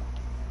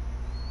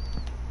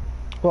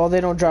 Well, they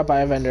don't drop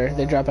Eye of Ender,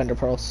 they drop Ender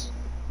Pearls.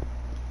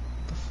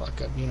 The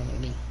fuck up, you know what I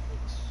mean?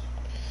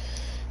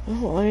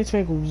 Oh, I need to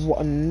make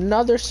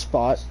another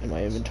spot in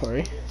my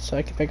inventory so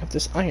I can pick up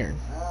this iron.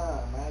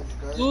 Ah,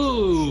 magic.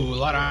 Ooh, a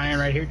lot of iron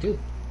right here too.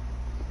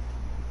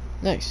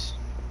 Nice.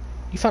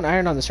 You found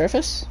iron on the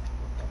surface?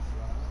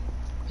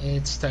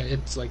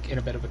 It's like in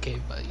a bit of a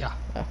cave, but yeah.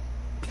 Oh.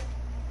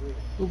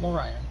 Ooh, more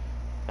iron.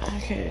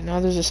 Okay, now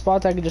there's a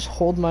spot that I can just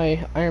hold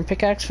my iron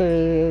pickaxe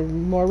for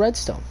more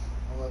redstone.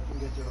 I'll let them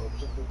get their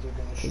hopes up that they're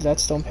gonna shoot That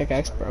stone us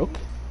pickaxe next broke.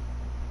 time.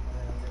 And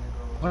then I'm gonna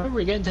go- Whenever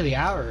we get into the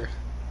hour,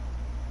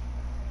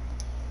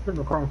 we've been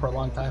recording for a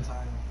long time.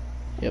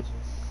 Yep.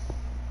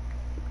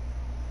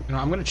 You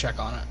know, I'm gonna check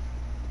on it.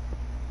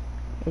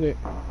 Okay.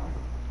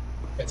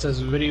 It says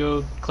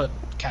video clip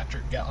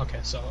captured. Yeah, okay,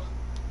 so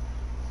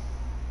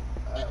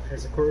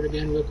here's the record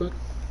again real quick.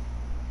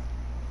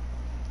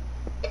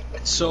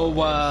 So,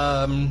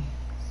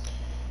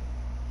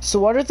 So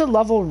what are the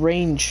level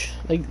range?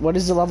 Like, what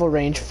is the level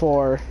range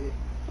for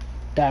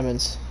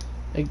diamonds?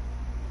 Like,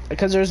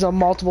 because there's a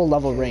multiple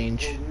level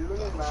range. Well, we were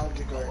in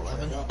Magic Archer.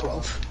 11, I got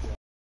 12.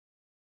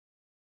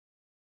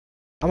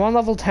 I'm on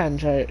level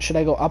 10. Should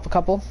I go up a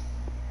couple?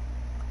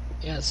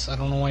 Yes, I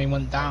don't know why he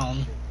went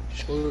down.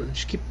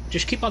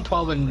 Just keep on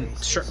 12 and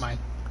strip mine.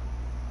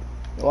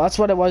 Well, that's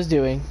what I was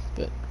doing,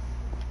 but...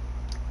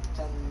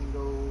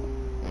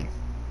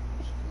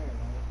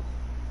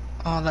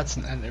 Oh, that's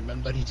an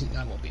Enderman, but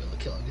I won't be able to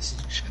kill him. This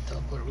is just gonna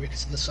teleport away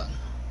because of the sun.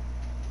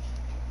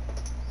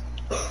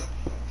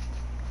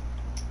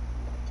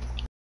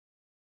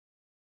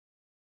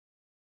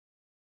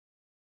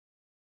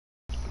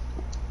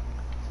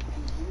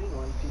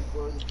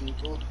 People are the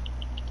people.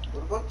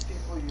 What about the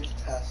people who use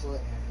Tesla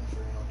and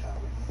Inferno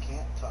Tower? You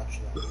can't touch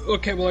them.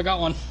 Okay, well I got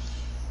one.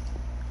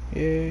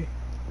 Yay.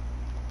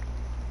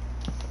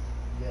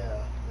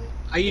 Yeah.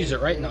 I use it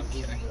right now. I'm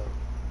kidding.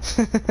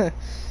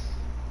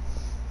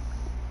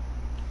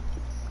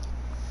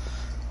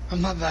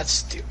 I'm not that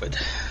stupid.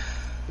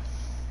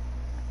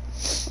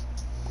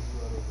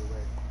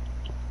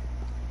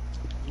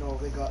 No,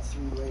 they got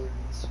 3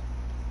 layers.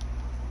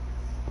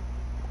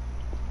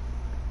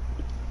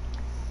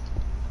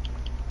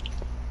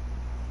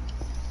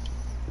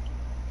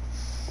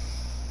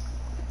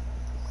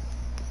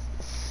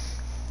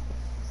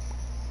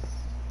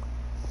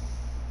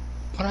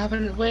 What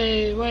happened?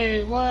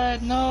 Wait,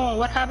 what? No,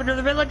 what happened to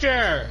the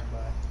villager?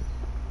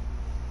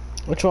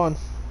 Which one?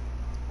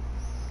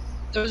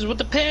 That was with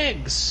the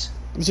pigs.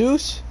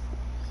 Zeus?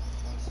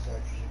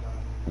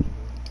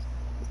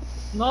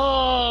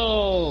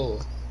 No.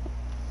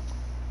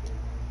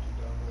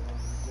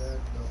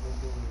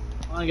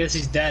 Well, I guess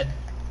he's dead.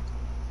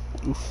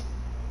 Oof.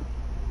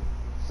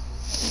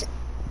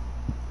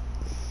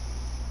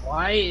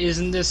 Why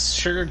isn't this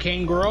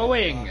sugarcane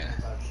growing?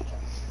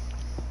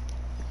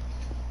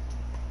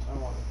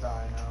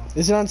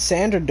 Is it on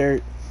sand or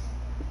dirt?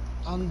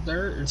 On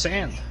dirt or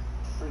sand.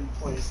 Pretty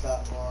place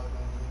that log.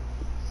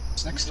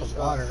 It's next to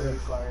water. How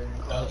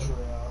does it feel?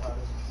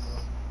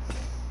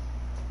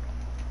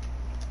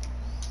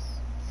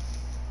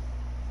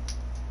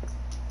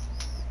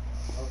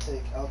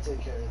 I'll take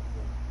care of it.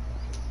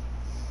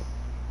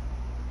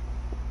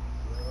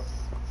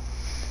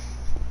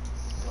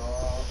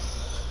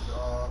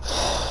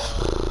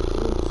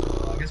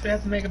 I guess we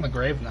have to make him a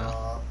grave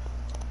now.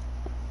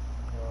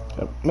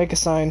 Make a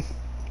sign.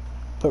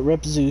 Put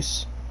Rip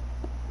Zeus.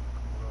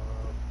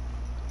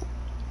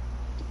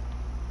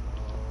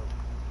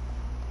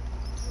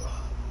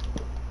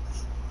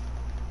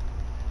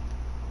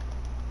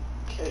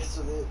 Okay,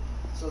 so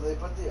they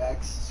put the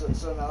X.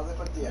 So now they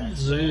put the X.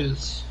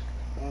 Zeus.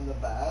 And the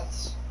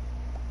bats.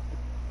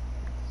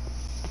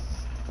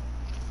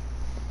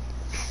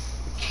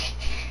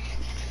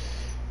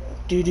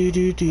 Do do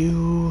do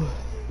do.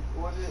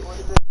 What did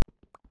they?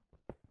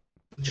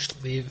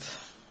 Just leave.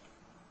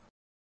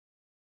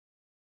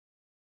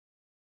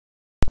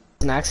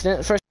 An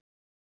accident first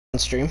on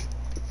stream.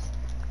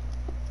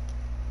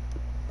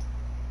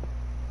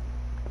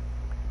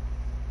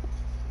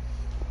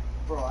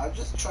 Bro, I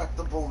just chucked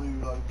the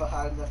balloon like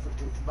behind the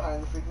freaking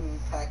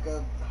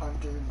P.E.K.K.A.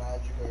 Hunter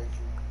Magic Archer.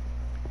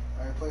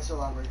 Alright, place a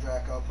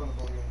lumberjack. I'll put a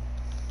balloon.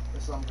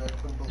 Place a lumberjack.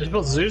 Put a balloon. Did you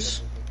build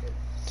Zeus?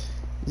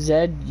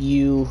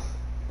 Z-U-E-S.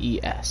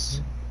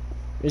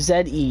 Or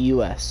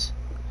Z-E-U-S.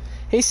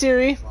 Hey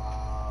Siri,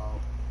 Wow.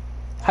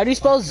 how do you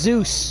spell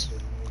Zeus?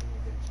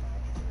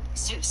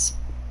 Zeus.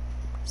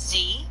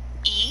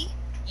 Z-E-U-S.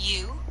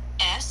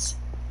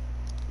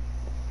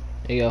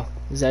 There you go.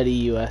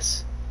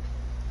 Z-E-U-S.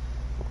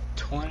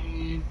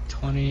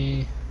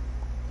 2021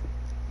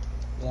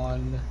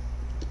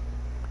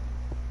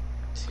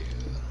 2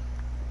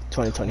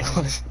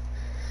 2021.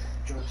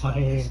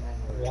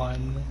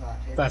 21.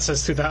 That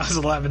says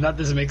 2011. That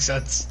doesn't make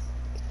sense.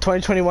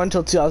 2021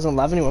 till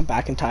 2011, he went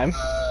back in time.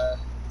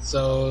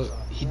 So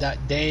he died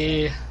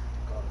day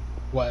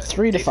what?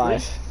 3 to day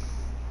 5.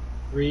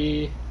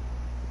 3.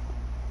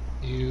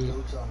 You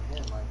Jokes on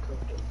him. I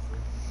cooked him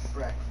for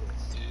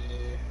breakfast.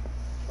 day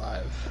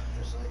 5.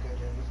 Just like I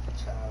did with the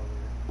tower.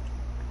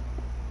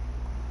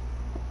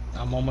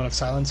 A moment of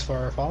silence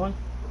for fallen.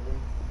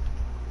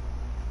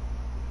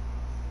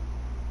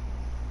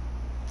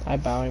 I'm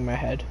bowing my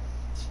head.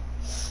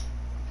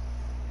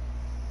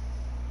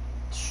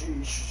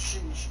 Sheesh.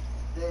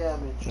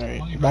 Damage.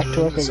 Alright, back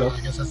to work I So go.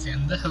 I guess that's the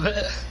end of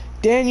it.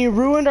 Dan, you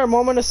ruined our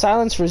moment of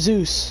silence for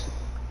Zeus.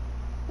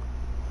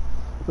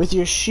 With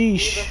your Who the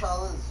sheesh.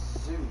 hell is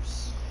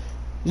Zeus?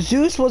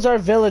 Zeus was our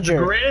The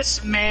villager.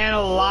 greatest man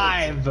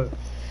alive.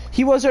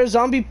 He was our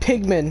zombie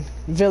pigman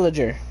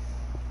villager.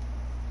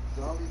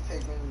 Zombie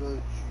pigman village.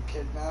 You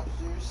kidnapped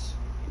Zeus?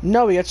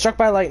 No, he got struck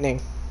by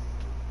lightning.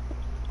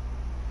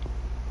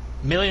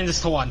 Millions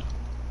to 1.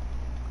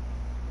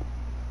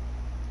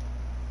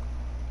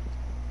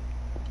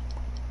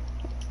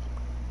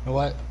 You know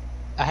what?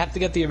 I have to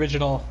get the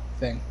original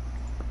thing.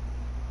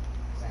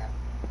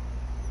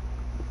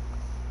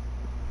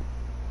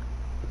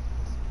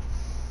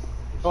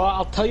 Well,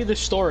 I'll tell you the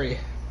story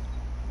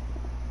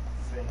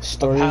of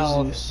Story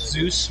how of Zeus.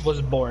 Zeus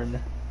was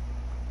born.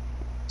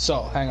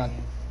 So, hang on.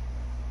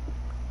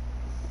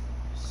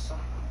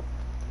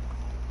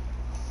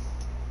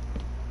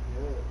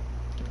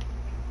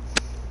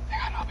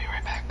 Hang on, I'll be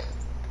right back.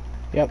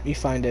 Yep, you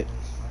find it.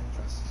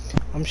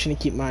 I'm just gonna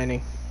keep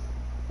mining.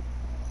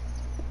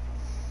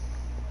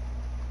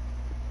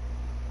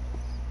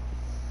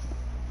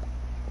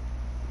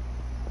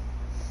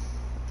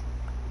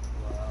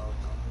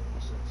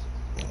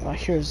 Oh, I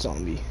hear a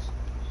zombie.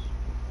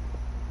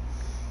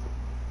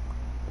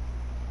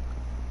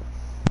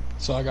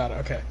 So I got it,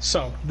 okay.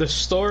 So, the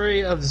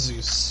story of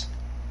Zeus.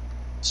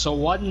 So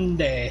one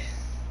day,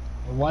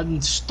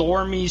 one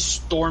stormy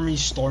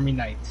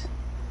night,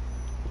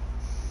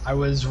 I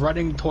was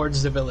running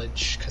towards the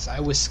village because I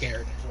was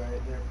scared.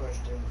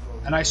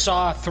 And I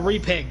saw 3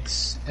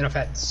 pigs in a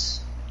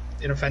fenced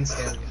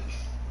area.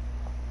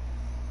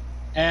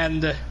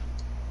 And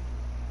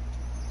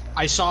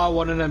I saw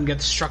one of them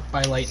get struck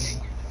by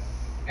lightning.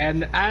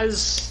 And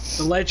as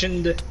the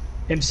legend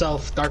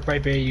himself, Dark by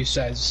Bayou,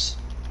 says,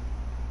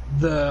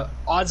 the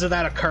odds of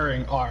that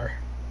occurring are...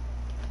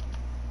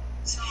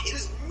 It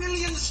is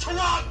millions to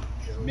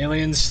 1!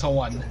 Millions to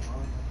 1.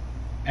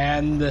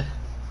 And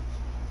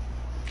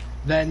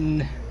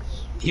then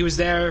he was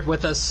there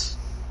with us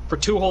for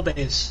 2 whole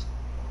days.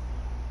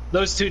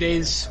 Those 2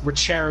 days were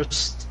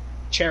cherished,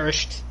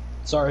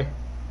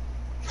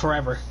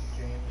 forever.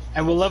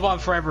 And will live on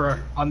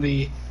forever on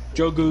the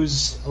Joe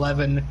Goose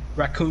 11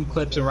 Raccoon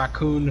Clips and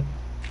Raccoon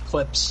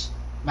Clips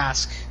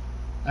Mask.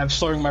 I'm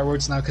slurring my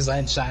words now because I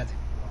am sad.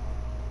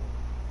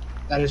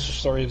 That is the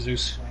story of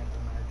Zeus.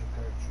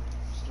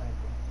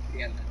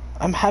 The end.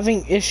 I'm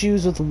having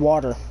issues with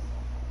water.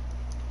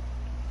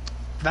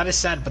 That is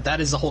sad, but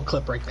that is the whole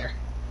clip right there.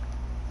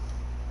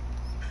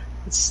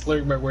 It's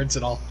slurring my words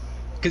at all.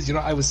 Because, you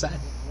know, I was sad.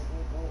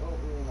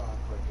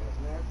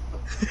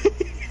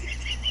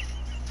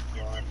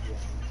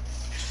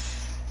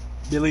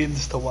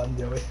 Millions to 1,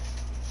 Joey.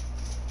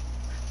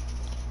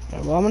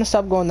 Alright, well, I'm gonna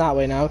stop going that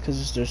way now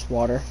because there's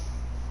water.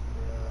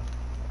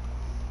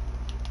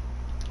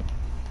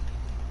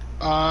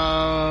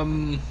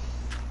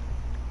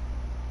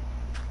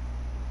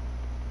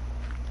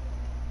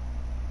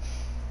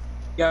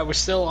 Yeah, we're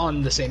still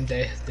on the same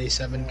day, day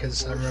 7,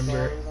 because I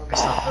remember I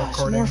stopped There's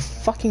recording. more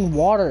fucking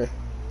water.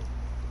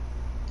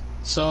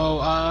 So,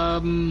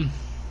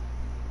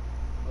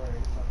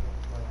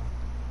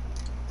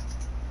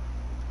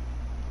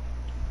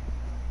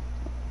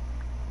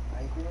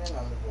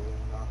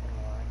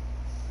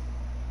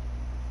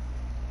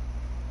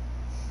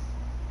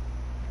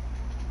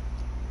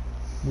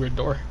 weird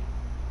door.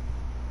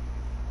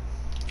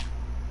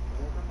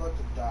 We're about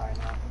to die,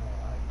 not gonna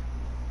lie.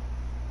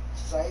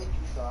 Psych,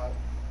 you thought.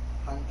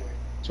 Hunter.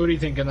 So what are you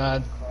thinking,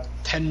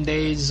 10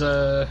 days,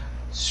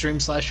 stream /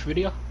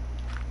 video?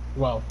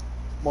 Well,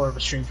 more of a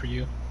stream for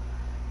you.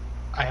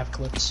 I have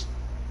clips.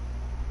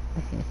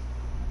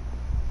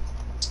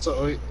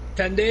 So,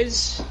 10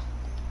 days?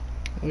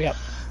 Yep.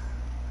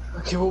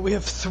 Okay, well we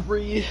have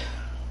 3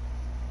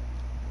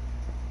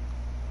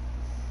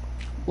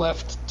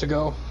 left to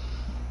go.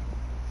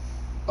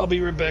 I'll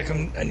be right back.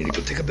 I need to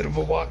go take a bit of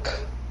a walk.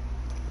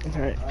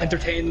 Alright.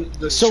 Entertain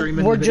the So stream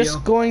and we're the video.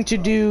 just going to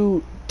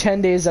do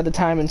 10 days at a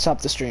time and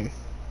stop the stream.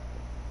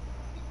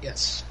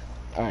 Yes.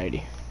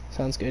 Alrighty.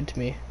 Sounds good to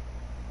me.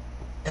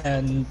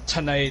 And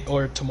tonight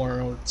or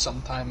tomorrow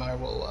sometime I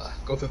will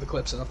go through the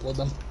clips and upload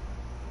them.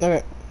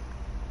 Okay.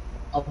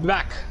 I'll be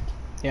back.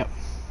 Yep.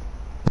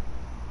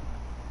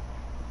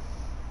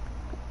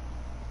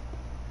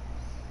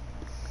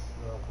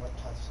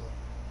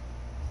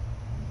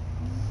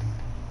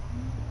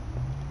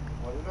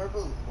 What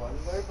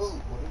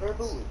did our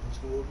balloons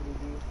go over to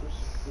do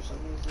for some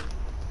reason?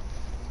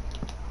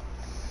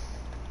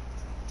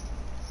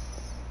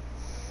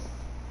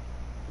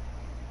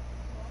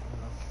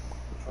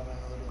 Trying a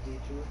little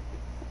detour.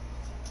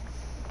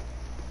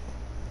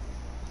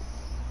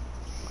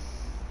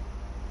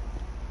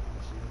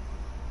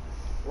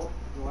 Well,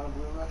 you want a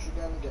balloon rush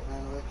again? Get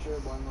 9 elixir,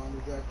 1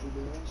 lumberjack, 2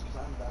 balloons, because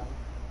I'm down.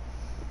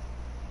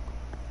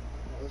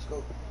 Alright, let's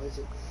go. Place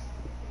it.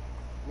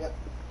 Yep.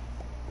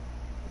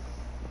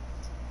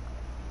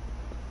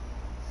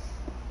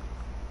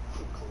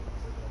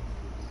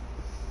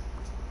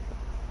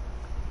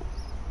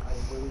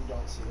 I really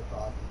don't see the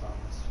problem on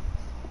this.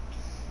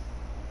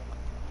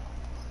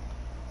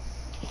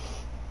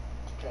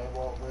 Okay,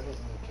 well, we're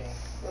hitting the king.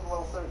 We have a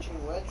level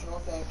 13 wedge, no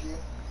thank you.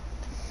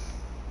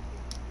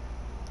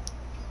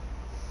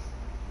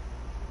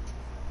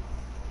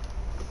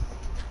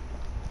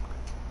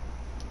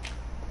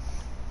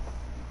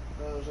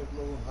 That was like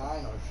level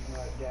 9, or if you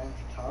know, damage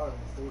to tower,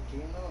 level 13,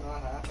 no,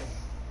 not happening.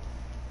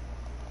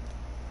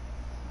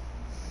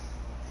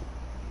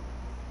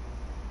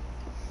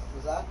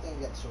 Does that thing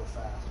get so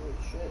fast? Holy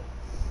shit.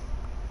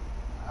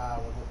 Ah,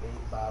 level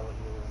 8 battle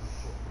healer and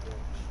shit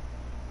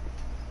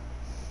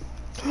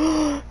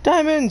breaks.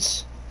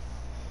 Diamonds!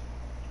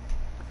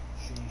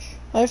 Sheesh.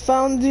 I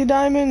found the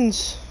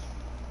diamonds!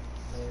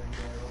 There you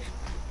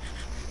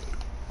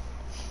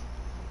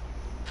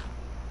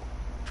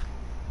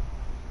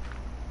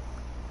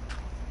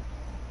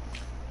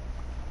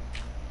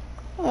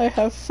I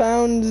have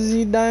found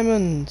the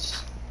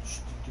diamonds.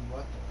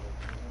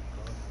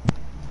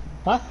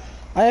 Huh?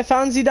 I have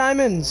found the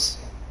diamonds.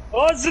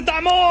 Oh, the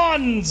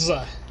diamonds!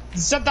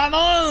 The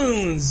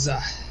diamonds!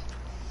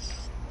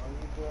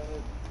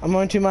 I'm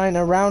going to mine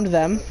around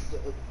them.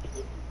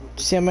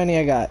 See how many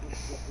I got.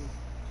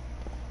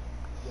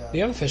 Do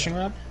you have a fishing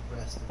rod?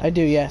 I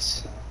do,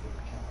 yes.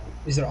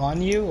 Is it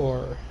on you,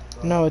 or...?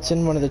 No, it's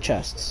in one of the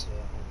chests.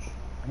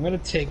 I'm gonna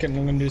take it and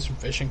I'm gonna do some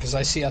fishing, because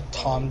I see a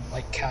tom,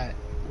 like, cat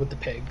with the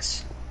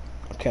pigs.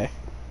 Okay.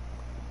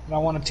 And I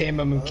want to tame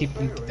him and keep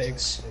him with the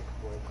pigs.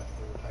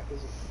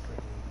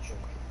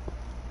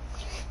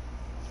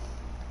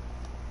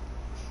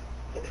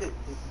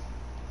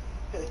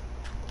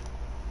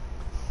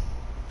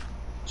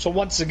 So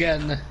once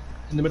again,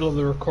 in the middle of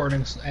the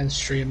recording and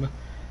stream,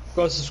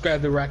 go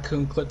subscribe to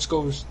Raccoon Clips,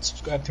 go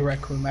subscribe to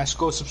Raccoon Mask,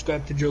 go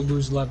subscribe to Joe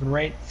Goose 11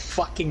 right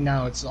fucking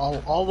now. It's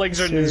all links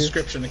are in the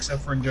description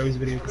except for in Joey's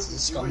video because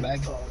he's a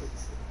scumbag.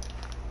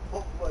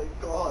 Oh my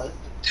god.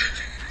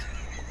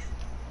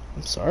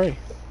 I'm sorry.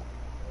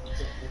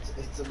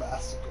 It's a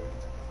massacre.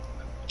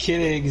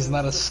 Kidding, he's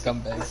not a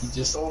scumbag.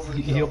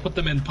 He'll put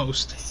them in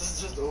post. This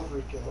is just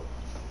overkill.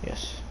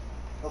 Yes.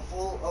 A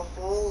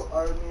full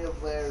army of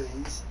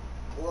Larrys,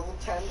 a level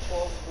 10,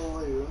 12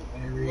 balloon,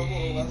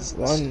 Larrys.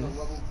 level 11, 1,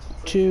 level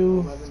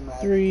 2, 11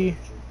 magic 3, archer.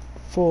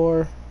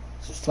 4,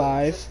 Just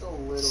 5, just a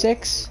little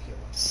 6,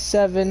 overkill.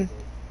 7,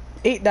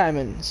 8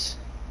 diamonds.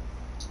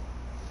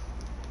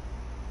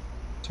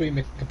 Sweet,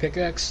 make a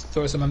pickaxe,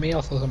 throw some at me,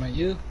 I'll throw some at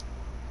you.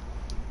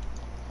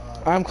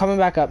 I'm coming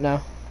back up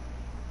now.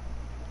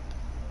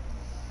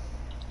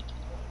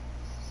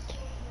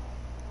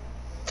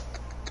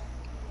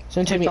 It's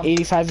gonna take me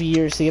 85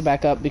 years to get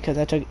back up because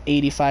I took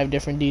 85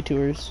 different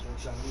detours.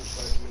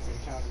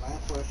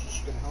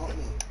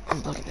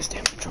 I'm looking at this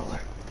damn controller.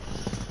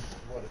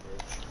 What a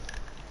bitch.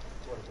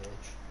 What a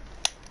bitch.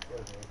 What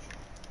a bitch.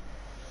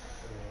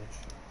 What a bitch.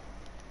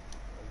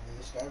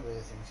 This guy really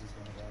thinks he's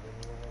gonna get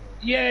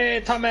anywhere. Yay,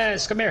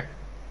 Thomas, come here.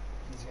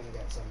 He's gonna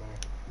get somewhere.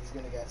 He's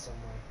gonna get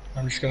somewhere.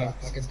 I'm just gonna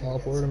fucking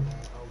teleport him.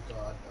 Oh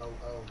god. Oh.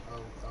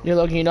 Yo,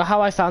 Logan, you know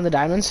how I found the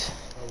diamonds?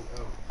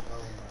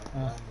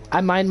 My. I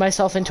mined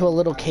myself into a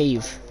little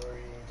cave.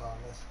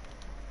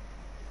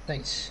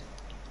 Nice.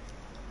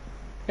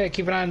 Hey,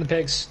 keep an eye on the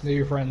pigs. They're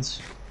your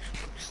friends.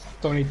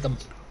 Don't eat them.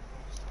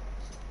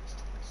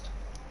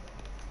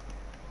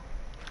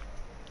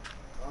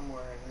 I'm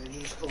wearing they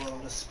just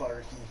cloned a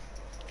Sparky,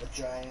 a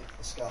giant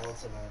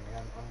skeleton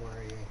army. I'm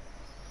worrying.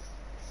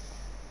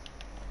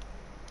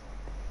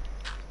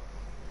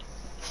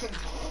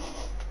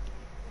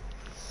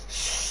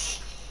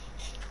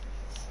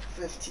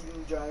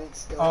 15 giant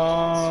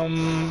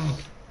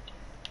skeletons.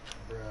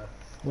 Bruh.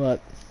 What?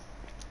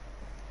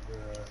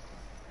 Bruh.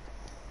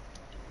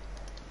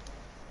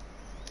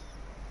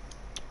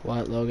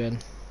 What, Logan?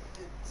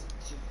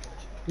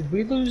 Did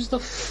we lose the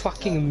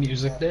fucking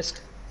music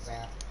disc?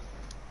 Zap.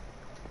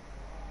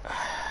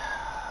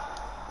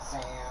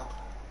 Zap.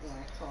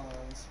 My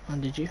cons. Oh,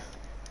 did you?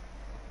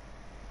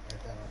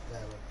 Right, that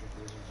electric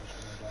wizard's just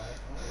gonna die.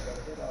 Oh, we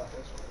gotta hit off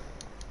this one.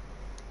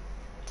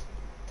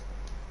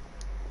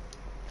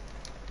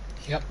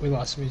 Yep, we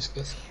lost the music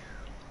disc.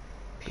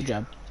 Good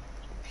job.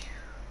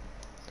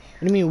 What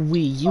do you mean we?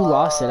 You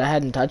lost it. I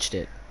hadn't touched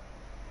it.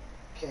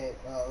 Okay,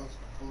 let's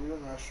blue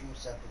and mushroom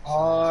separate.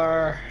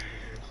 R.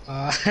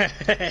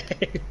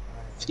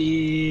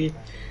 T.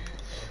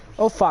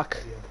 Oh fuck.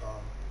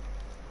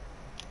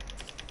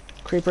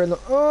 Creeper in the.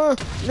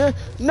 No!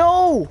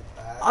 No!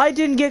 I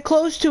didn't get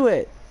close to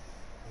it.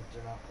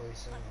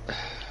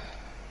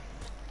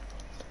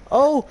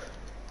 Oh,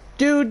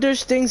 dude,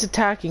 there's things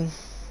attacking.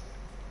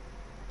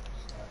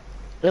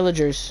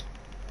 Villagers.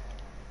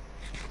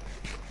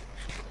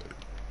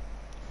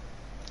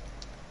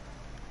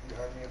 The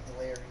army of the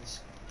Larrys.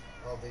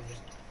 Oh, they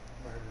just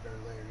murdered our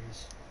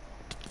Larrys.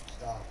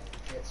 Stop.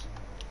 Can't see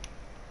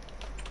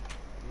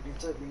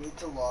me. We need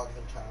to log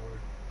the tower.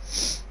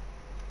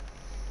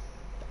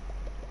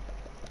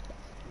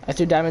 I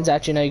threw diamonds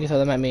at you, now you can throw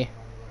them at me.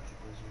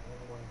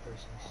 Only one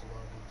person needs to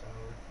log the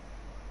tower.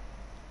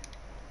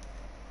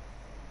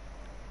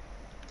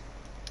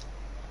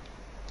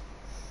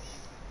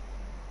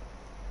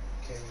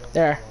 Okay, we don't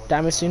There, have to log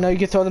diamonds, the you know you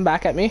can throw them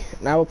back at me.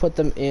 Now we'll put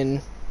them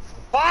in.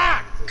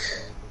 Fuck!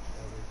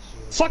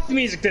 Fuck the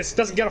music disc.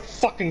 Doesn't get a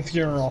fucking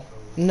funeral.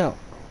 No.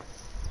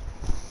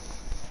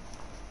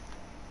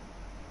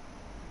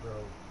 Bro,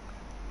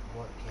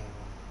 what cannon?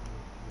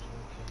 There's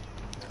no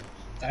cannon.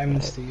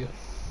 Diamonds to you.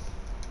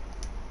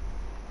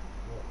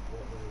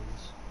 What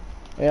Larrys?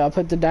 Yeah, I'll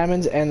put the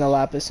diamonds and the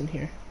lapis in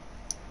here.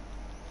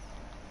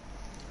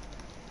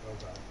 Oh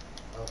god.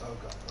 Oh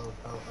god.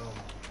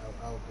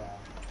 Oh god.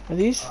 Are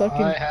these I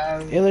fucking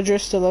have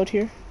illagers still out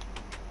here?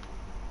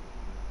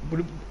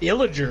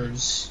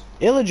 illagers.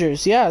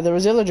 Illagers, yeah, there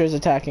was illagers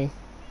attacking.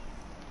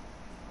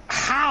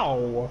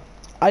 How?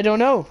 I don't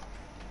know.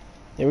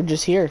 They were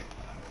just here.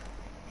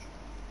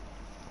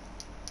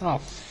 Oh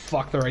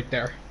fuck! They're right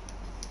there.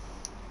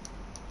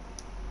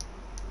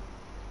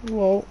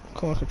 Whoa,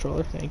 come on,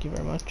 controller. Thank you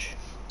very much.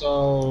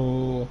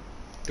 So,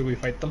 do we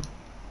fight them?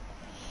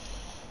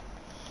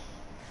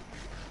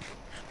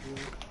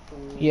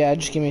 Yeah,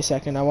 just give me a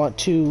second. I want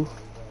to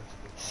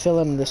fill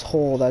in this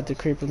hole that the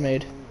creeper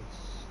made. These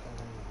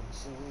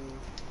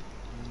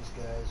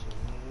guys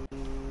are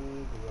Negro.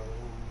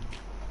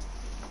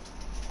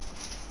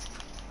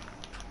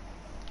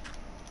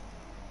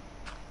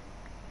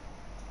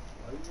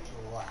 Why are you just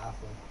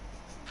laughing?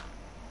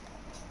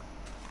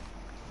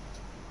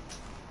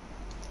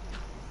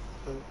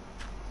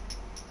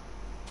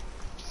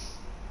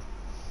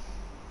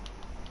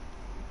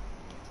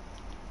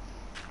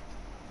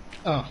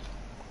 Oh.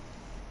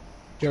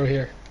 You're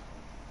here.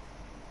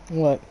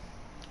 What?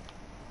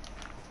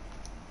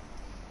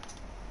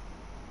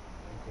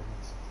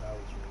 That was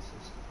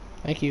racist.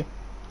 Thank you.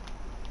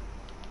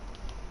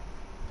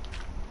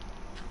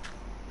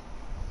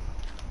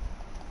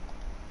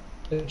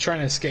 They're trying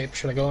to escape.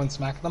 Should I go and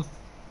smack them?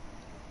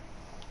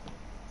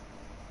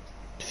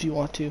 If you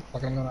want to.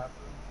 Fuck, I'm gonna.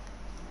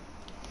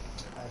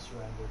 I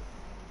surrender.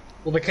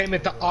 Well, they came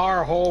into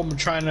our home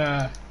trying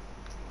to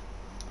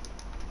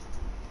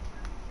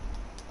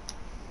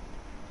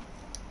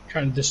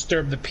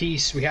disturb the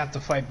peace. We have to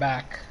fight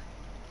back.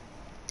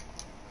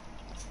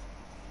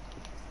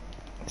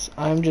 So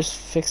I'm just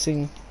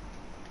fixing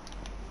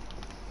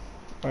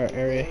our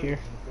area here.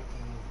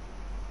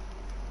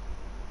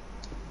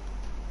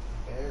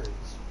 Berries.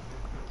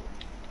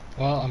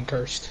 Well, I'm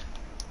cursed.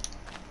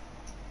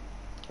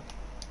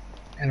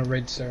 And a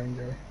red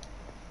cylinder.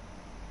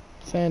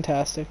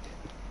 Fantastic.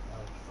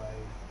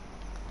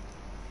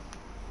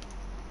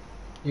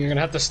 You're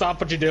gonna have to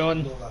stop what you're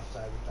doing. Go left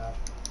side with that.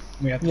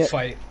 We have to Yep.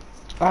 fight.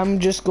 I'm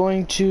just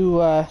going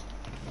to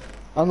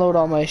unload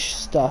all my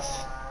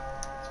stuff.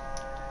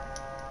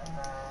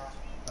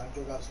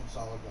 Banjo got some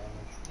solid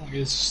damage.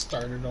 We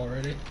started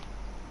already.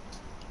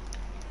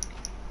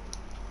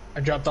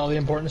 I dropped all the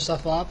important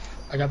stuff off.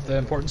 I got the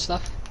important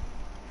stuff.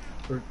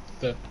 For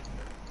the...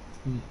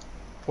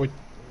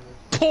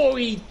 Poor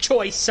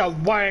choice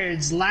of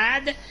words,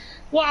 lad!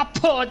 What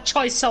poor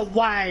choice of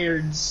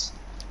words!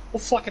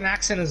 What fucking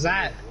accent is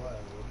that? What are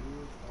you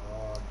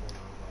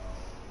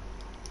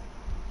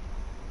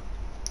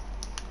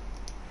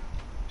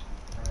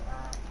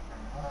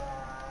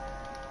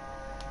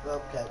talking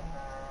about? Okay.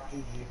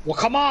 GG. Well,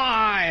 come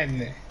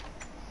on!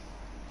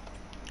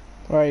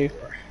 Where are you?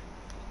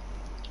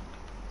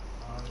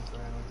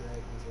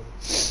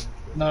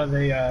 No,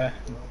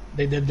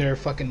 they did their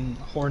fucking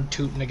horn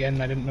tooting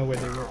again. I didn't know where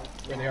they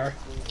are.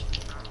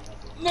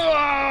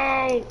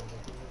 No!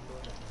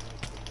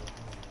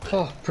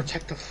 Oh,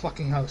 protect the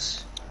fucking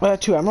house.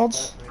 2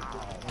 emeralds?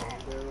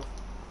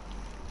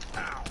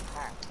 I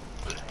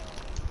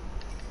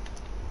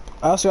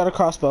also got a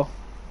crossbow.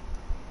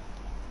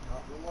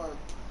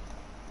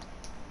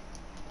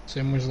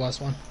 Same as the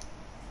last one.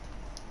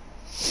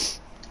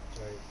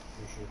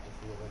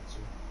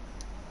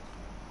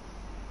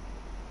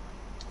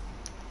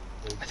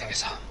 I think I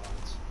saw him.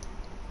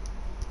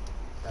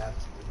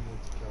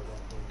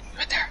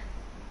 Right there.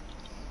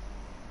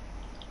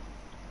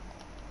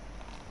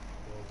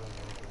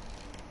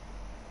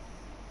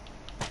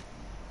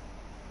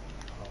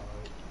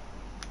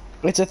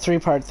 It's a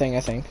 3-part thing,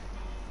 I think.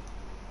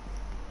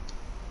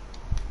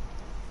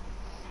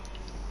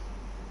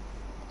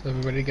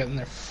 Everybody get in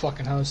their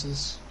fucking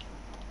houses.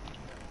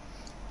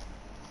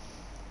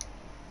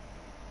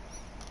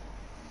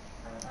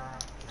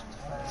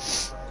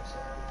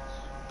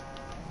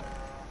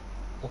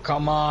 Well,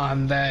 come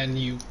on then,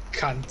 you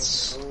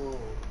cunts.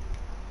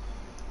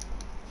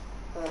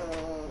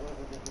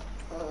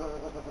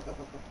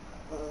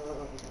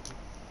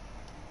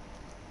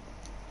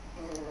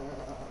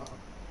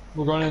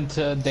 We're going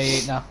into day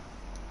 8 now.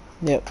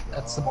 Yep.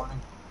 That's the morning.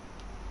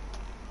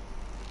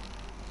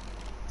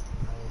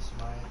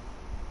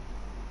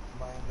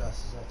 My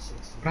invest is at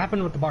 60. What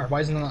happened with the bar? Why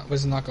is it not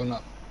going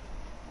up?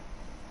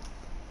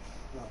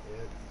 Not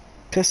yet.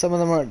 Because some of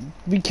them are...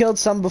 We killed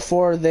some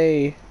before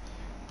they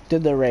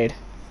did their raid.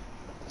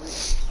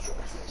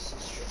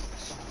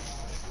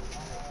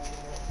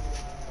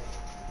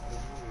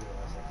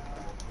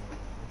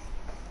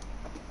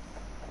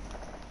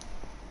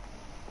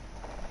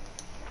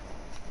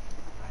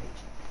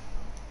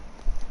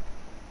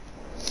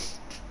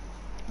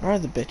 Where are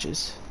the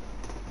bitches?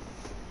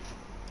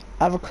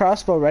 I have a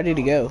crossbow ready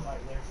to go.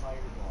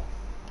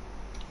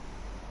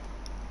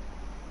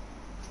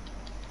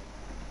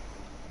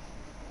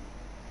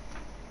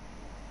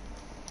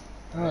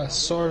 A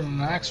sword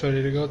and an axe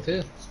ready to go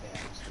too.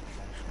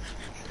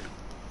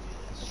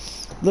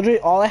 Literally,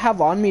 all I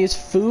have on me is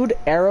food,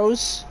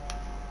 arrows.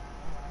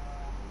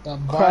 Stop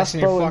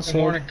blasting your Crossbow and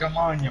fucking sword. horn. Come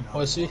on, you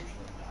pussy.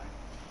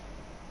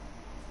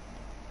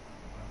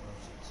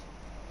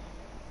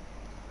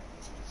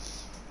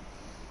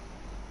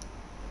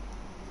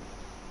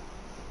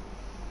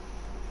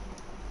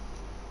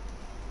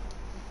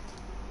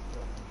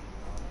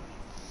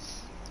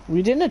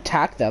 We didn't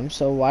attack them,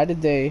 so why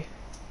did they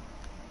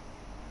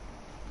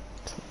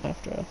come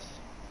after us?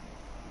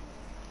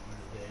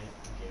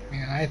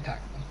 Man, I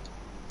attacked them.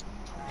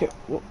 Okay,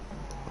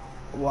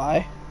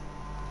 why?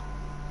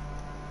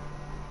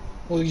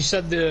 Well, you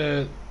said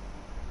the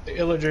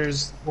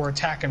illagers were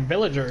attacking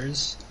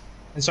villagers,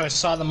 and so I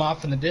saw them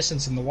off in the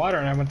distance in the water,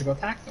 and I went to go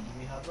attack them.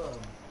 Do you have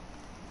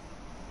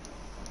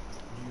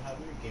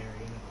your Gary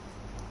in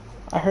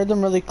it? I heard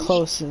them really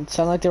close, and it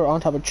sounded like they were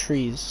on top of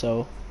trees,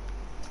 so...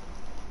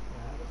 I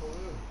have a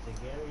balloon. The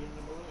Gary in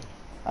the balloon.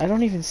 I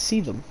don't even see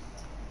them.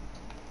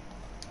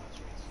 That's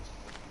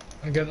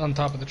racist. I'm getting on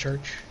top of the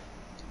church.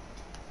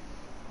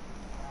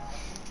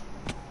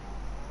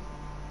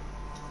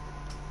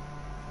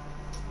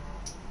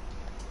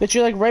 But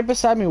you're like right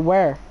beside me,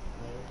 where?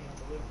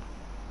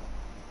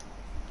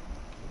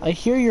 I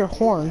hear your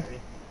horn.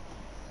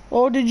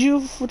 Oh, did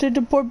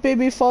the poor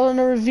baby fall in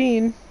a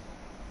ravine?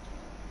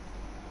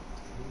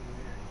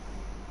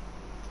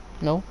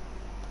 No?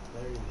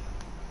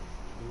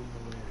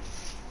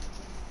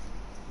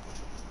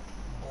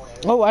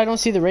 Oh, I don't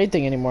see the raid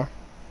thing anymore.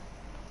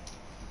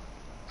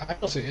 I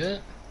don't see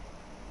it.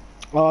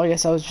 Oh, I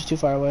guess I was just too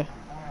far away.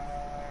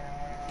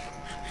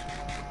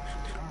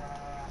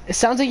 It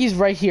sounds like he's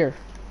right here.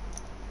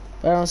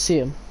 But I don't see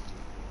him.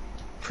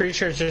 Pretty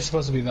sure it's just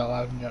supposed to be that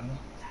loud in general.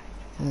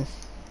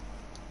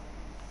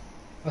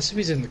 Unless if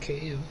he's in the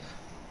cave.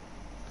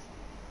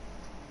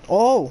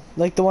 Oh,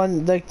 like the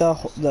one, like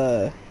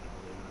the...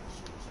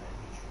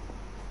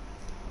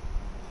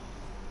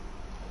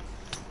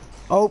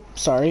 Oh,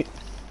 sorry.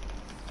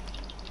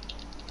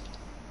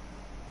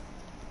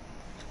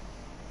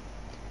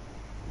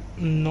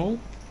 No.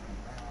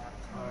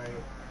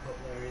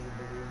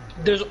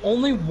 There's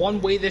only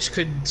one way this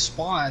could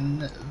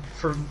spawn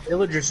for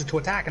villagers to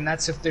attack, and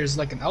that's if there's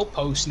like an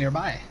outpost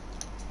nearby.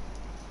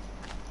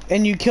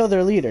 And you kill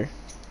their leader.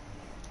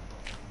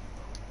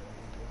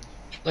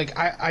 Like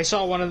I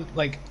saw one of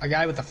like a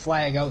guy with a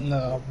flag out in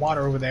the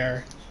water over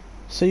there.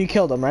 So you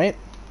killed him, right?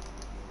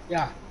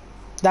 Yeah.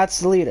 That's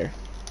the leader.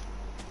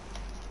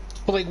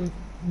 But like,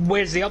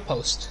 where's the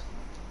outpost?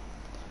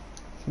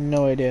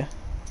 No idea.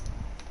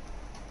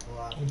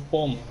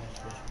 Boom.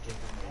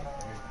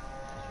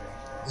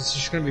 This is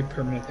just gonna be a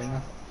permanent thing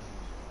now.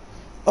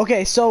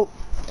 Okay, so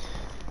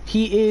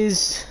he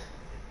is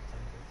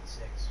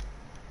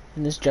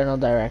in this general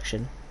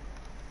direction.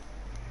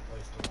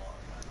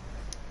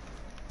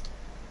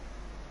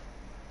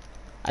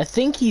 I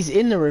think he's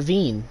in the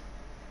ravine.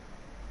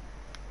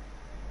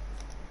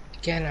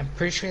 Again, I'm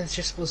pretty sure it's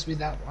just supposed to be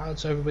that loud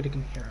so everybody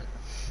can hear it.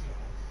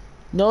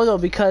 No,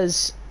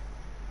 because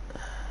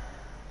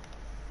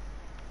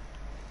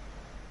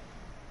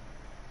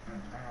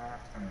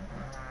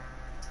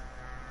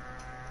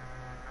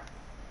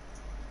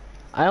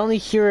I only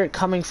hear it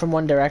coming from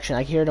one direction.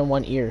 I hear it in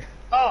one ear.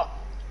 Oh!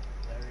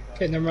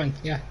 Okay, never mind.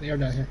 Yeah, they are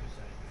down here.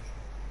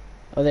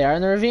 Oh, they are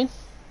in the ravine?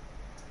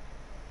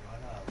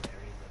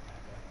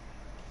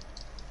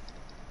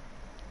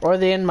 Or are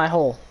they in my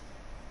hole?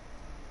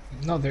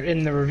 No, they're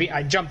in the ravine.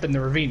 I jumped in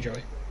the ravine,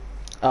 Joey.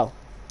 Oh.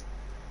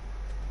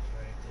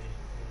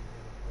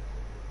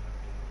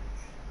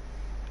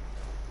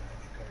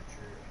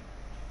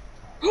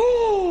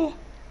 Oh!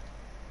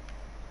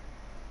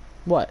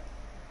 What?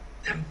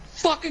 Them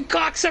fucking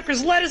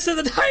cocksuckers led us to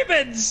the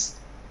diamonds!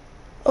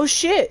 Oh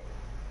shit!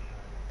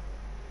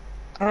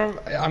 I'm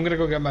gonna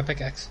go get my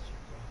pickaxe.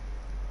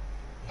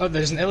 Oh,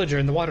 there's an illager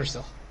in the water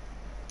still.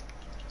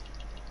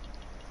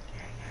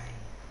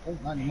 Oh,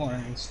 not anymore.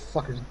 This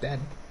fucker's dead.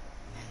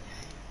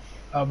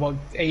 Well,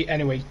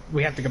 anyway,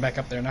 we have to go back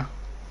up there now.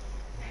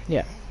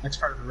 Yeah. Next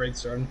part of the raid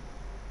starting.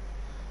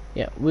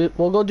 Yeah, we'll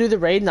go do the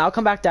raid, and I'll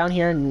come back down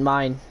here and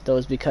mine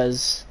those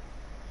because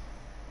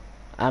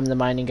I'm the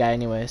mining guy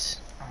anyways.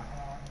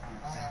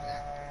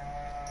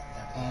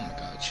 Oh my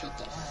god, shut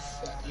the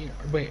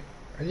fuck. Wait,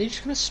 are they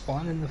just gonna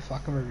spawn in the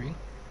fucking ravine?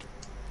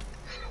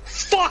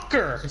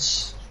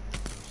 Fuckers!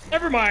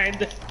 Never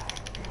mind.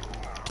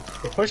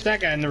 We'll push that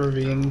guy in the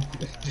ravine.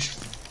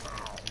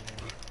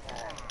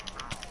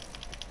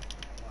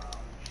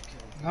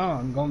 Oh,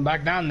 I'm going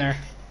back down there.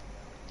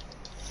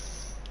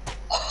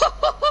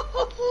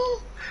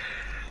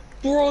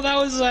 Bro, that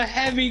was a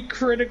heavy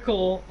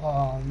critical.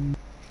 Okay,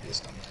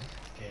 just make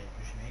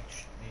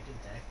a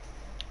deck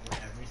where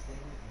everything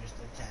just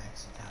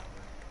attacks the tower.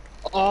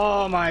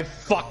 Oh my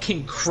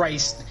fucking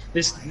Christ.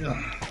 This.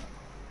 Ugh.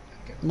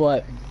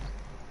 What?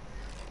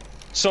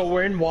 So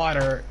we're in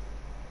water.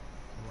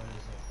 What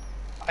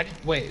is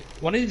it? Wait,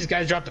 one of these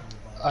guys dropped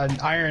an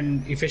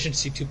iron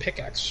efficiency 2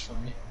 pickaxe for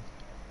me.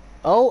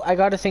 Oh, I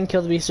got a thing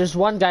kill the beast. There's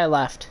one guy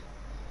left.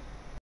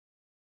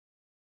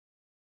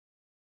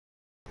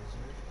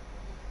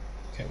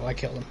 Okay, well I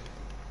killed him.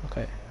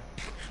 Okay.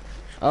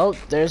 Oh,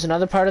 there's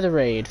another part of the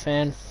raid.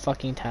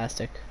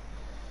 Fan-fucking-tastic.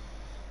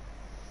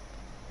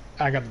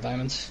 I got the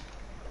diamonds.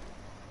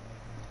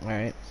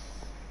 Alright.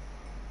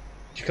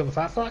 Did you kill the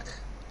fat fuck?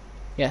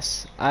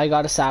 Yes, I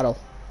got a saddle.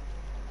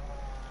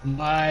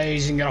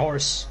 Nice, you can get a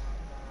horse.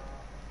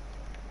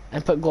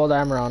 And put gold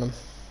armor on him.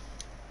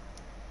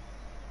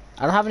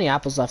 I don't have any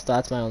apples left, though.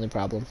 That's my only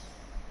problem.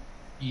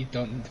 You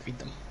don't need to feed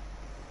them.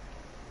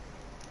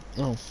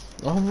 Oh,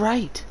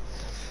 alright.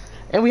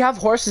 And we have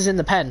horses in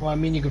the pen. Well, I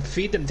mean, you can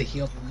feed them to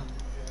heal them.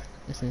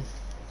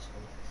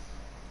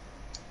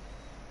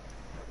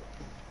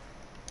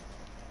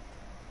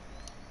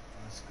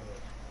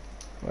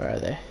 Where are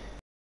they?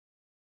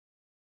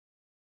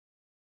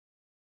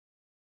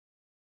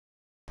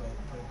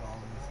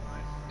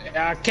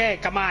 Okay,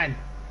 come on.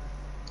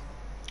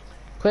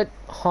 Quit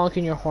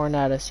honking your horn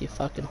at us, you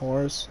fucking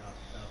whores.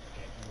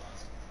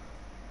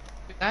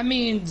 That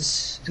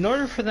means, in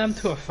order for them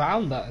to have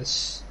found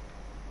us,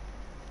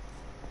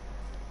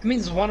 it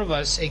means one of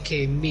us,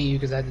 aka me,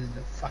 because I did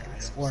the fucking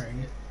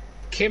exploring,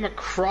 came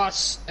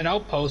across an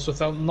outpost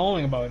without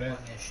knowing about it.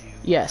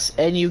 Yes,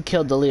 and you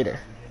killed the leader.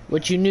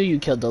 Which you knew you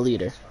killed the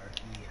leader.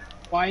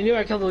 Well, I knew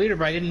I killed the leader,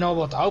 but I didn't know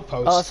about the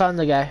outpost. Oh, I found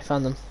the guy.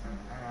 Found them.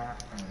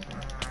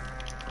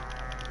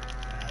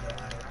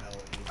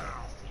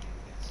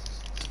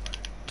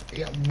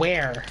 Yeah,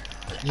 where?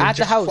 You At the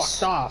just house.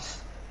 Fucked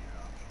off.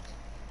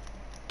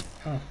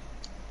 Huh.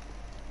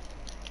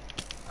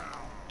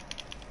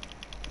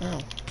 Oh,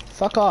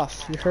 fuck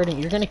off. You're hurting.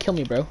 You're gonna kill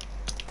me, bro.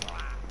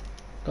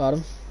 Got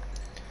him.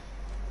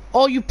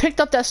 Oh, you picked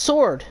up that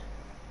sword.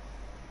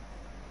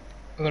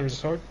 Oh, there was a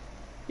sword?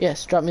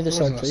 Yes, drop me the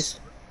sword, wasn't a please.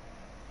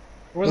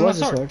 There There wasn't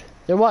was a a sword. sword.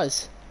 There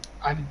was.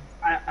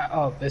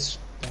 Oh, this.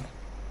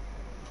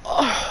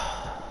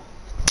 Oh.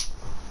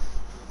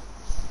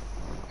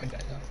 I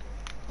died.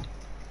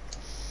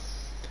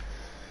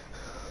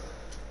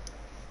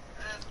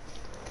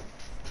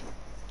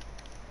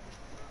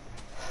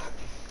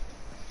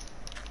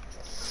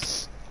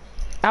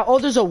 Oh,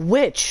 there's a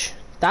witch.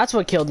 That's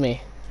what killed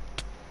me.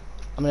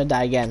 I'm gonna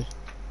die again.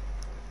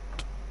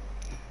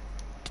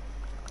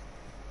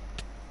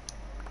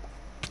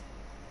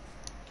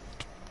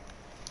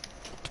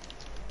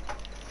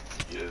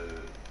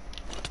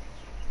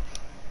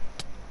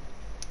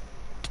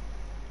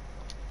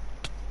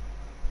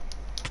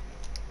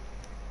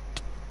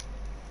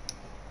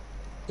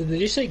 Did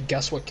you say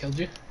guess what killed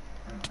you?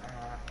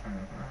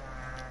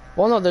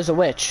 Well, no, there's a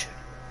witch.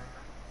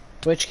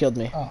 Witch killed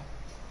me. Oh.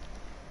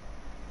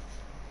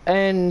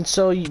 And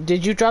so,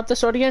 did you drop the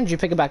sword again? Or did you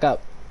pick it back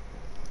up?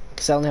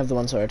 Because I only have the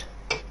one sword.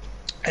 I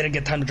didn't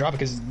get time to drop it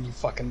because you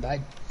fucking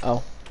died.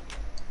 Oh.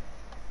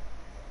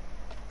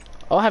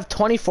 Oh, I have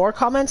 24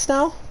 comments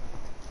now?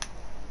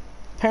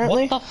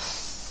 Apparently? What the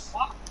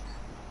fuck?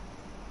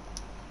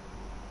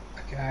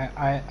 Okay,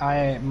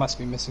 I must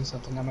be missing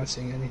something. I'm not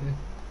seeing anything.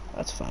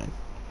 That's fine.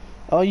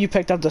 Oh, you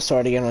picked up the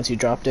sword again once you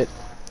dropped it.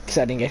 Because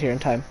I didn't get here in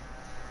time.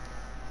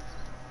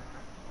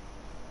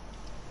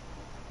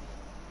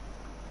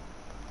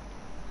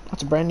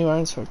 That's a brand new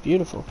iron sword.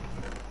 Beautiful.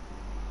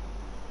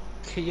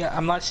 Okay, yeah,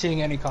 I'm not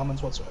seeing any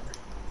comments whatsoever.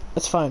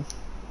 That's fine.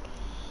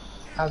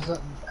 How's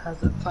that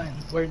fine?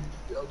 Where?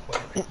 Oh,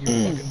 whatever.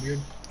 You're fucking weird.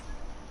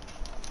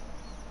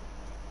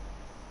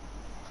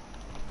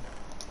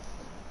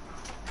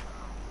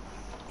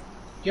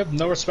 You have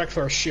no respect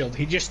for our shield.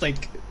 He just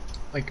like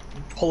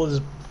pull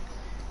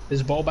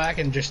his bow back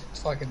and just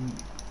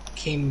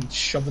fucking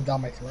shove it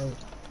down my throat.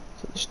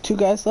 So there's 2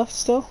 guys left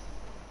still?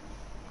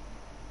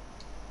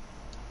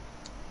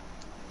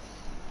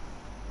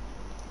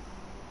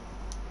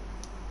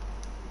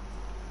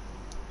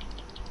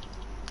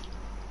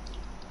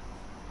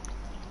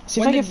 See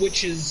if When I did can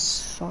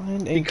witches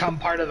find a... become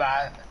part of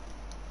that?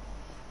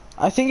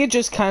 I think it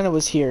just kind of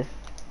was here.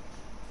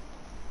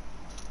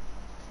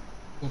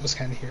 What was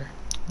kind of here?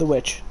 The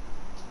witch.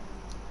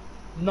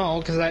 No,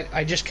 because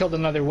I just killed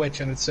another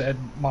witch and it said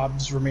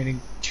mobs remaining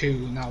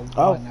 2, now 1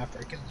 Oh. after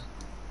I killed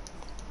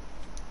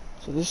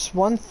it. So there's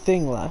one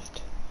thing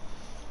left.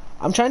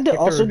 I'm trying to Check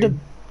the also... ravine.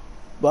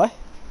 What?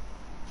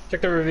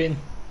 Check the ravine.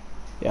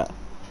 Yeah.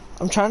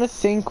 I'm trying to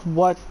think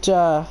what...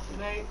 Good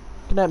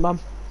night, Mom.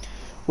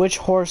 Which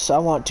horse I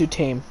want to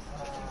tame.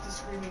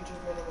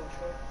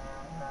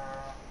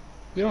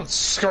 We don't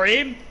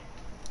scream!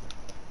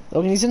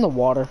 Logan, he's in the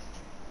water.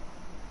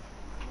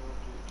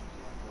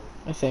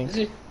 I think. Is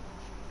he?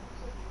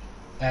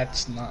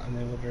 That's not an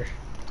villager.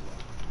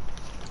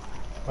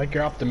 Like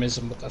your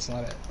optimism, but that's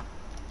not it.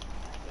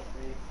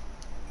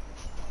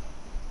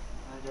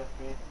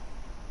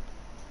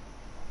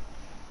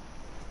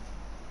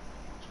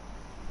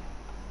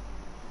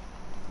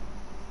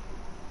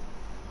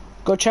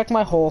 Go check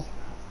my hole.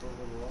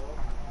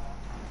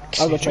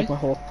 I'll go check my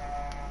hole.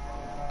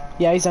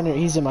 Yeah, he's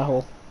in my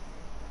hole.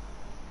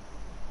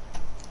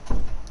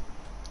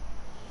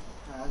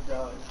 I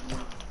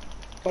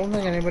don't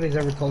think anybody's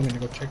ever told me to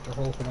go check their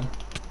hole for them.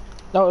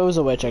 No, it was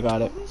a witch, I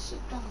got it.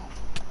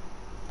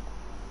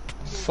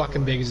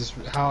 Fucking big is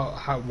this?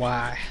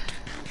 Why?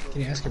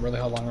 Can you ask your brother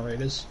how long a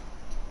raid is?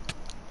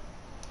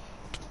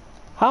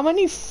 How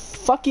many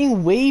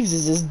fucking waves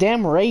is this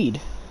damn raid?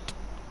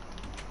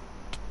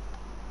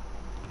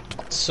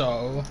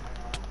 So,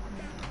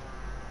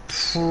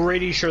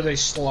 pretty sure they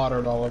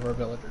slaughtered all of our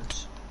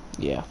villagers.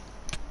 Yeah.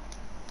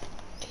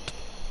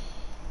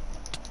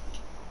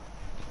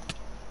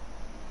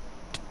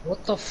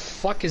 What the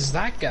fuck is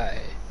that guy?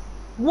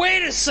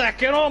 Wait a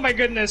second! Oh my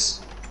goodness!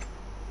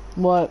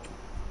 What?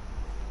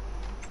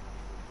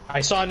 I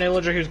saw an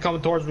villager who was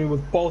coming towards me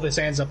with both his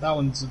hands up. That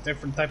one's a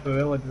different type of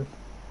villager.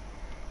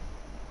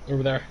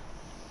 Over there.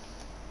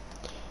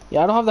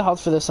 Yeah, I don't have the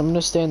health for this. I'm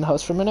gonna stay in the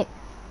house for a minute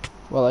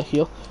while I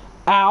heal.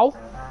 Ow!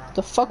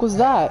 The fuck was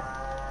that?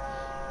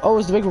 Oh,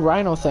 it's the big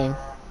rhino thing.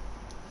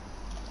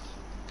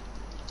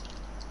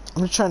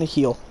 I'm just trying to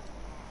heal.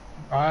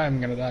 I'm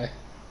gonna die.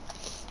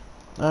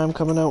 I'm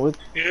coming out with...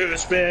 You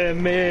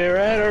spin me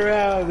right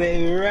around,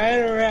 baby, right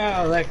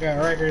around, like a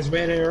record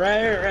spinning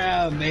right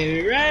around,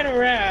 baby, right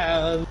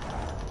around.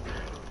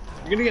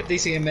 You're gonna get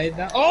DCM made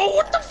now. Oh,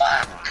 what the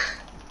fuck?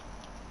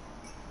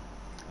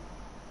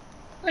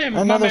 Damn,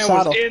 my Another man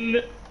saddle. was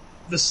in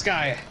the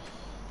sky.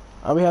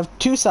 We have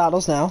 2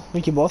 saddles now.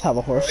 We can both have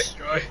a horse.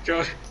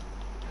 Joy.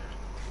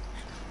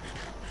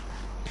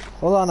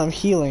 Hold on, I'm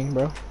healing,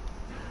 bro.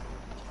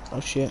 Oh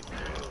shit.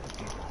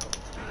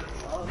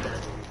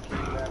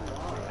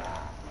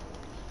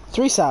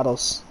 3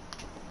 saddles.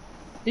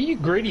 You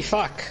greedy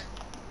fuck.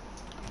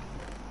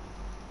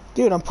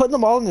 Dude, I'm putting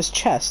them all in this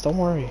chest, don't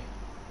worry.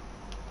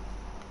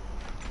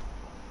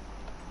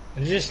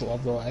 I just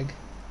love the lag.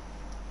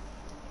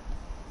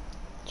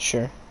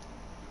 Sure.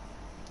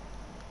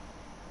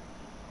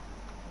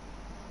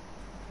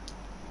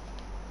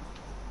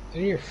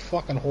 In your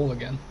fucking hole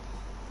again.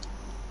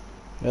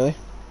 Really?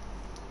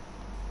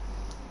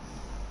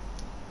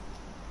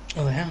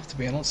 Well, they have to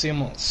be. I don't see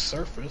them on the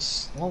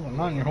surface. Well, they're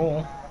not in your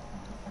hole.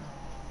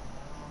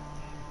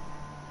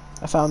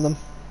 I found them.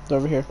 They're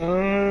over here. Quit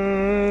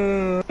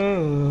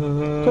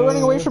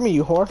running away from me,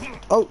 you whore.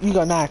 Oh, you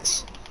got an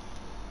axe.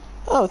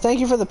 Oh, thank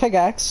you for the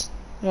pickaxe.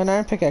 I got an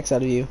iron pickaxe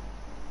out of you.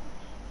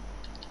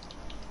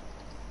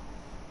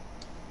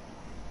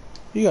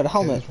 You got a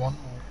helmet. There's one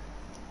more.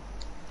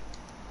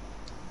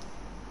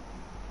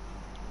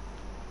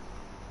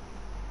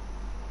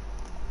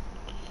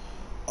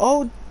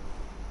 Oh,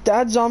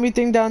 that zombie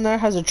thing down there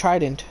has a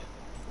trident.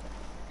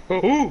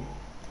 Ooh!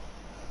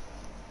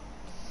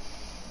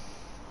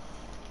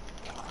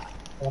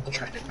 I want the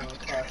trident.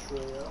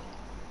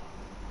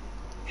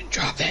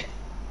 Drop it,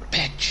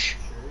 bitch.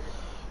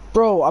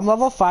 Bro, I'm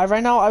level 5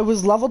 right now. I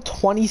was level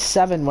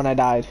 27 when I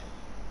died.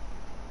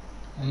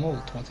 I'm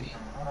level 20.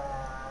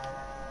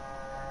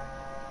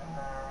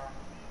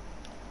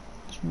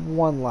 There's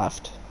 1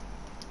 left.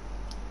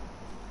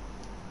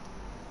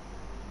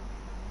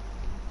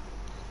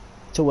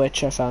 To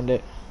which I found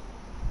it.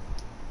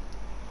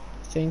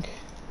 I think.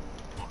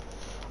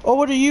 Oh,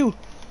 what are you?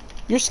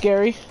 You're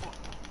scary.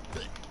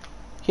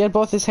 He had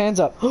both his hands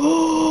up.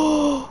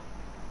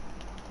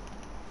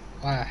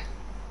 Why?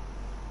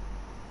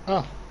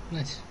 Oh,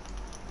 nice.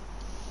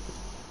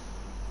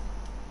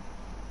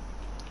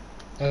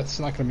 That's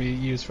not going to be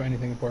used for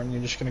anything important.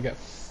 You're just going to get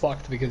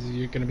fucked because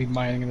you're going to be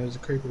mining and there's a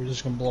creeper who's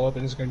just going to blow up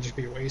and it's going to just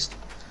be a waste.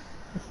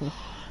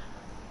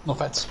 No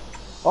offense.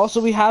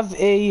 Also, we have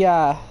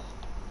a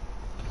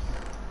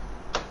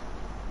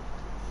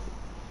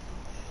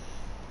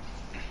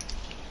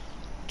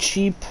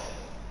cheap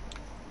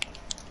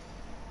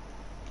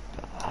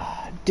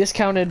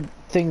discounted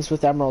things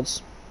with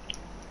emeralds.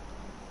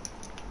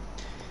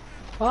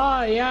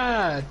 Ah,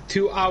 yeah,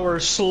 to our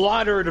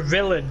slaughtered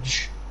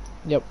village.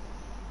 Yep.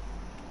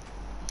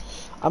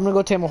 I'm gonna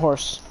go tame a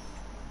horse.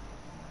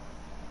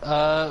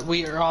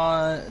 We are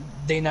on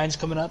day 9's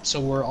coming up, so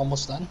we're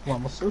almost done. We're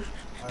almost through.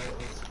 Alright,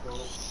 let's go.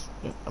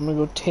 Yep. I'm gonna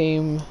go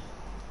tame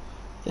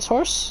this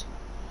horse.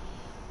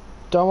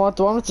 Do I want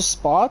the one with the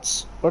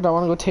spots, or do I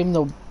want to go tame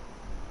the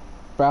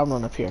brown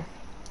one up here?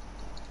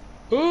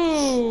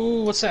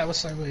 Ooh, what's that?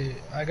 Wait,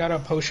 I got a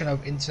potion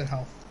of instant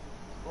health.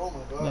 Oh my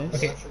god. Nice.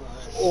 Okay. That's an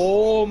iron.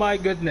 Oh my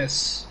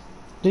goodness.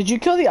 Did you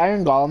kill the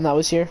iron golem that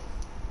was here?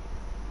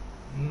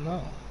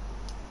 No.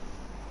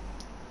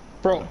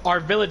 Bro, our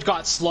village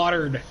got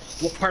slaughtered.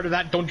 What part of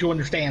that don't you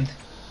understand?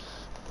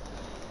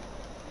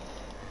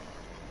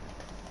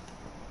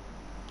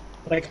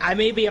 Like, I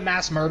may be a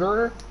mass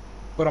murderer,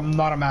 but I'm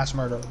not a mass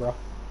murderer, bro.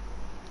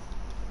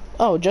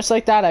 Oh, just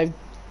like that, I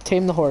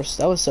tamed the horse.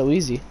 That was so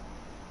easy.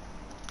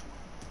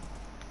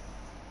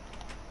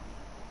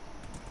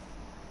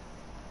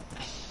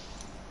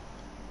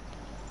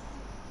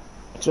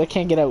 So I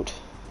can't get out.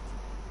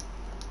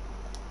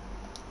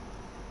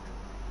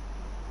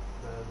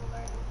 The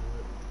night will do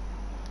it.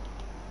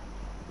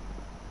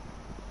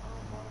 Oh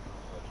my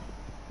god.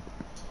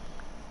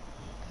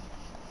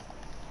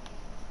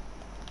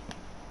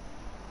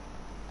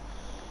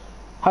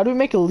 How do we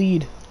make a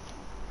lead?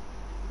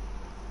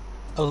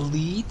 A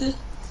lead?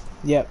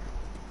 Yep.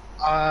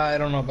 I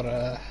don't know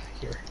about,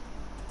 here.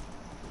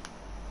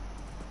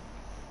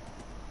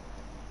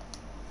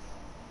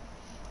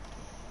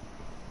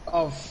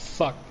 Oh,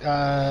 fuck,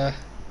 yeah,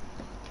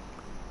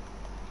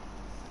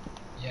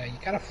 you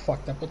kinda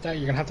fucked up with that.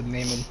 You're gonna have to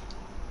name him.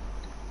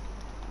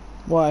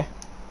 Why?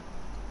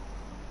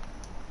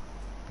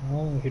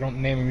 Well, if you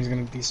don't name him, he's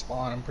gonna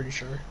despawn, I'm pretty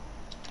sure.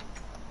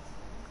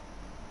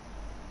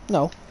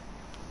 No.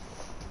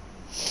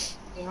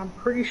 Yeah, I'm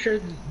pretty sure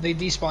they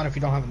despawn if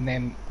you don't have a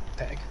name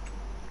tag.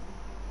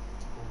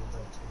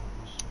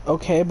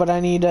 Okay, but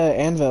I need an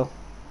anvil. Do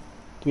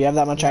we have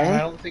that much Yeah, I iron?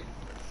 don't think...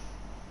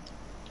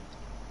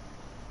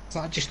 It's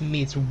not just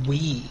me, it's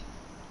we.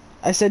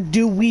 I said,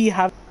 do we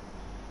have...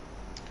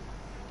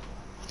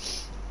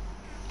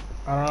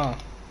 I don't know.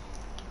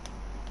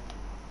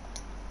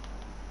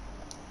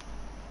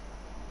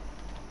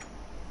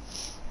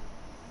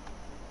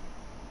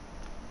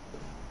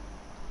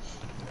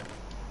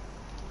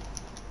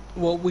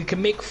 Well, we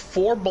can make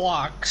 4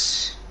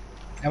 blocks,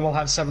 and we'll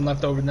have 7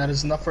 left over, and that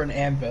is enough for an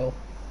anvil.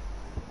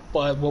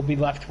 But we'll be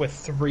left with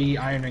 3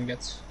 iron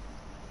ingots.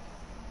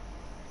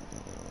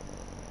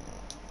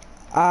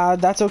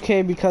 That's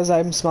okay because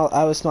I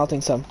was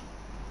smelting some.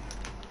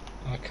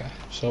 Okay,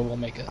 so we'll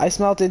make it. I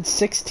smelted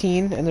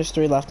 16, and there's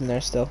 3 left in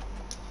there still.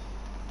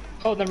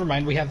 Oh, never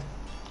mind. We have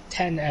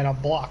 10 and a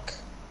block.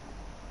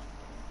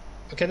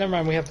 Okay, never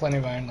mind. We have plenty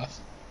of iron left.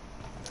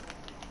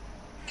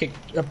 Okay,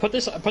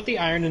 put the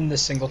iron in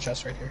this single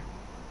chest right here.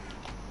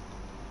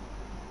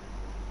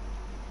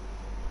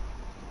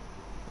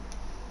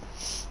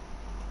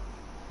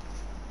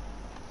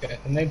 Okay,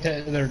 the name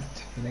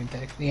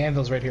tag. The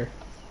anvil's right here.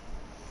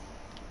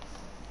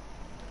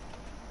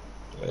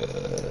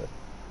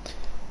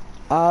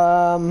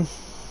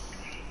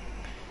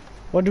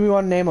 What do we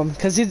want to name him?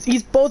 Because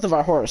he's both of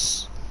our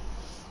horse.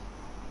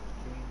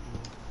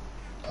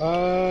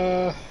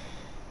 I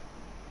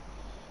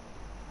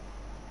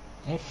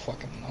don't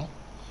fucking know.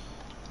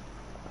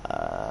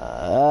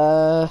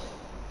 Oh,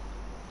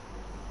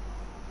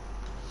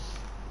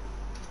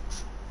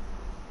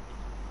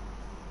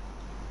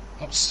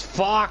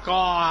 fuck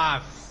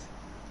off!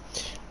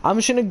 I'm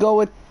just gonna go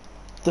with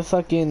the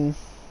fucking...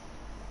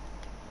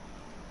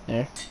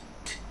 There.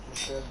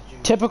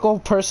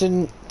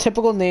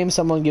 Typical name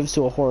someone gives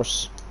to a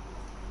horse.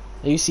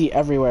 That you see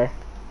everywhere.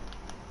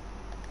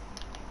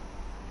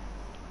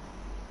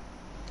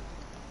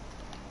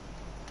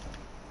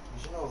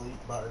 You should know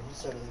Elite Barb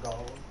instead of the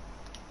Gollum.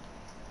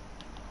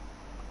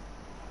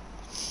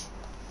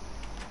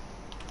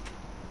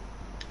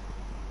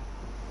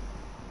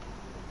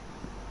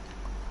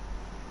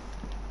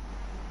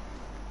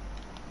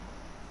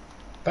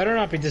 Better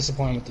not be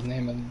disappointed with the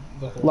name of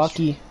the horse.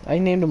 Lucky. I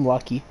named him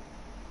Lucky.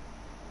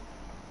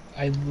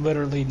 I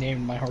literally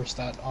named my horse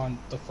that on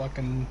the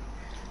fucking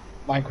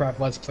Minecraft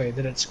Let's Play I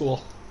did at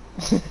school.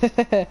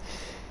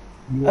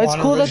 It's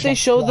cool that they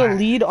show the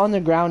lead on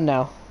the ground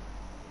now.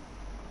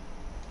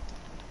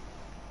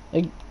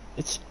 Like,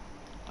 it's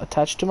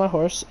attached to my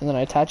horse, and then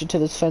I attach it to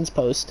this fence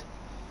post.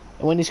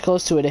 And when he's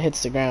close to it, it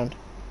hits the ground.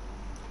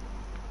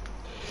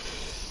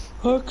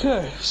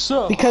 Okay,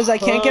 so... Because I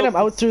can't get him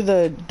out through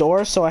the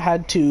door, so I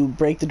had to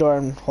break the door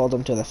and hold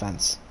him to the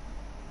fence.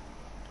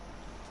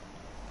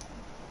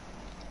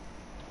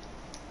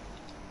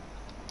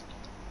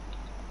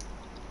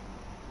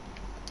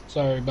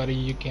 Sorry, buddy,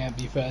 you can't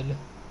be fed.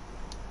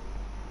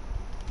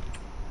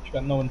 You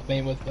got no one to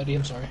play with, buddy,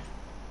 I'm sorry.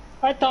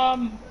 Hi,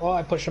 Tom! Oh,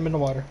 I pushed him in the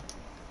water.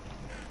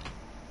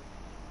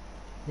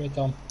 Here,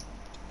 Tom.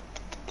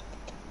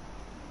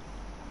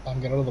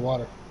 Tom, get out of the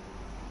water.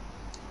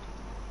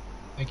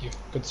 Thank you.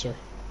 Good sir.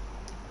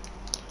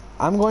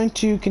 I'm going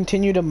to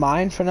continue to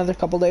mine for another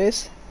couple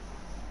days.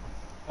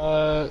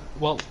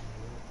 Well...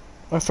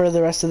 Or for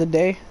the rest of the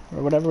day,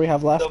 or whatever we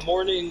have left. The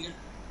morning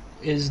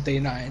is day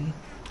 9.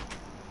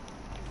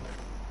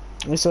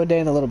 So a day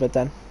and a little bit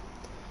then.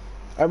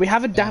 Alright, we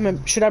have a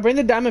diamond... Should I bring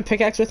the diamond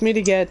pickaxe with me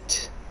to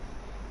get...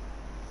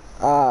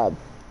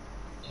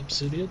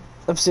 Obsidian?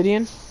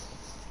 Obsidian?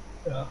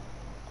 Yeah.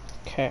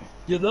 Okay.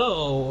 You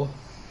know...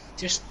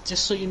 Just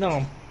so you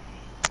know...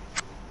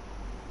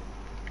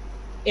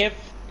 If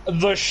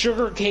the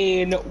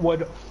sugarcane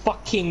would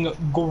fucking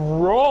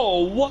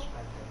grow,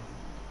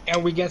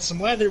 and we get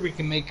some leather, we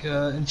can make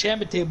an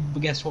enchantment table,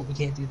 but guess what? We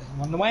can't do that. You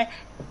wanna know why?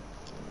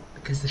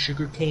 Because the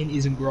sugarcane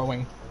isn't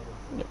growing.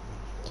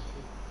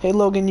 Hey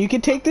Logan, you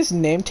could take this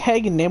name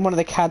tag and name one of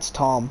the cats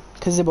Tom,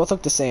 because they both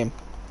look the same.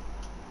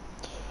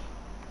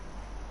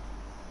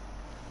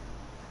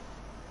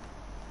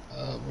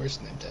 Where's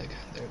the name tag?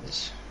 There it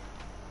is.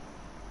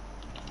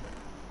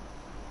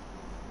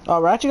 Oh,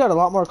 we actually got a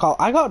lot more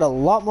I got a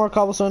lot more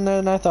cobblestone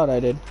than I thought I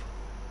did.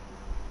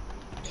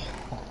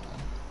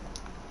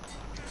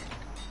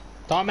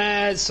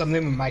 Thomas! I'm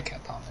naming my cat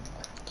Tom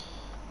anyway.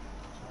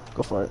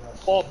 Go for it.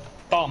 Oh,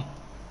 Tom.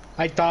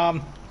 Hi,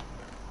 Tom.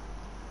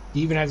 He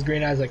even has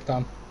green eyes like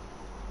Tom.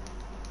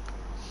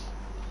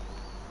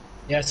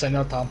 Yes, I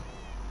know, Tom.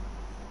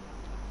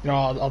 You know,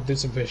 I'll do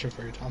some fishing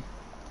for you, Tom.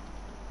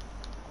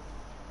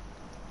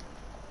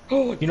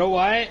 Oh, you know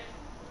what?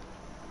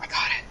 I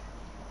got it.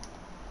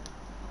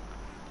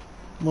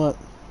 What?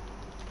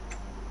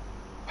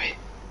 Wait.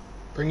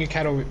 Bring your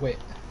cat over. Wait.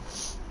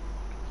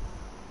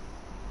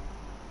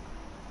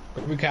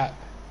 Bring your cat.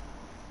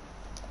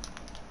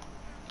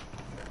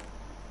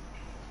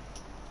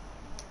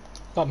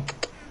 Tom.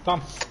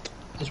 Tom.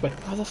 This way.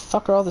 Where the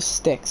fuck are all the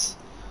sticks?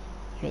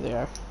 Here they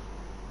are.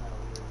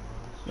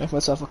 Make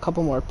myself a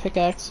couple more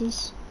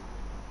pickaxes.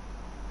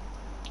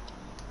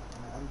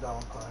 I'm down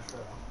with Clash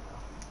Royale.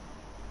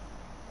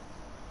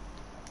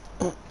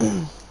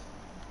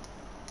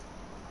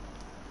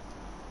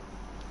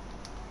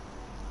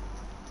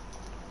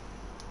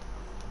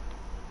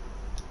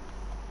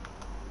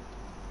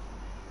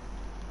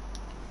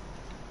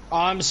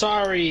 I'm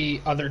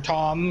sorry, other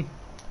Tom.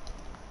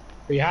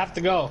 But you have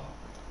to go.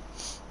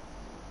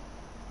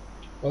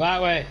 Go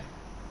that way.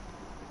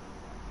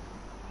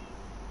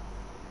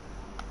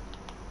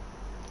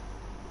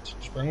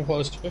 Just bring him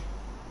closer.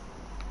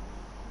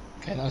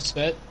 Okay, now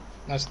sit.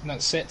 Now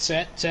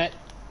sit.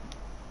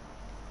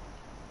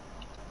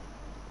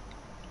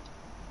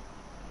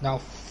 Now,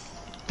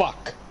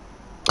 fuck.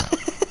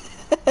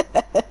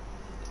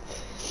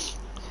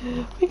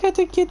 We got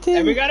the kitten.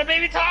 And we got a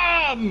baby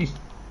Tom!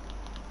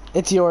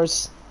 It's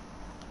yours.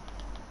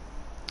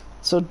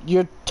 So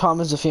your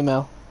Tom is a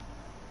female.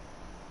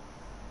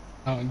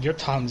 Oh, your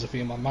Tom's a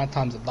female. My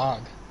Tom's a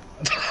dog.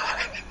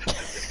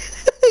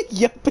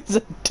 Yup, it's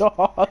a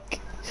dog.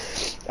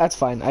 That's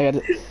fine. I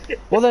got it.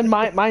 Well, then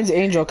mine's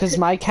Angel, because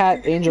my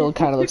cat Angel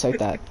kind of looks like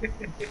that.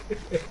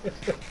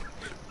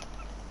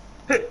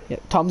 Yeah,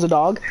 Tom's a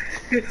dog.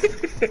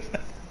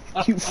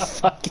 You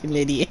fucking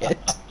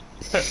idiot.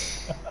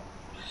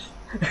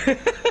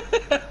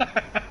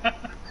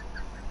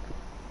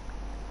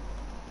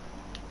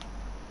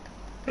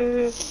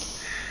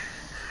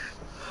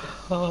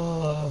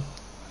 Oh.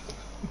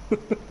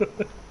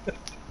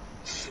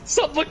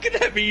 Stop looking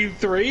at me, you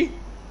three.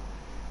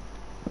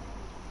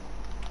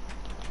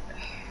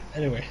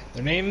 Anyway,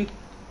 their name.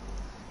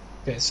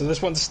 Okay, so this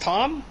one's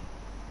Tom.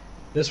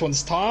 This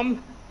one's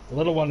Tom. The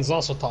little one is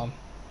also Tom.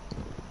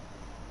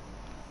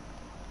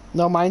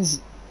 No,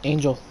 mine's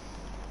Angel,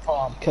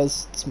 Tom.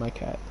 because it's my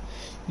cat.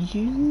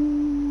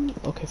 You...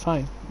 Okay,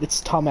 fine.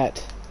 It's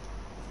Tomette.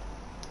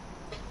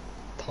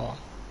 Tom.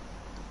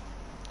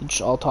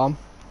 Just all Tom.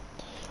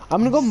 I'm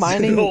gonna go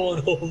mining.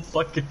 The whole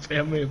fucking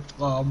family of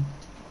Tom.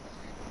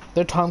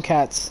 They're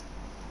Tomcats.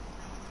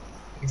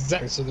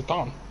 Exactly, so they're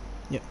Tom.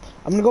 Yep.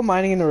 I'm gonna go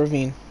mining in the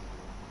ravine.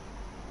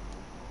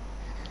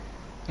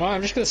 Well,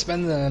 I'm just gonna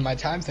spend my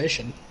time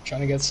fishing,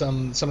 trying to get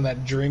some of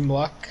that dream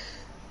luck.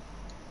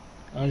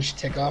 I'll just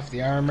take off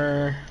the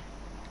armor.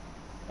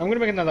 I'm gonna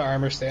make another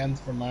armor stand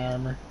for my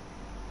armor.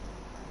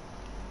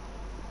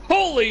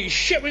 Holy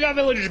shit, we got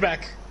villagers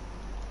back!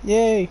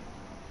 Yay!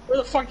 Where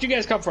the fuck did you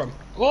guys come from?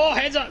 Oh,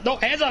 hands up! No,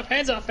 hands up!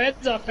 Hands up!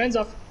 Hands up! Hands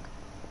up!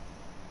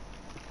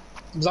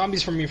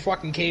 Zombies from your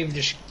fucking cave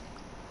just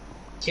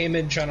came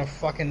in trying to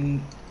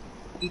fucking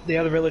eat the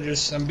other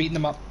villagers. I'm beating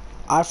them up.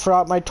 I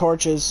forgot my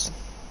torches.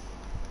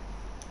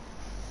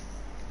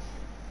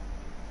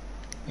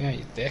 Yeah,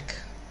 you dick.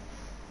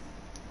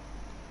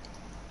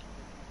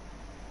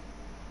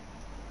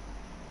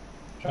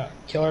 Trying to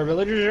kill our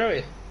villagers, are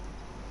you?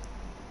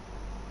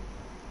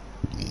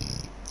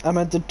 I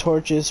meant the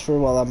torches for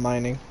while I'm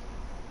mining.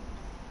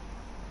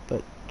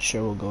 But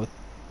sure, we'll go with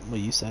what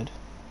you said.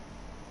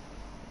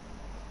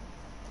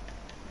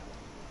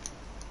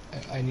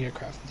 I need a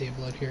crafting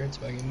table out here, it's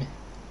bugging me.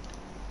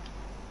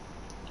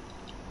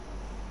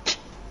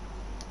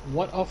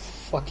 What a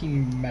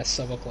fucking mess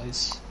of a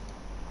place.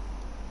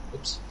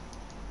 Oops.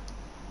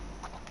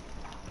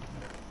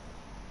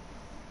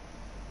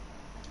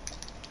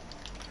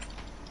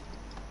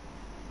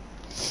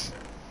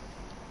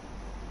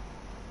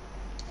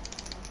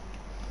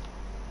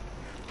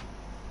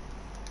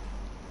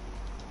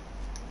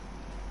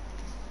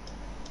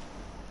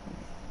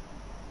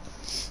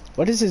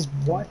 What is his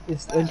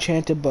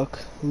enchanted book?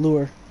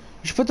 Lure. You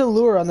should put the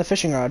lure on the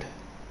fishing rod.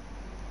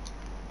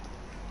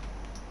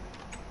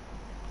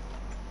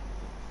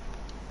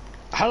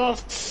 How the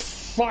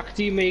fuck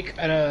do you make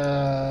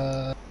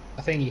a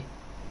thingy?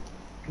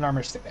 An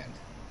armor stand?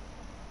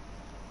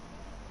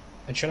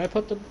 And should I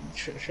put the...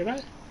 Should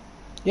I?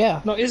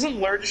 Yeah. No, isn't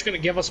Lure just gonna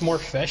give us more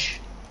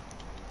fish?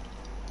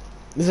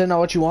 Is that not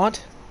what you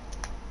want?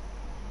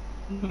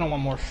 I don't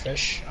want more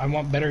fish. I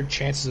want better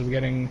chances of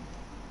getting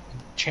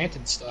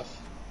enchanted stuff.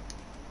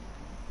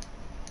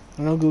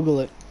 I don't Google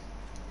it.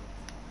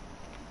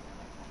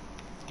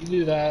 You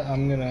do that,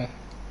 I'm gonna...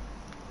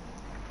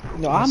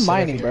 No, I'm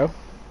mining, bro.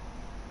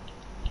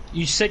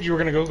 You said you were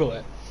gonna Google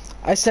it.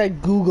 I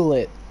said Google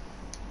it.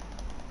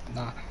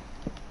 Nah.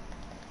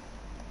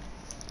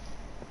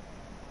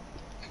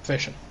 I'm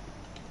fishing.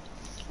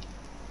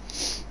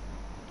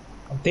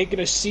 I'm taking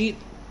a seat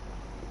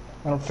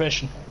and I'm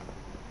fishing.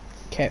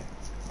 Okay.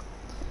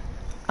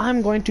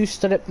 I'm going to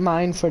strip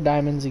mine for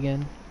diamonds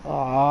again.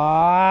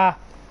 Ah,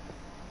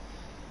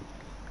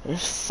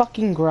 there's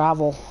fucking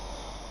gravel.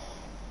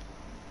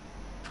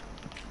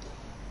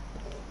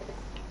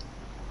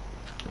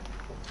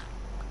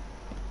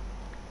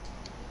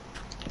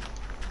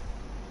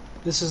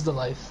 This is the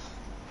life.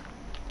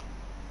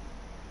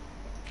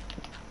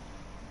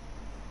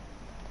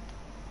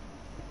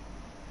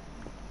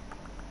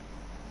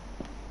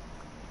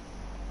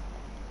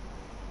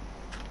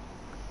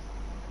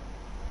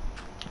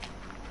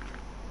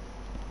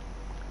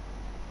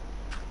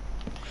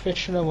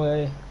 Fishing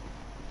away.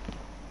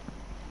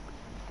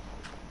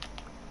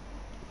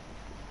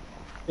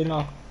 You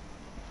know,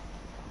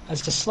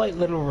 as a slight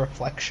little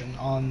reflection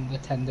on the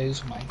 10 days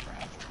of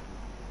Minecraft.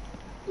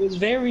 It was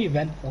very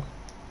eventful.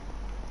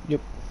 Yep.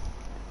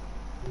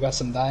 We got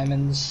some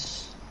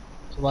diamonds,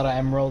 a lot of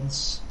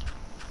emeralds.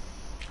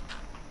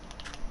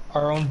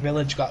 Our own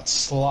village got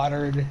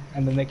slaughtered,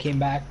 and then they came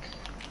back.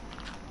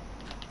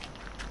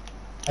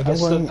 I guess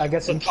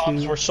the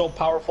Toms were so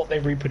powerful they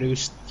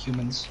reproduced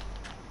humans.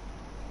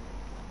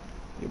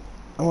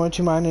 I want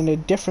to mine in a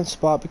different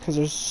spot because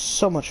there's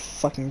so much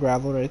fucking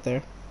gravel right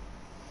there.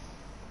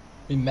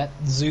 We met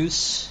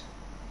Zeus,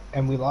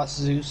 and we lost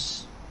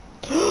Zeus.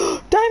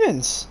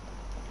 Diamonds!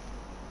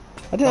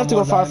 I didn't have to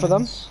go far for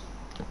them.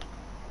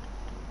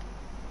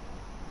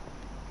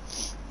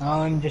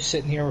 I'm just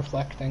sitting here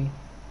reflecting.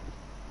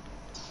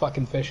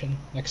 Fucking fishing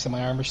next to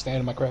my armor stand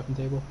and my crafting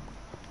table.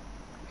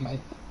 My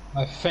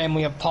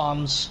family of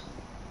Toms.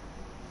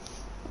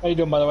 How you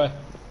doing, by the way?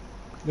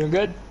 Doing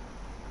good?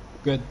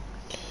 Good.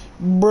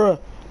 Bruh,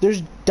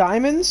 there's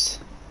diamonds,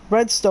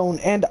 redstone,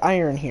 and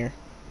iron here.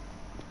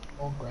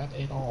 Oh, grab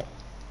it all.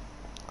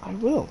 I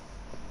will.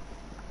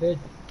 Good.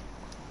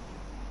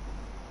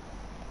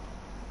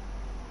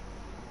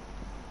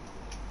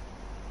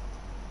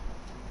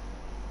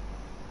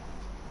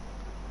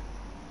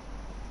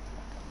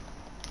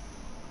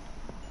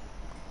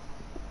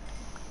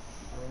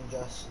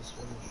 Injustice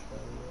finished, by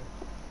the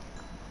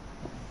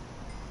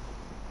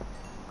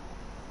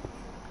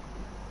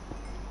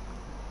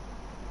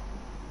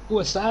way. Ooh,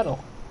 a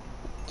saddle.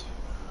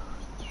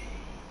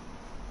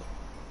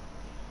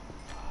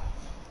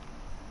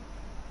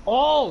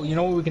 Oh, you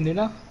know what we can do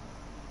now?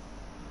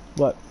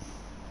 What?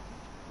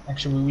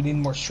 Actually, we need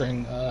more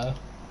string.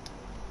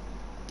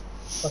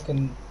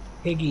 Fucking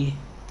piggy.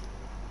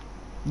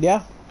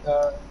 Yeah.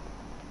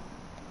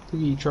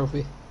 Piggy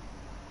trophy.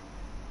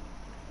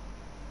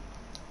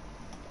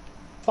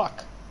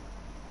 Fuck.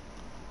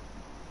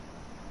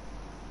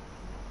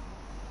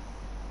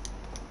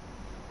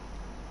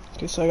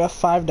 Okay, so I got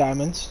 5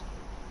 diamonds.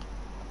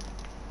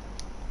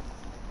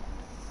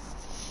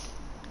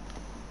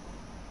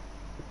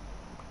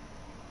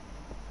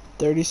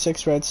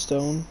 $36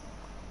 redstone.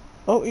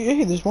 Oh,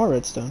 yeah, there's more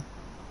redstone.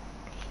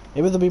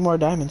 Maybe there'll be more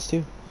diamonds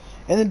too.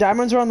 And the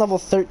diamonds are on level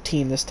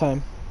 13 this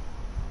time.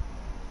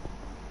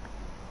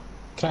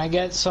 Can I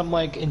get some,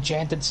 like,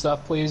 enchanted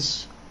stuff,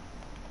 please?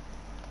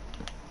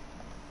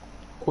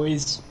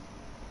 Please.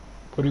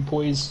 Pretty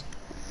please.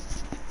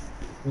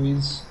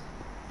 Please.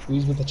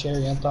 Please with the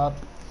cherry on top.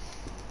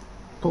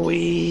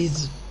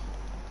 Please.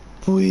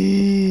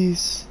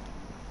 Please.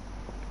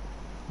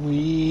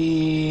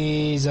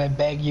 Please, I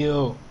beg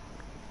you.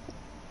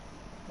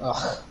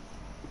 Ugh.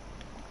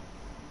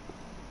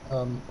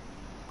 How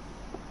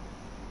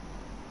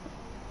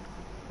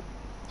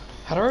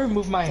do I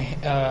remove my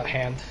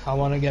hand? I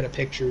want to get a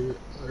picture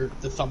or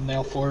the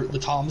thumbnail for the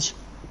Toms.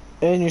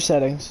 In your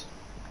settings.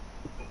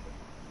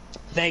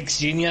 Thanks,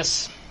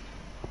 genius.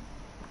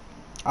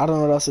 I don't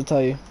know what else to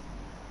tell you.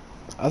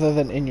 Other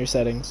than in your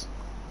settings.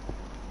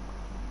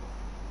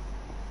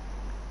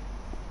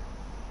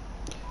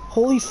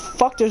 Holy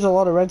fuck, there's a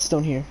lot of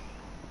redstone here.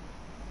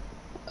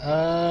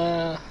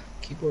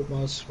 Keyboard,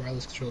 mouse,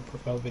 wireless controller,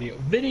 profile, video.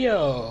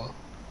 Video!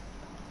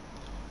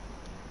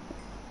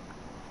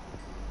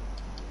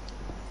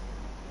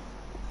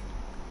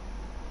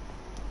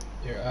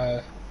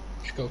 Here,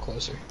 just go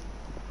closer.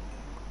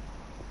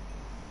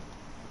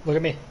 Look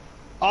at me.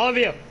 All of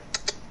you!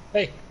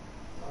 Hey!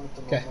 At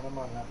the Okay. moment, I'm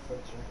on Netflix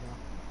right now.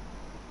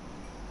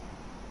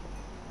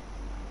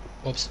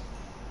 Whoops.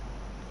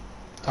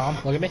 Tom,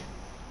 look at me.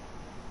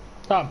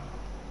 Tom.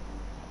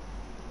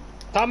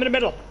 Tom in the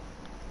middle.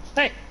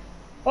 Hey!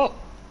 Oh!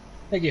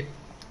 Thank you.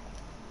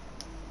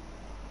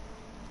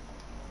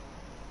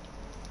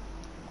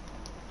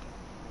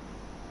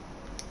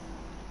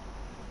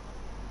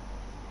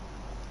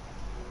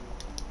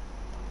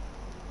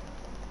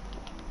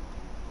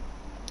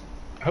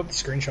 I hope the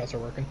screenshots are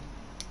working.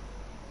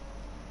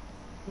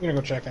 I'm gonna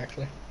go check,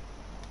 actually.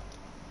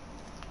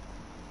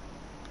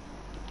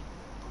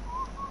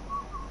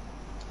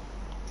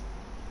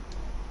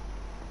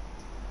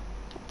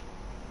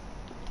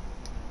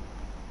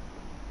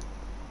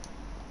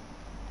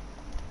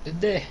 Did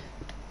they?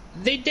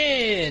 They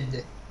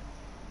did!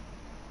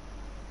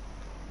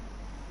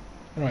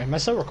 Anyway, am I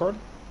still recording?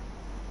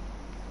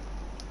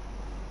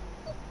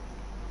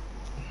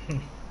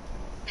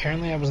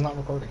 Apparently I was not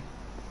recording.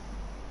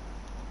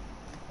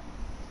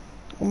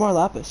 One more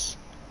lapis.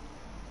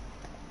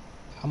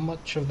 How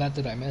much of that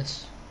did I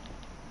miss?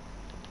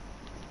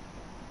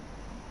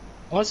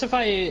 Unless if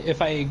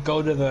I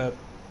go to the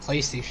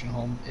PlayStation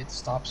home, it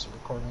stops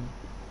recording.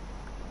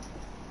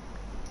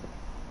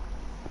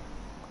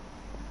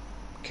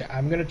 Okay,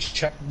 I'm gonna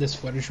check this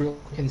footage real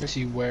quick and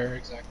see where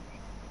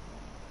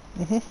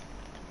exactly.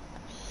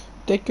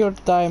 Take your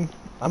time.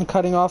 I'm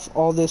cutting off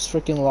all this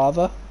freaking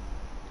lava.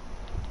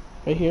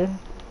 Right here.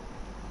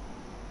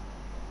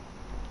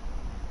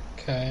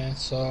 Okay,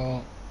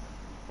 so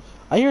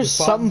I hear we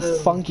fought something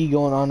funky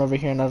going on over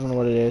here and I don't know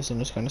what it is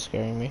and it's kind of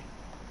scaring me.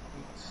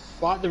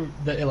 fought the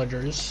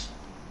illagers.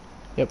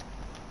 Yep.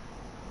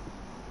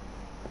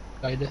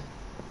 Died.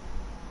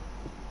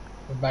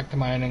 We're back to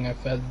mining. I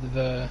fed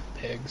the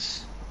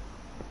pigs,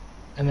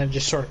 and then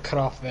just sort of cut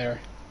off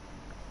there.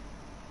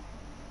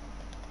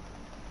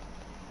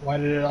 Why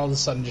did it all of a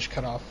sudden just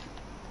cut off?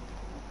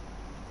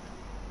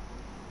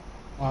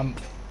 I'm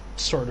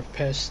sort of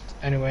pissed.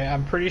 Anyway,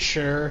 I'm pretty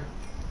sure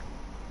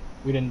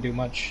we didn't do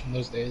much in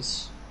those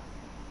days.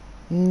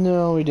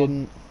 No, we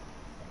didn't.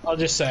 I'll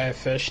just say I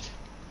fished.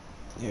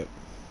 Yep.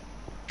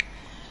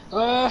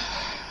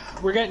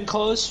 We're getting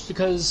close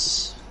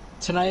because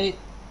tonight,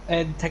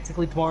 and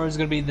technically tomorrow is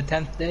gonna be the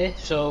 10th day,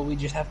 so we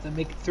just have to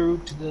make it through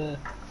to the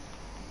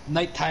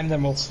nighttime,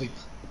 then we'll sleep.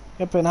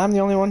 Yep, and I'm the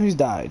only one who's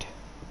died.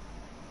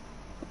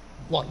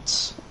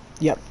 Once.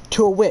 Yep,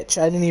 to a witch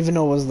I didn't even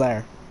know was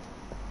there.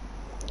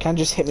 Kinda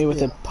just hit me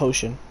with a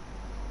potion.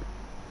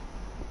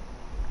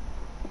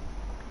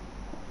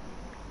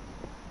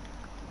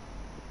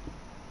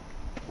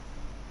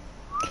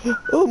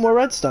 Ooh, more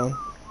redstone.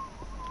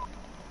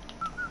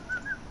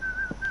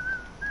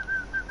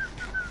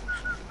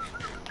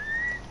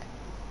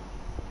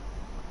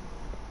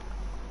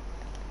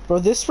 Bro,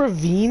 this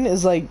ravine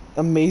is like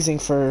amazing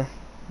for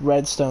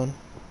redstone.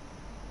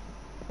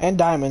 And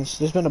diamonds.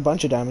 There's been a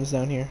bunch of diamonds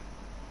down here.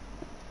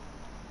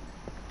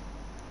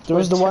 There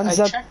was the ones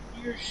that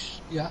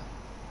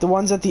the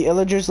ones that the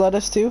illagers led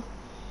us to, and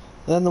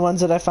then the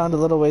ones that I found a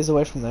little ways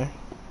away from there.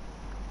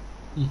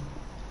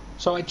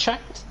 So I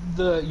checked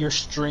your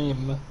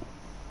stream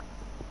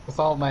with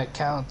all my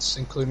accounts,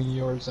 including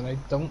yours, and I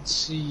don't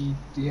see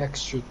the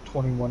extra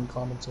 21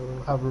 comments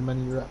or however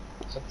many you're at.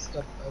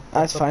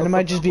 That's fine. It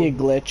might just be a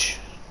glitch.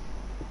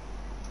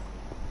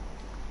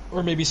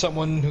 Or maybe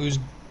someone who's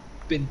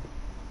been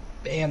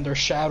banned or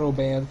shadow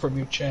banned from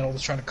your channel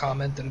is trying to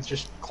comment and it's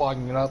just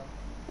clogging it up.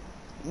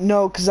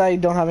 No, because I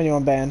don't have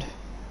anyone banned.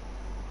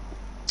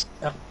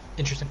 Yeah,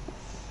 interesting.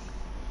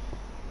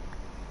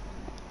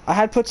 I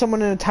had put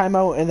someone in a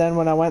timeout, and then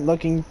when I went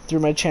looking through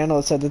my channel,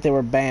 it said that they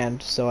were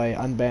banned, so I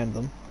unbanned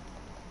them.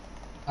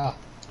 Ah.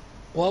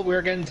 Well,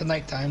 we're getting to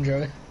nighttime,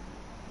 Joey.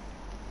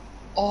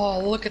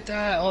 Oh, look at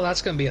that. Oh,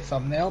 that's going to be a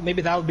thumbnail.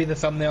 Maybe that would be the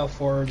thumbnail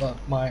for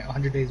my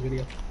 100 days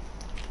video.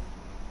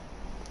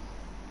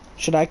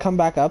 Should I come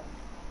back up?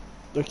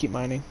 Or keep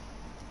mining?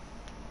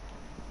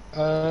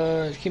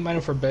 Keep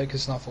mining for a bit,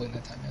 because it's not fully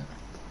nighttime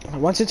yet.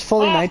 Once it's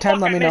fully nighttime,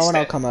 let me know and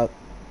I'll come up.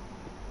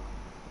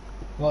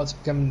 Well, it's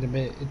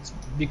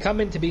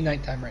becoming to be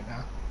nighttime right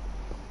now.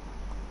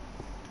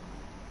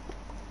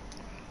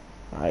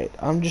 Alright,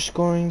 I'm just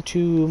going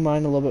to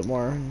mine a little bit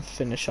more and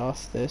finish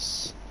off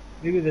this.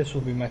 Maybe this will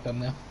be my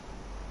thumbnail.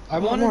 I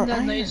wanted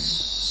a nice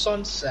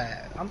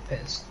sunset. I'm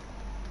pissed.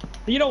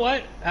 But you know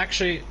what?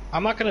 Actually,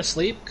 I'm not gonna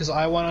sleep because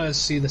I want to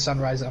see the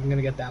sunrise. I'm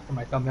gonna get that for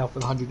my thumbnail for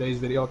the 100 days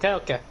video. Okay,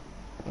 okay.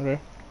 Okay.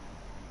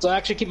 So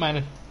actually, keep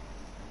mining.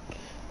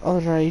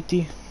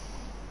 Alrighty.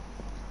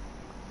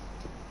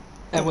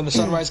 And when the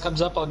sunrise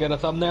comes up, I'll get a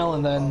thumbnail,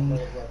 and then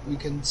we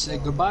can say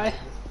goodbye.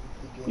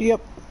 Yep.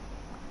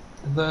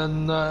 And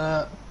then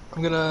I'm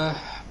gonna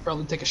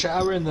probably take a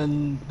shower and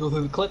then go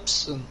through the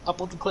clips and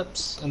upload the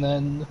clips, and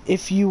then...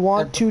 If you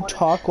want to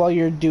talk while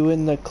you're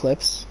doing the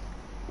clips...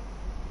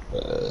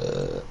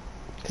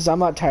 Because I'm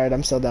not tired,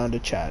 I'm still down to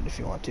chat if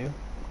you want to.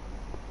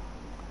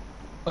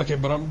 Okay,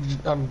 but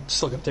I'm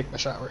still gonna take my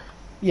shower.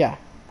 Yeah.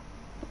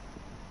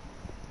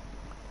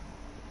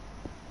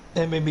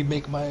 And maybe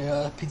make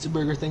my pizza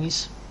burger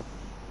thingies.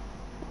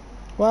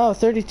 Wow,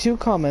 32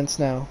 comments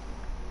now.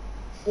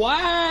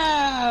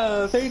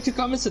 Wow! 32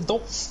 comments that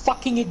don't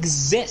fucking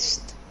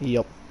exist.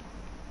 Yep.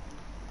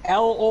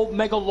 L-O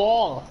mega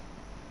lol.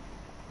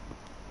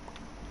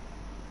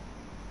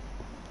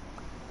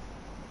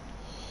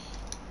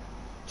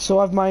 So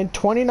I've mined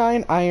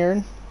 29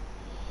 iron,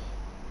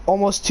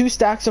 almost 2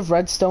 stacks of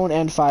redstone,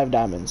 and 5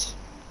 diamonds.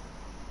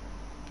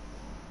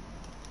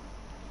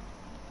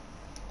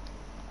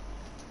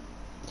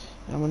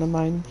 I'm gonna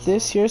mine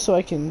this here so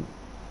I can...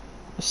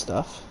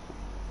 stuff.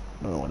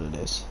 I don't know what it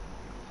is.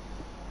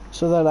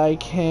 So that I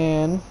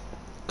can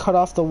cut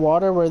off the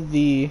water where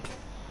the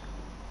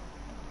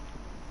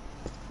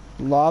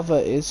lava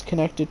is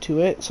connected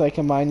to it, so I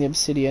can mine the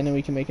obsidian and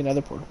we can make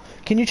another portal.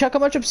 Can you check how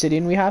much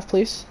obsidian we have,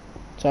 please?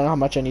 So I know how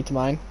much I need to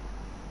mine.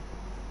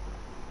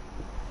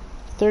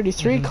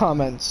 33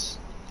 comments.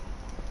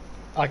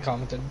 I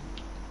commented.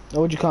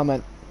 What would you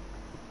comment?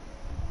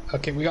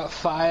 Okay, we got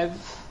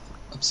 5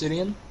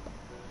 obsidian.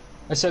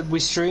 I said we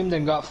streamed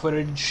and got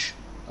footage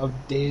of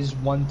days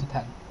 1 to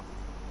 10.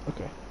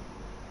 Okay.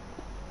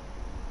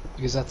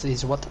 Because that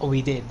is what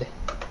we did.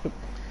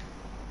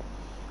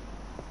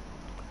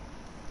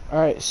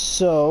 Alright,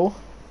 so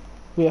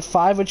we have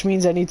 5, which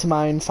means I need to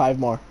mine 5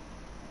 more.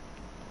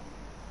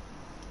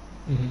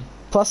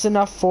 Plus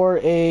enough for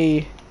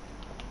a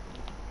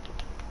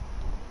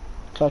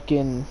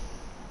fucking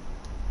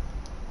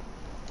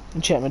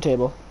enchantment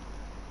table.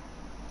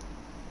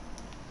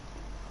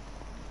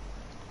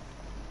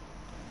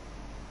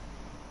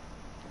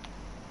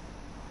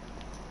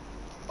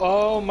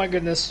 Oh my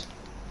goodness.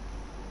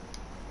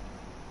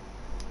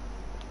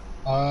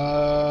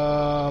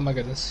 My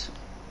goodness.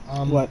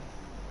 What?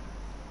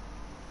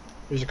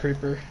 There's a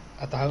creeper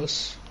at the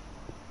house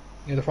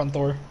near the front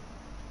door.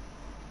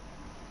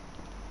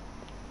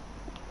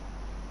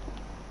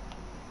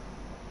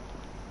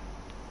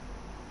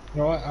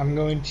 You know what? I'm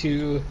going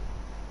to...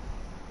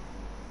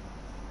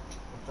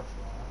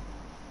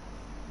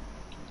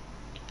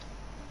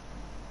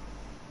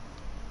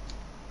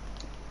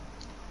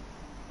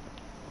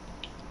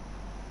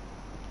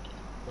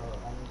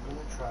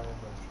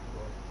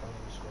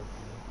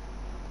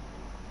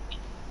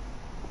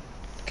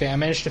 Okay, I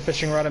managed to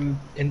fishing rod him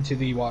into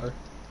the water.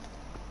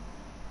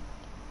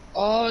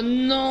 Oh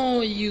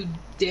no, you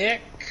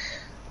dick!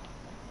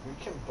 We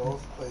can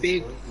both play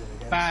Big, Scorpion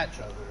against fat each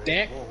other.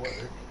 dick. It will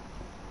work.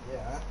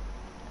 Yeah.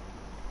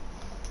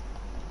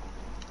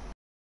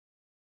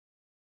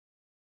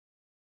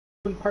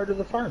 Part of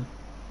the farm.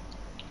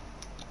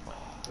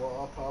 Well,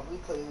 I'll probably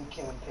play the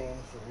campaign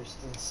first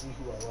and see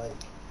who I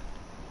like.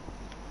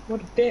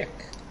 What a dick.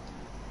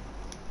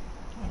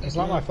 It's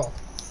not my fault.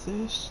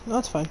 This, no,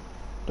 it's fine.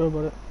 Don't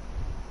worry about it.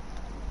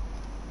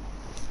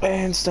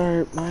 And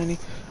start mining.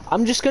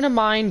 I'm just gonna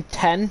mine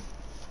 10,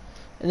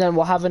 and then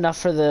we'll have enough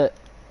for the.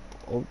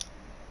 Oh,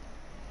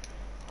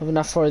 have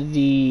enough for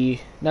the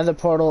Nether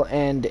portal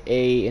and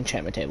a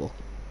enchantment table.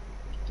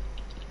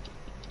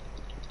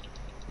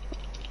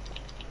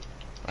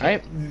 All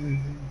right.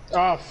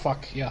 Oh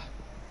fuck yeah.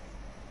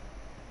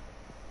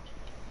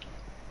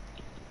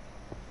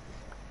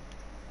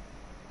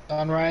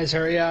 Sunrise,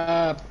 hurry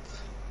up!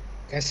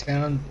 Guys,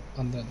 stand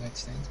on the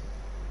nightstand.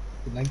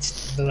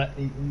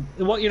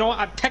 Well, you know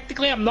what?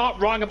 Technically, I'm not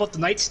wrong about the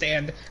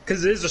nightstand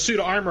because it is a suit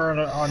of armor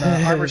on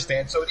an armor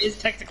stand, so it is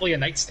technically a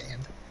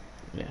nightstand.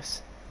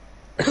 Yes.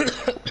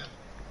 What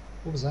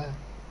was that?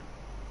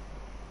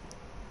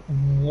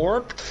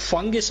 Warped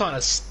fungus on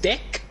a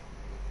stick?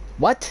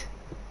 What?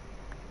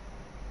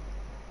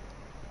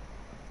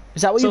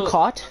 Is that what you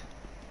caught?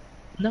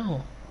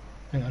 No.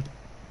 Hang on.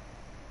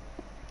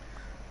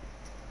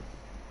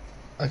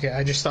 Okay,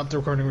 I just stopped the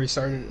recording,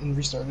 restarted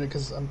it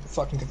because I'm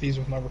fucking confused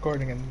with my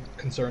recording and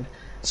concerned.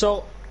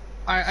 So,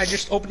 I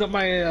just opened up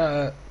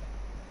my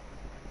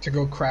to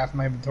go craft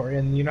my inventory,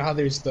 and you know how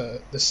there's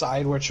the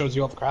side where it shows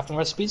you all the crafting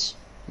recipes?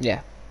 Yeah.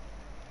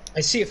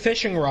 I see a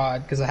fishing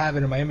rod because I have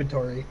it in my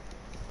inventory,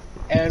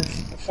 and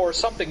for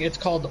something it's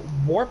called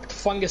warped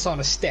fungus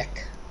on a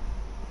stick.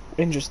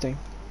 Interesting.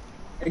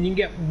 And you can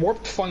get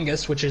warped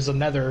fungus, which is a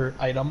nether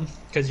item,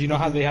 because you know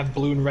how they have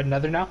blue and red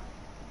nether now?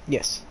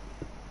 Yes.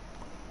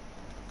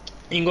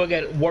 You can go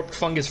get warped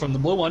fungus from the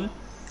blue one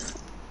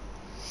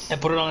and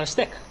put it on a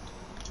stick.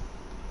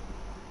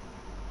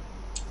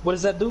 What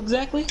does that do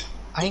exactly?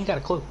 I ain't got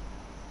a clue.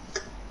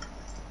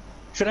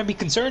 Should I be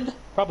concerned?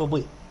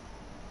 Probably.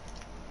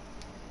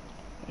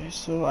 Okay,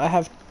 so I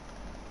have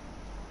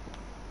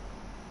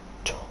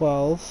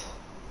 12.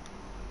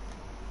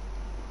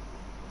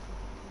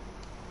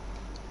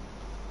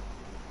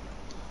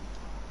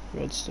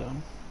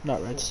 Redstone.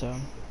 Not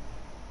redstone.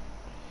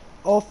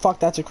 Oh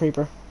fuck, that's a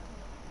creeper.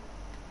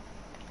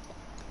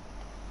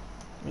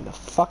 Get the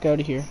fuck out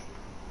of here.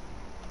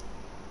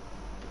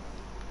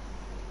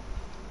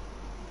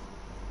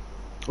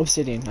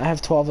 Obsidian. I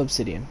have 12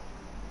 obsidian.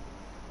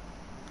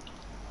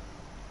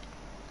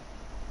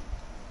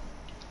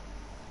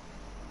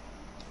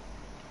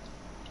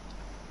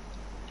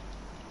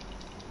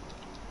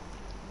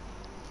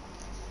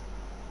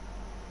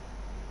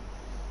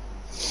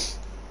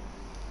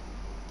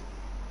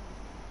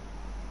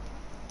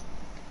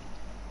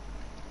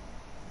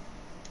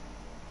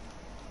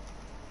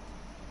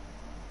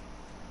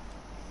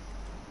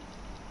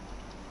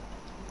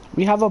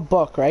 We have a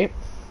book, right?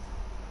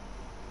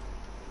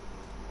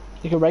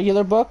 Like a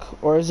regular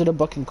book, or is it a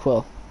book and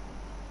quill?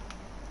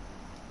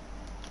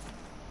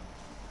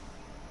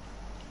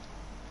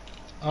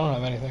 I don't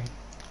have anything.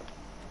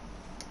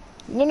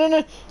 No, no,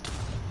 no.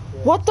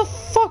 What the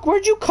fuck?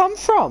 Where'd you come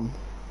from?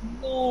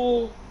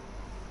 No.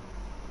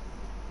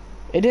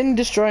 It didn't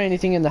destroy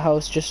anything in the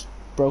house, just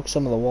broke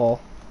some of the wall.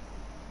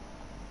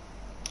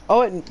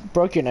 Oh, it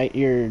broke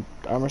your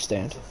armor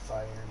stand. It's a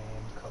fire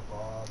name,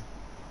 Kebab.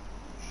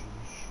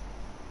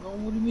 Sheesh. No,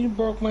 what do you mean it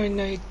broke my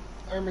night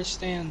armor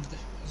stand?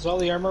 Is all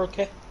the armor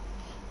okay?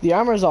 The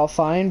armor's all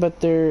fine, but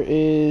there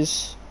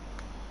is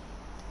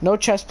no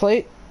chest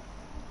plate.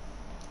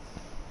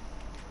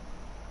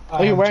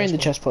 Oh, you're wearing the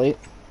chest plate.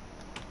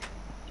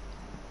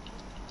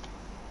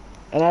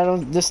 And I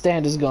don't. This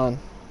stand is gone.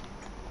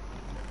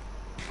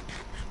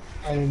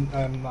 I'm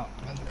not.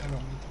 I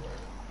don't need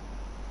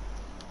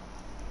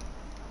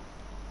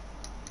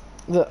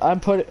to wear it. I'm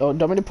put. Oh, do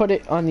you want me to put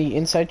it on the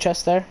inside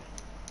chest there?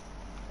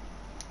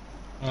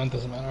 It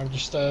doesn't matter. I'm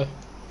just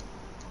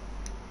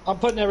I'm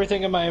putting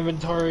everything in my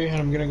inventory, and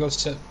I'm gonna go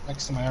sit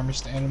next to my armor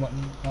stand and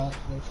whatnot,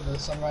 wait for the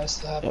sunrise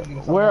to happen.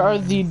 Yep. Where are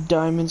the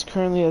diamonds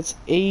currently? That's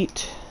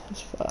 8.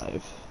 That's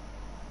 5.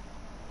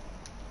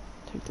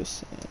 Take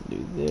this and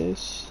do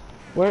this.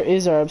 Where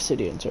is our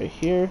obsidian? It's right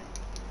here.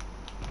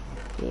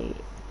 Good.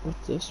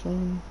 What's this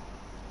one?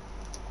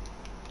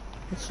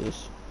 What's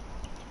this?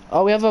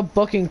 Oh, we have a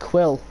book and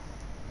quill.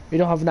 We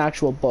don't have an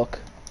actual book.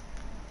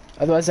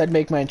 Otherwise, I'd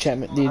make my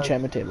the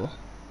enchantment table.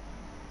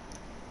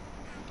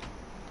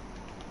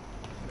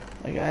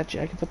 I got you.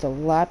 I can put the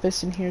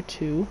lapis in here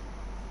too.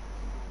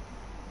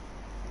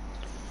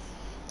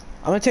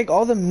 I'm gonna take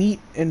all the meat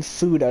and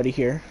food out of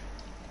here,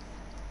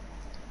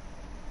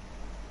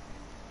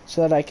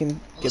 so that I can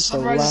get the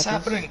sunrise lapis. is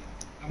happening.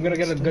 I'm gonna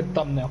get a good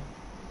thumbnail.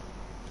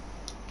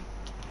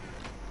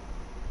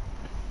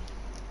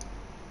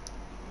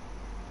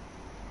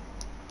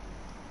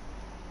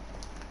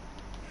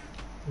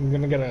 I'm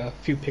gonna get a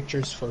few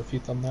pictures for a few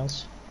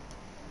thumbnails.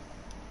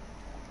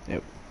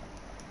 Yep.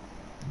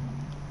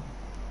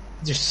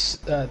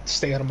 Just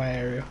stay out of my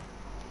area.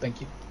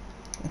 Thank you.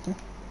 Mhm.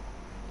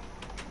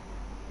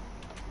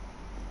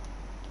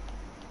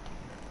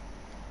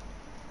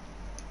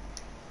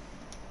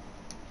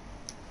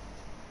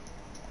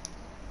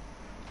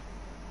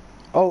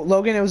 Oh,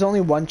 Logan, it was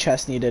only one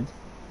chest needed.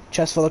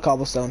 Chest full of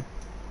cobblestone.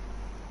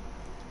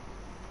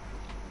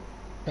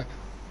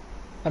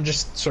 I'm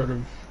just sort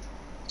of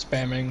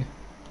spamming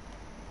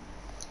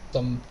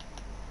some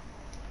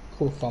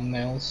cool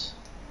thumbnails.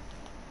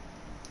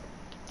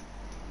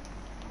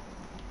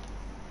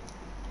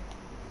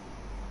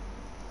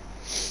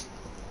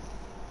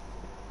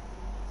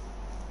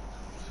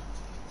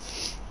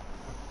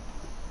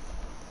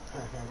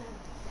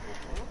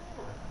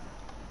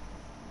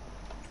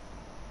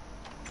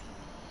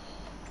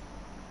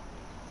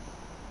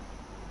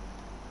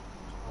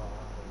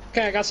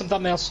 Okay, I got some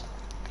thumbnails.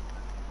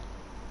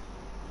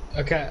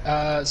 Okay,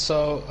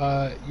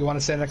 you want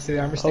to stand next to the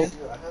armor stand?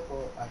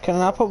 Can I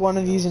not put one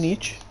of these in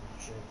each?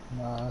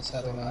 No,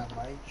 sadly not.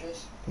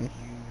 Hmm.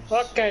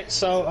 Okay,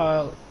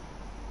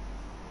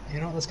 you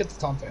know what, let's get the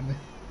Tom family.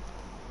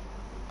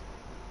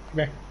 Come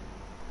here.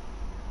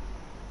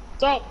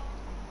 So,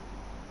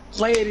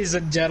 ladies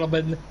and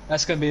gentlemen,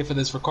 that's gonna be it for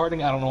this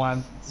recording. I don't know why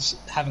I'm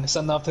having to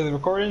send off to the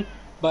recording,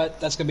 but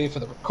that's gonna be it for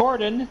the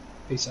recording.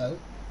 Peace out.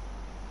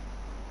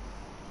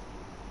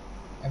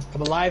 And for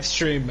the live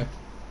stream.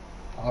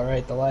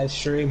 Alright, the live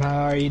stream,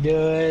 how are you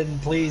doing?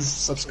 Please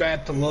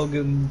subscribe to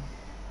Logan.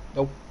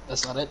 Nope,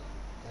 that's not it.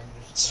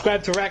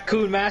 Subscribe to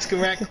Raccoon Mask and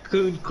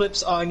Raccoon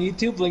Clips on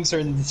YouTube. Links are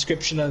in the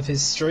description of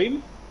his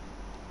stream.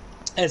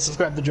 And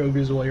subscribe to Joe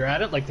Goose while you're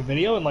at it. Like the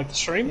video and like the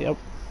stream. Yep.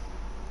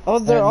 Oh,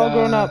 they're all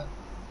grown up.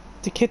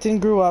 The kitten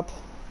grew up.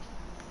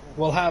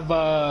 We'll have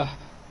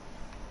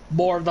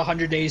more of the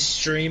 100 Days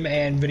stream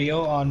and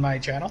video on my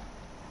channel.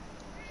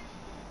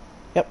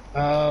 Yep.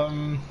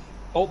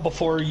 Oh,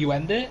 before you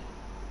end it,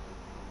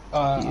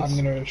 Yes. I'm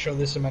gonna show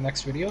this in my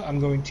next video. I'm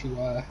going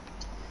to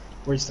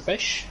where's the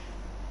fish?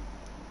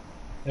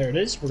 There it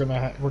is. We're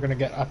gonna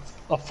get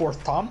a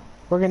fourth Tom.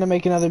 We're gonna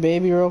make another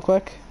baby real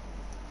quick.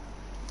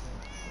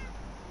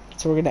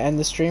 So we're gonna end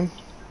the stream.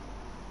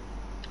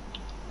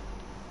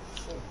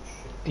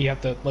 You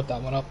have to lift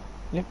that one up.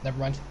 Yep. Never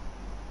mind.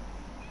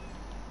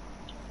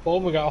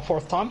 Boom, we got a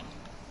fourth Tom.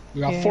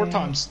 We got 4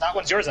 Toms. That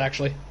one's yours,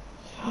 actually.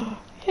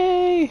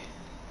 Yay!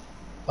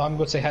 Tom,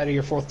 go say hi to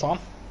your 4th Tom.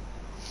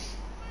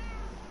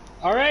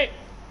 Alright.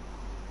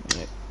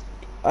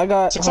 I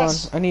got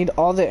Success. hold on.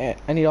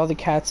 I need all the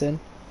cats in.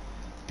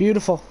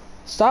 Beautiful.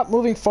 Stop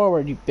moving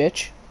forward, you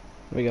bitch.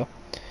 There we go.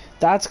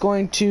 That's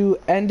going to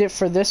end it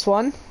for this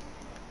one.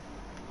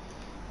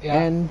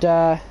 Yeah.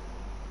 And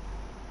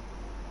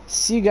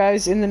see you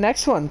guys in the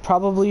next one,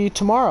 probably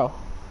tomorrow.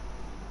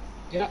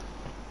 Yeah.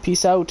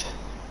 Peace out.